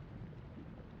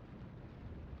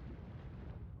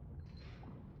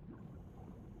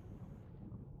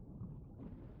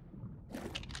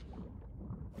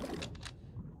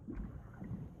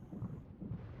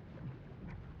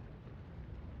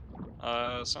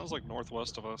 Sounds like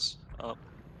northwest of us. Up.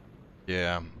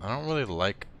 Yeah, I don't really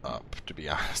like up, to be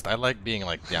honest. I like being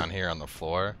like down here on the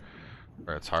floor,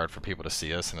 where it's hard for people to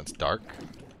see us and it's dark.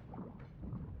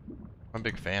 I'm a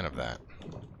big fan of that.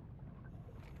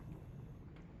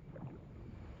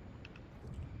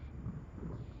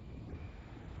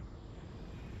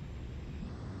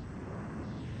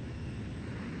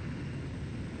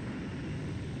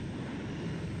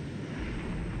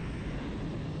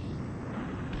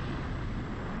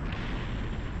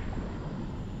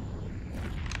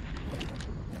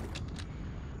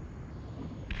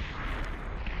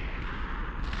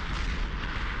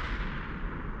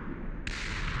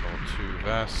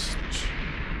 Vest.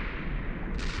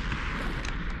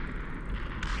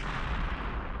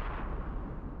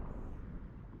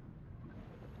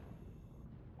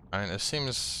 I mean, this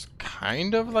seems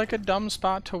kind of like a dumb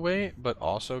spot to wait, but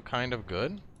also kind of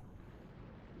good.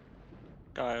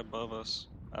 Guy above us.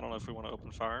 I don't know if we want to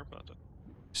open fire, but...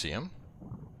 See him?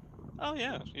 Oh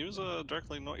yeah, he was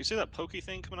directly north. You see that pokey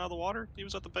thing coming out of the water? He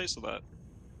was at the base of that.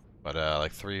 But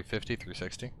like 350,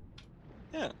 360?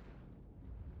 Yeah.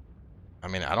 I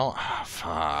mean, I don't...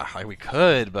 like, we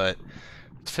could, but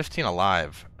it's 15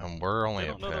 alive, and we're only... They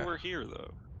don't know that we're here, though.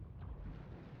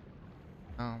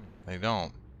 No, they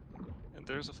don't. And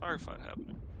there's a firefight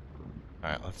happening.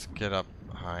 Alright, let's get up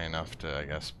high enough to, I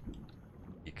guess,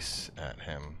 peeks at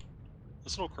him.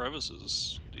 This little crevice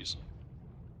is decent.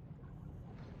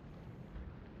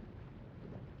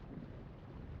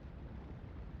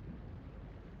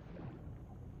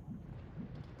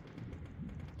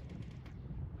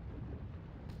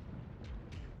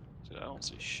 Dude, I don't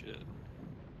see shit.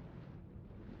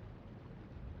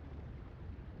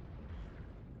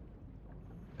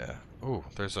 Yeah. Ooh,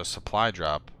 there's a supply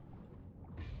drop.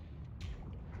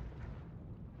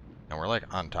 And we're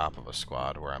like on top of a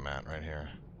squad where I'm at right here.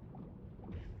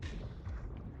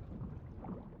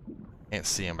 Can't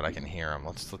see him, but I can hear him.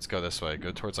 Let's go this way.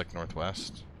 Go towards like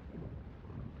northwest.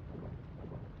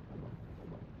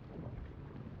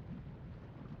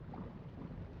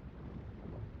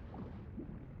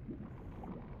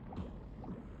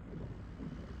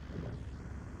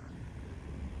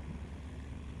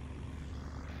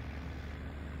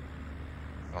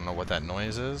 I don't know what that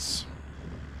noise is.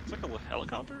 It's like a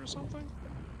helicopter or something?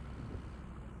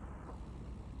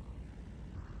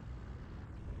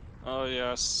 Oh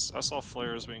yes, I saw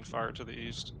flares being fired to the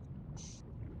east.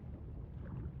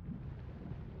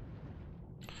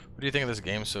 What do you think of this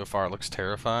game so far? It looks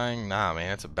terrifying. Nah,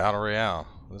 man, it's a battle royale.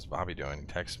 What's Bobby doing? He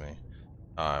texts me.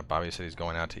 Bobby said he's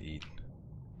going out to eat.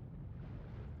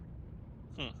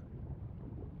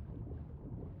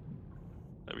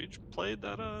 Have you played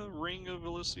that Ring of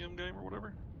Elysium game or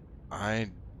whatever? I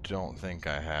don't think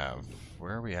I have.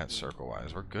 Where are we at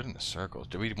circle-wise? We're good in the circles.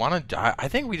 Do we want to dive? I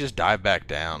think we just dive back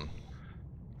down.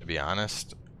 To be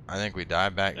honest, I think we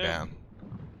dive back down.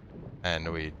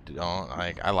 And we don't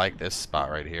like. I like this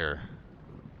spot right here.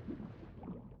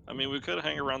 I mean, we could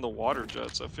hang around the water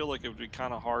jets. I feel like it would be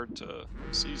kind of hard to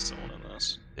see someone in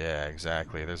this. Yeah,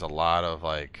 exactly. There's a lot of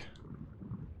like.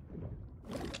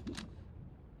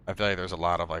 I feel like there's a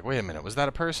lot of like. Wait a minute, was that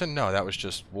a person? No, that was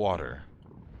just water.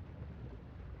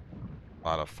 A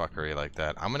lot of fuckery like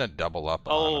that. I'm gonna double up.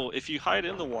 Oh, if you hide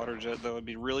in the water jet, though, it'd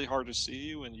be really hard to see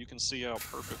you, and you can see out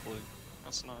perfectly.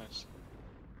 That's nice.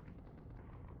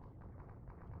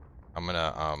 I'm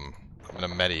gonna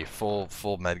medi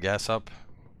full med gas up.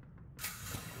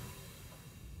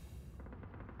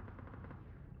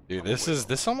 Dude,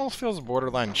 this almost feels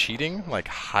borderline cheating, like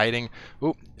hiding.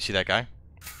 Ooh, see that guy?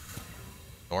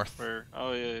 North. Where?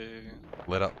 Oh yeah.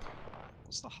 Lit up.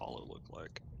 What's the hollow look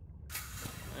like?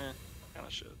 Kind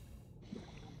of shit.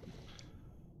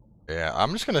 Yeah,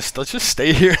 I'm just gonna let's just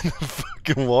stay here in the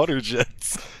fucking water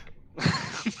jets.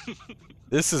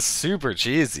 This is super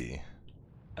cheesy.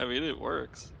 I mean, it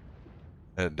works.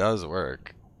 It does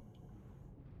work.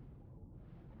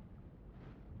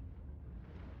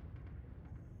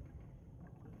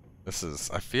 This is,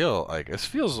 I feel like, this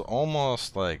feels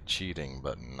almost like cheating,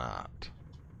 but not.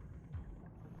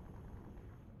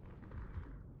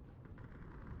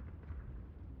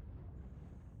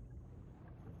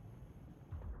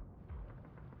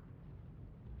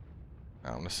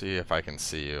 I'm gonna see if I can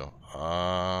see you.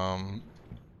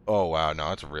 Oh wow,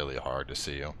 no, it's really hard to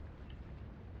see you.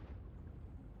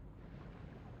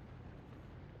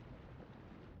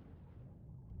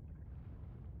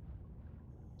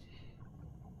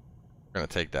 We're gonna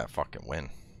take that fucking win.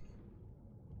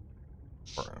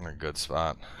 We're in a good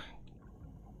spot.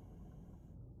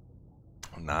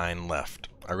 9 left.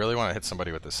 I really want to hit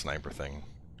somebody with this sniper thing.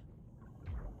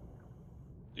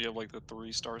 Do you have like the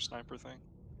 3-star sniper thing?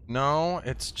 No,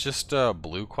 it's just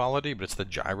blue quality, but it's the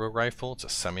gyro rifle. It's a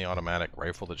semi-automatic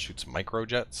rifle that shoots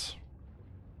microjets.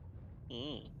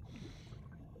 I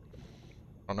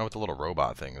don't know what the little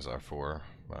robot things are for,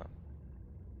 but...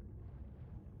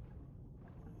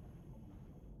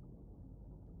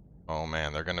 Oh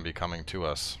man, they're gonna be coming to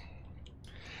us.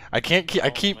 I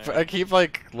keep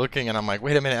like looking and I'm like,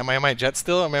 wait a minute, am I on my jet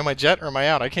still? Am I on my jet or am I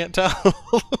out? I can't tell.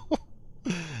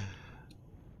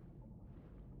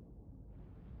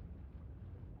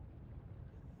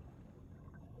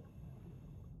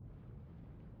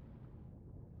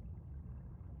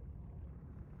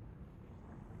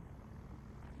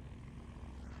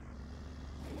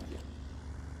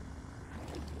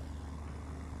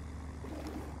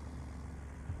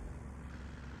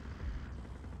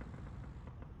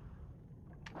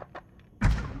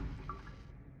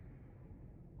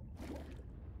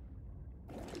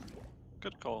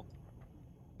 Good call.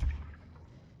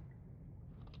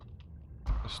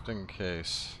 Just in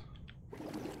case.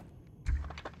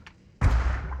 As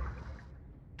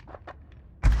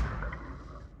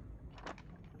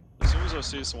soon as I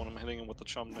see someone, I'm hitting him with the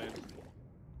chum nade.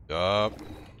 Yup.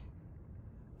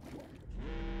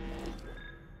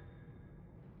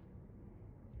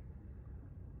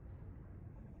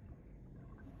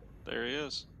 There he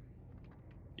is.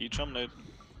 Eat chum nade.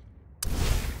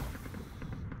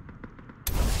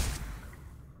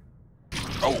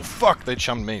 Oh fuck, they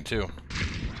chummed me too.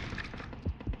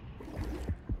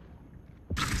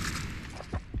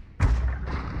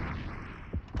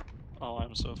 Oh,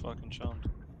 I'm so fucking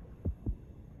chummed.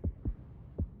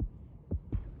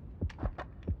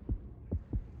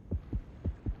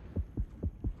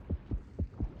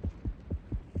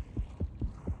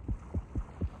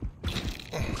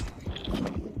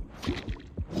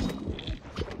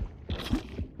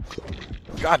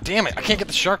 God damn it, I can't get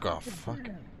the shark off. Fuck.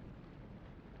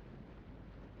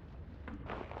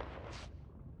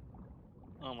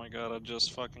 Oh my god, I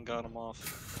just fucking got him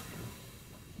off.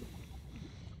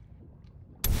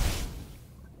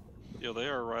 Yo, they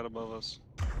are right above us.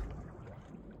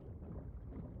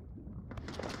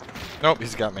 Nope,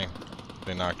 he's got me.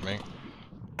 They knocked me.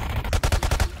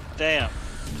 Damn.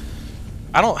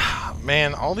 I don't...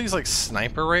 Man, all these like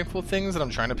sniper rifle things that I'm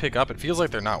trying to pick up, it feels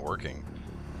like they're not working.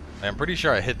 I'm pretty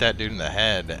sure I hit that dude in the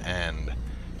head, and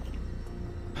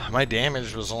my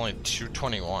damage was only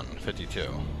 221, 52.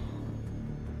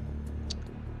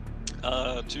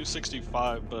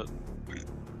 265, but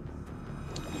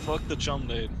fuck the chum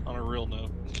nade on a real note.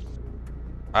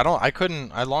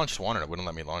 I launched one and it wouldn't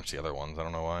let me launch the other ones. I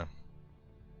don't know why.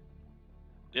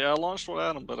 Yeah, I launched one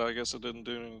at him, but I guess it didn't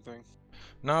do anything.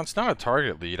 No, it's not a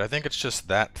target lead. I think it's just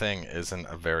that thing isn't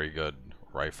a very good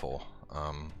rifle.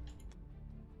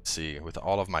 Let's see, with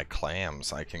all of my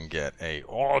clams, I can get a...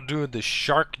 Oh, dude, the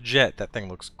shark jet. That thing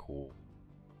looks cool.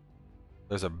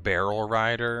 There's a barrel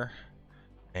rider.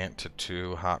 Ant to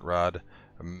 2, hot rod.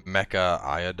 Mecha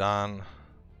iodon.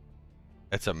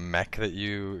 It's a mech that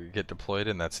you get deployed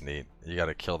in. That's neat. You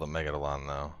gotta kill the Megalodon,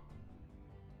 though.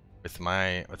 With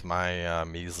my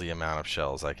measly amount of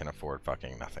shells, I can afford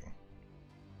fucking nothing.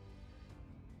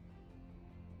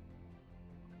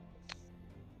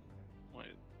 Wait,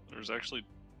 there's actually...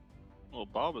 Well,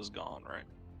 Bob is gone, right?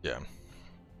 Yeah.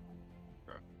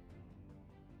 Okay.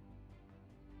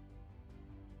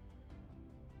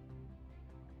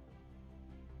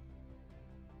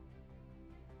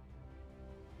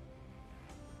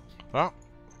 Well,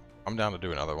 I'm down to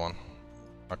do another one.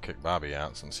 I'll kick Bobby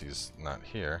out since he's not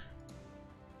here.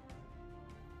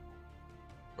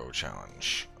 Bow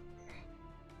challenge.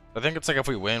 I think it's like if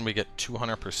we win, we get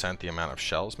 200% the amount of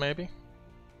shells, maybe?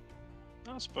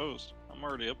 I suppose. I'm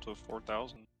already up to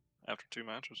 4,000 after 2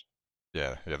 matches.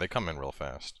 Yeah, they come in real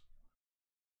fast.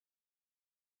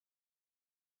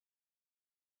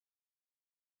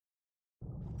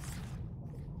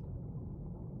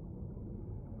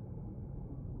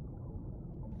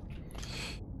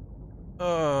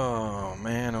 Oh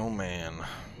man, oh man.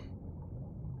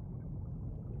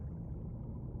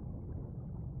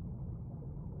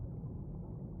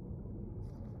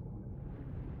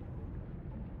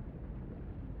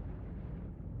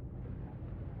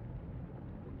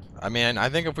 I mean, I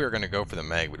think if we were going to go for the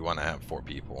Meg, we'd want to have 4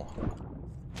 people.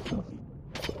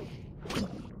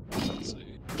 Let's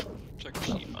see. Check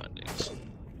key bindings.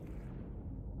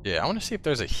 Yeah, I want to see if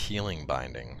there's a healing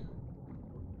binding.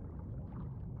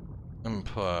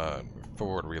 Input,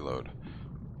 forward reload.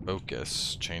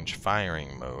 Focus, change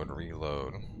firing mode,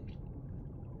 reload.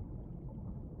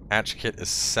 Hatch kit is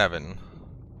 7.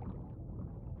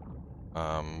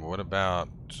 What about...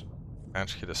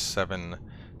 Hatch kit is 7.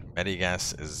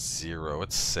 Medigas is 0.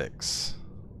 It's 6.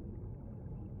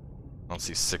 I don't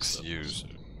see 6 used.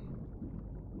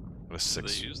 What is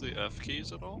 6? Do they use the F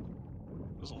keys at all?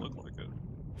 Doesn't look like it.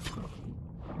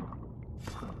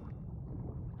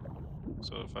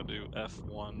 So if I do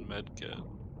F1 medkit,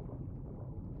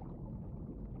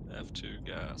 F2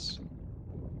 gas.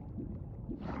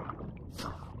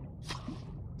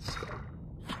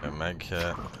 Yeah,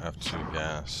 medkit, F2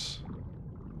 gas.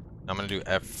 I'm gonna do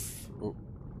F... Ooh.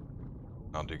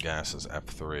 I'll do gas as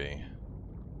F3.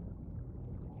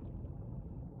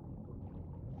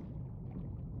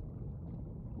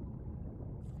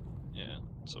 Yeah,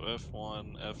 so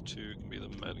F1, F2 can be the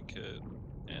medkit,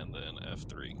 and then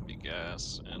F3 can be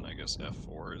gas, and I guess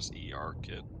F4 is ER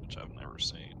kit, which I've never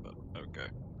seen, but okay.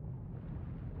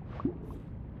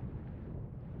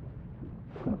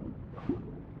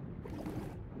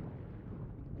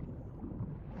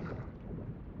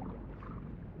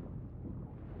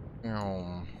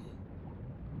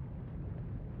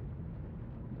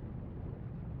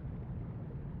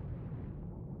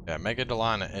 Yeah,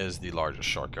 Megalodon is the largest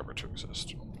shark ever to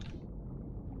exist.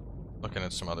 Looking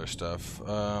at some other stuff.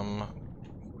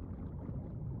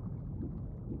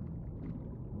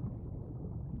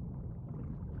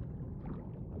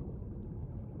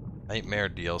 Nightmare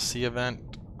DLC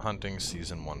event, hunting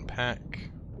season 1 pack.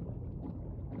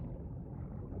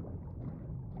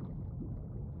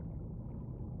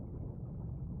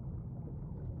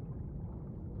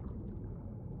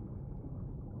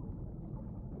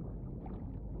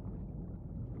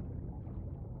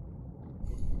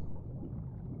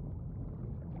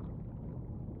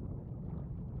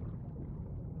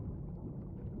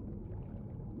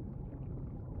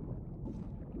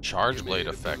 Charge blade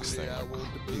effects thing.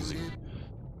 Easy.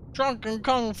 Drunken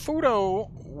Kung Fudo,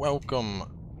 welcome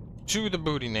to the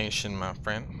Booty Nation, my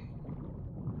friend.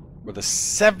 For the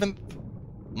 7th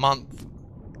month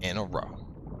in a row.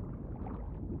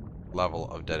 Level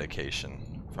of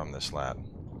dedication from this lad.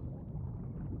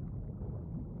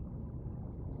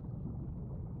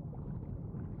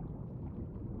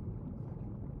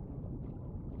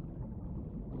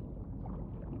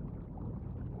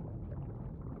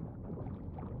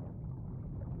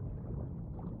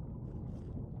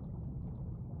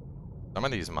 Some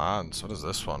of these mods, what is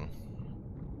this one?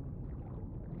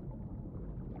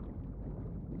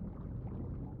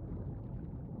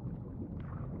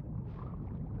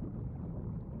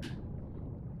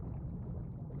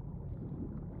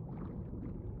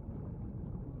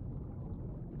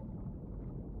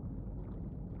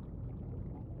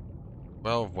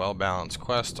 12 well-balanced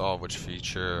quests, all of which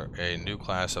feature a new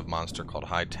class of monster called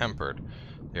High Tempered.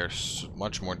 They are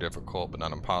much more difficult, but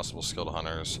not impossible. Skilled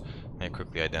hunters may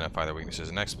quickly identify their weaknesses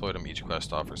and exploit them. Each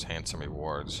quest offers handsome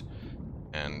rewards,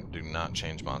 and do not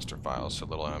change monster files, so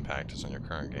little impact is on your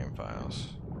current game files.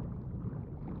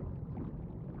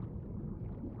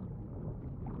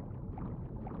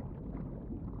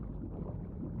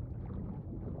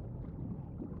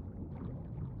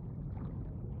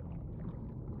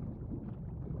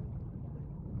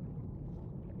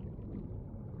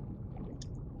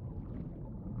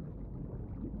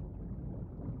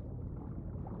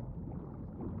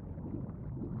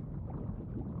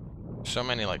 So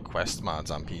many like quest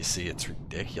mods on PC, it's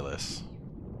ridiculous.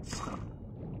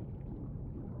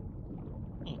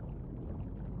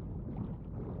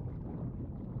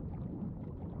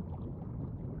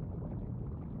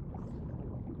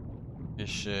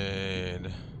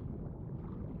 Shade.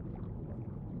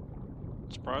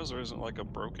 Surprised there isn't like a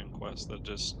broken quest that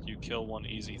just you kill one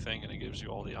easy thing and it gives you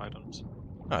all the items.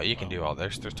 Oh, you can do all.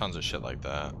 There's tons of shit like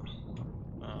that.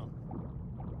 Oh.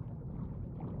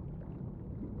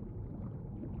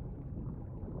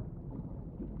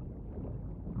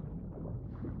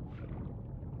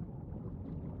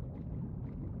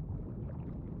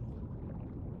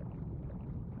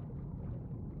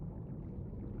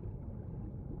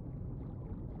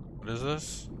 What is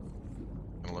this?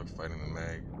 Gonna look fighting the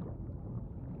Meg.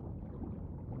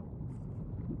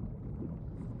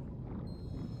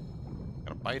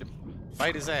 Gotta bite him.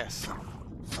 Bite his ass.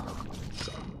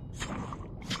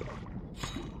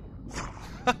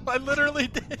 I literally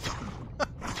did.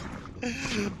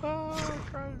 Oh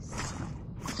Christ.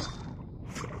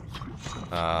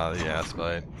 The ass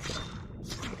bite.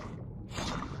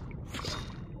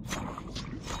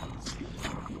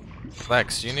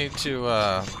 Lex, you need to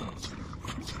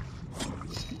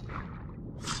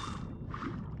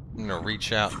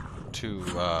reach out to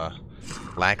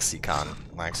Laxicon.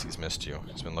 Laxy's missed you.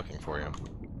 He's been looking for you.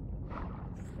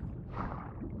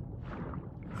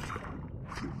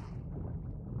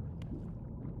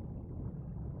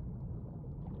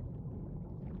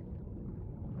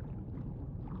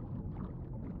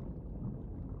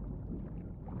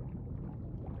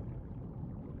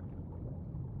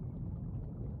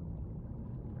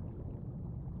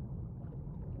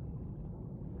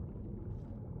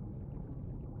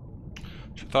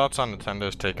 What's your thoughts on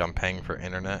Nintendo's take on paying for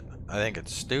internet? I think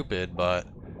it's stupid, but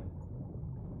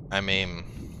I mean,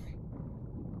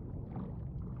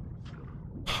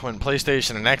 when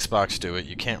PlayStation and Xbox do it,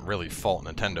 you can't really fault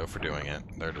Nintendo for doing it.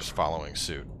 They're just following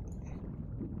suit.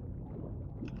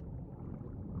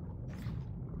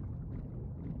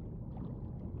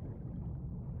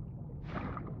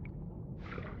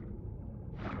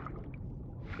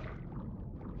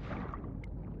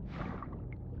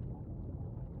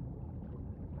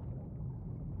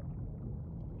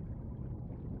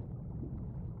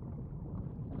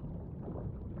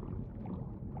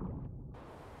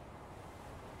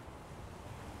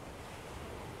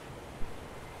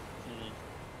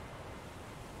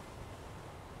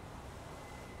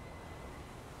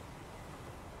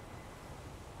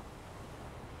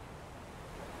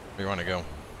 Where do you want to go?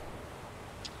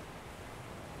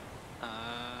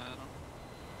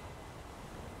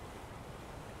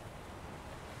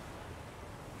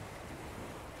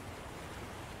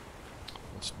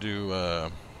 Let's do,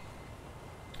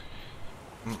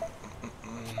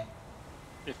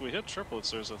 If we hit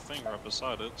triplets, there's a thing right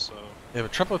beside it, so... Yeah,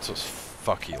 but triplets was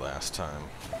fucky last time.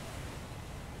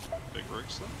 Big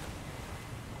rigs, though?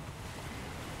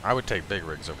 I would take big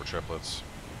rigs over triplets.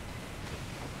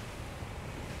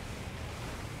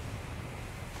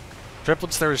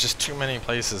 Triplets, there was just too many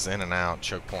places in and out,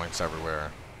 choke points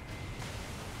everywhere.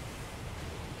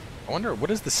 I wonder,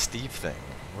 what is the S.T.E.V.E. thing?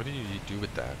 What do you do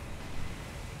with that?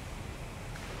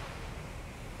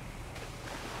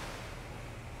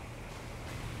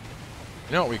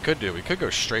 You know what we could do? We could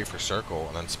go straight for circle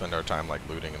and then spend our time like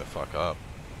looting the fuck up.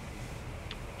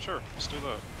 Sure, let's do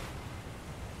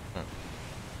that.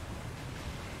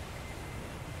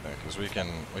 Yeah, because we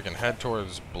can head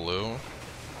towards blue.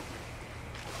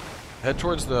 Head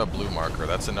towards the blue marker.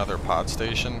 That's another pod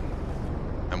station,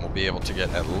 and we'll be able to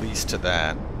get at least to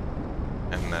that,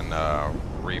 and then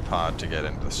repod to get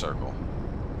into the circle.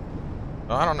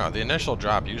 Well, I don't know. The initial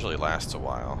drop usually lasts a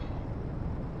while.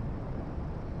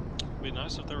 It'd be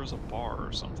nice if there was a bar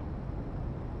or something.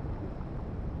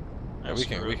 Yeah,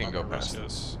 we can go past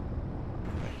this. I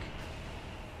think.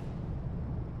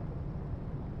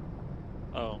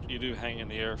 Oh, you do hang in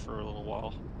the air for a little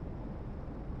while.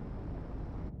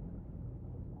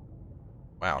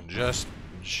 Wow,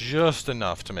 just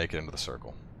enough to make it into the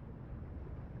circle.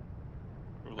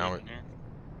 We're Now leaving here?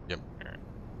 Yep. Alright.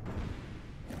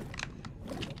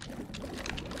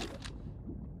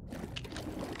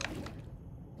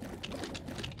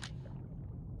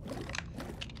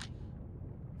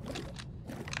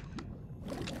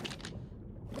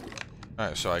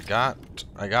 Alright, so I got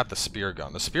the spear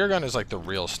gun. The spear gun is like the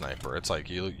real sniper. It's like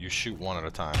you shoot one at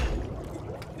a time.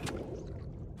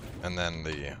 And then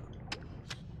the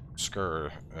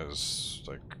Skur is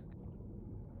like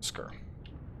Skur.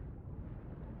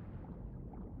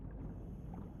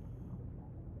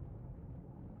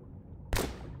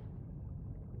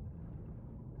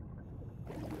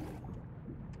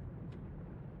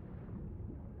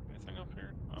 Anything up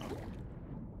here? Oh.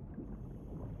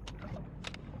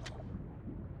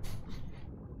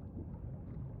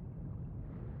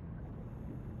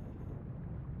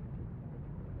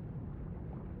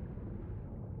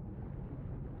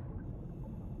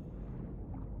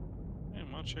 Ain't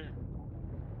much here.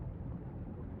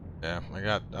 Yeah,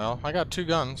 I got 2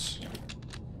 guns.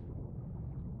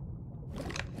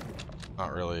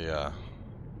 Not really,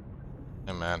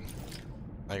 hey man.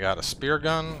 I got a spear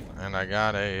gun, and I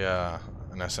got a,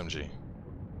 an SMG.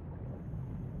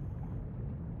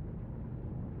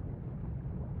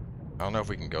 I don't know if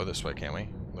we can go this way, can we?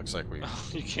 Looks like we...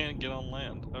 You can't get on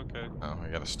land. Okay. Oh,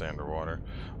 we gotta stay underwater.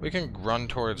 We can run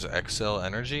towards XL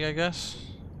Energy, I guess?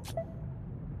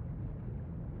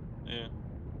 Yeah.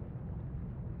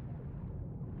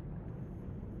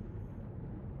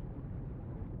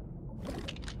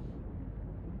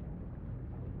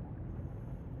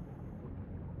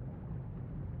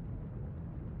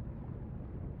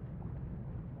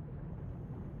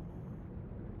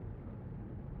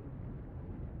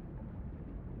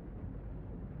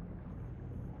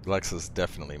 Lex is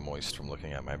definitely moist from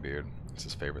looking at my beard. It's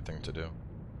his favorite thing to do.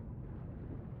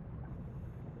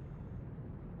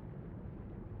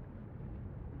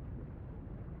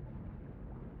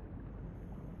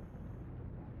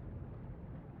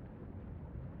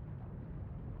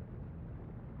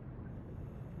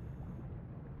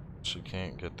 She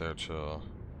can't get there till...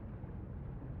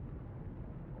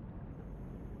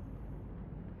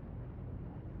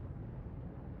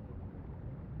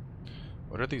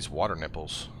 What are these water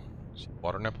nipples?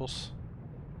 Water nipples?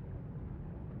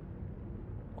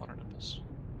 Water nipples.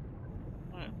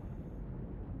 Alright.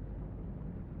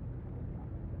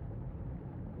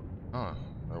 Huh.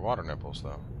 They're water nipples,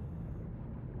 though.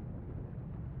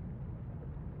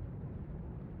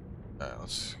 Alright,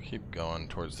 let's keep going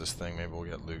towards this thing. Maybe we'll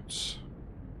get loots.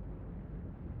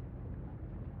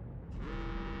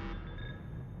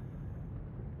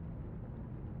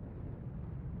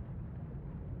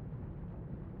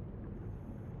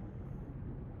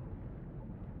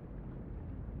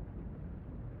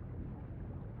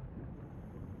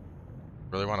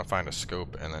 Really want to find a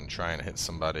scope and then try and hit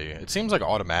somebody. It seems like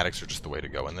automatics are just the way to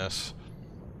go in this.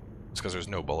 It's because there's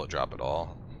no bullet drop at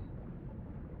all.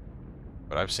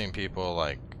 But I've seen people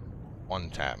like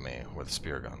one-tap me with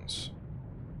spear guns.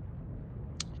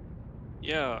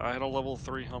 Yeah, I had a level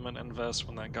 3 helmet and vest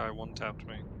when that guy one-tapped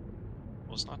me. It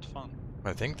was not fun.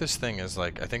 I think this thing is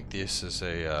like, I think this is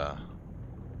a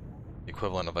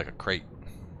equivalent of like a crate.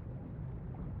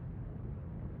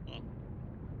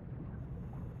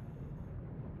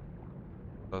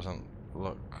 Doesn't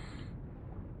look.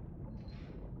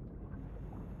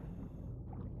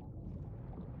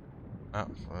 Oh,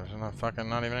 there's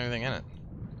not even anything in it.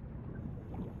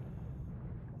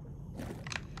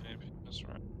 Maybe that's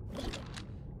right.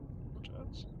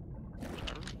 Jets.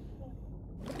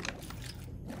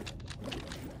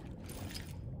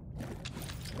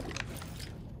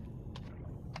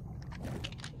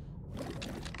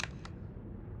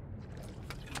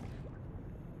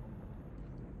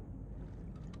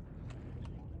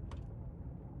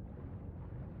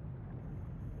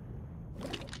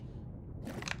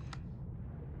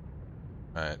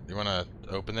 Alright, you wanna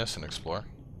open this and explore?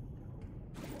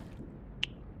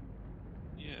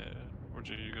 Yeah. Where'd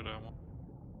you go down?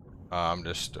 I'm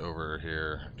just over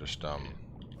here, just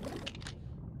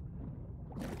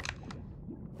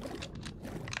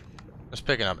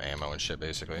picking up ammo and shit,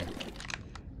 basically.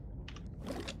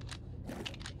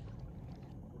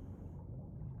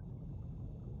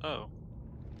 Oh.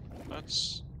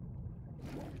 That's...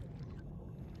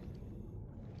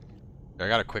 I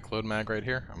got a quick load mag right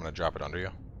here. I'm gonna drop it under you.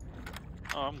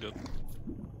 Oh, I'm good.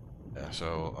 Yeah,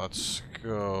 so let's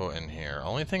go in here.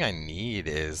 Only thing I need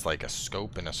is like a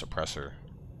scope and a suppressor.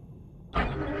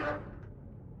 I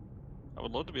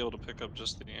would love to be able to pick up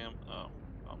just the oh,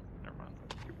 never mind.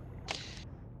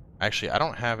 Actually, I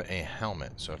don't have a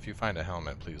helmet, so if you find a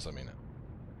helmet, please let me know.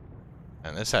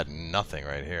 And this had nothing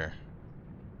right here.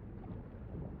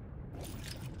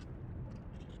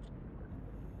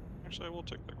 Actually, I will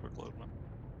take that quick load, man.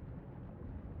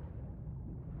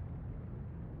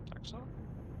 Tax on?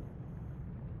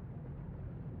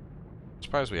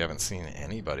 Surprised we haven't seen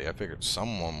anybody. I figured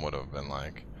someone would have been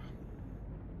like...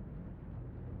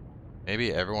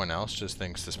 Maybe everyone else just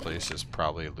thinks this place is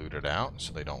probably looted out,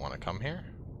 so they don't want to come here?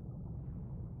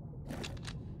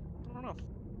 I don't know.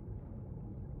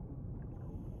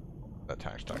 Let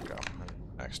tax stack go.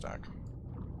 Tax stack.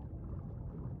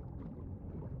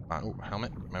 Ooh,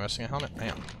 helmet. Am I missing a helmet? I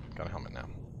am. Got a helmet now.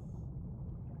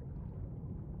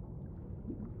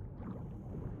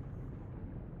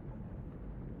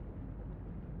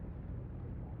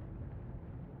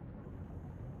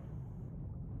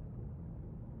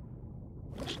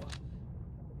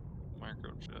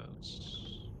 Microjets.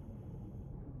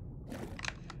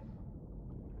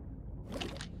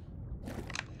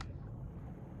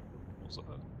 What's that?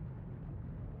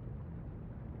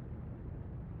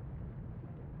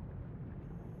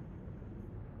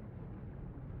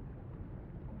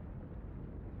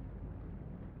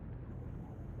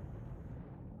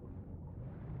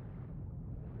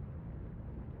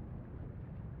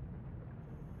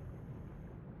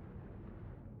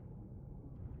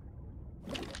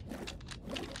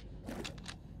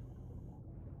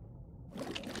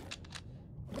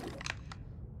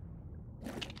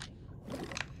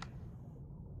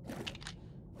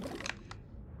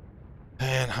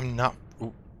 And I'm not...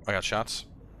 Ooh, I got shots.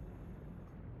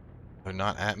 They're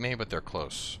not at me, but they're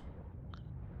close.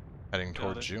 Heading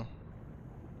towards you.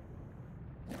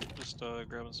 Just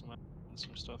grabbing some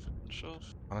stuff on the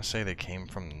shelf. I want to say they came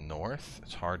from north.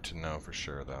 It's hard to know for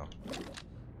sure, though.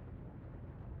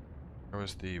 Where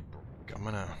was the... I'm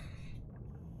gonna...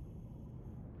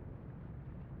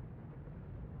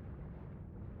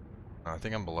 I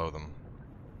think I'm below them.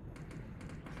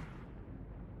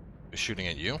 They're shooting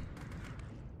at you?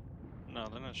 No,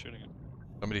 they're not shooting it.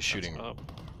 Somebody's shooting. Up.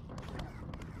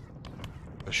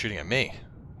 They're shooting at me.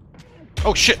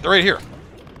 Oh shit, they're right here.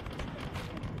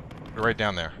 They're right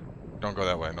down there. Don't go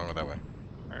that way, don't go that way.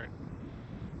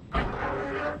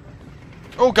 Alright.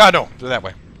 Oh god, no! They're that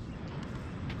way.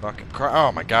 Fucking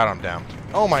oh my god, I'm down.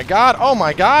 Oh my god, oh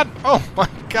my god, oh my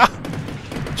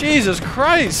god! Jesus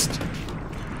Christ!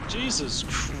 Jesus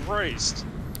Christ!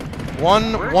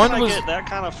 One Where was can I get that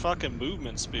kind of fucking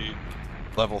movement speed?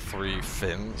 level 3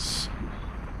 fins.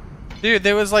 Dude,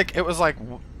 there was like, it was like,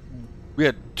 we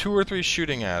had 2 or 3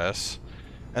 shooting at us,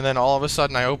 and then all of a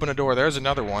sudden I open a door, there's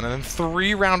another one, and then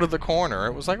 3 rounded the corner.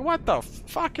 It was like, what the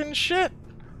fucking shit?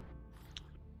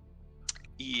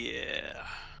 Yeah.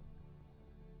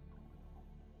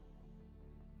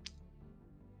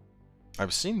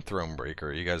 I've seen Thronebreaker.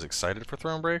 Are you guys excited for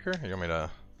Thronebreaker? You want me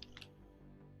to...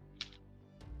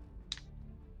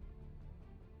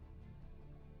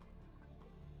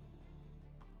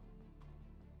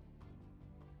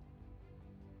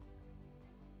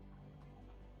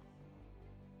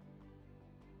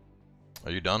 Are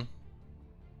you done?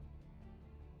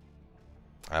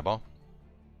 Eyeball?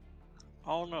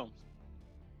 Oh no.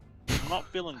 I'm not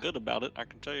feeling good about it, I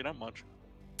can tell you that much.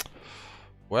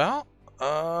 Well,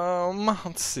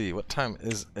 let's see. What time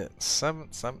is it?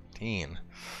 7:17.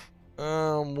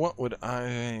 What would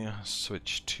I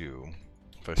switch to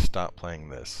if I stop playing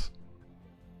this?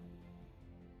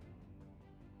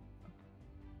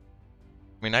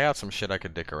 I mean, I got some shit I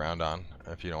could dick around on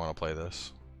if you don't want to play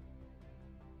this.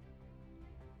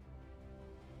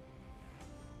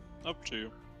 Up to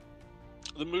you.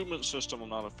 The movement system I'm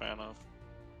not a fan of.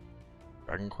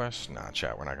 Dragon Quest? Nah,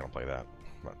 chat, we're not gonna play that.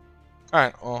 But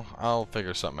alright, well, I'll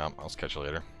figure something out. I'll catch you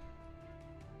later.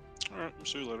 Alright,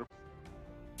 see you later.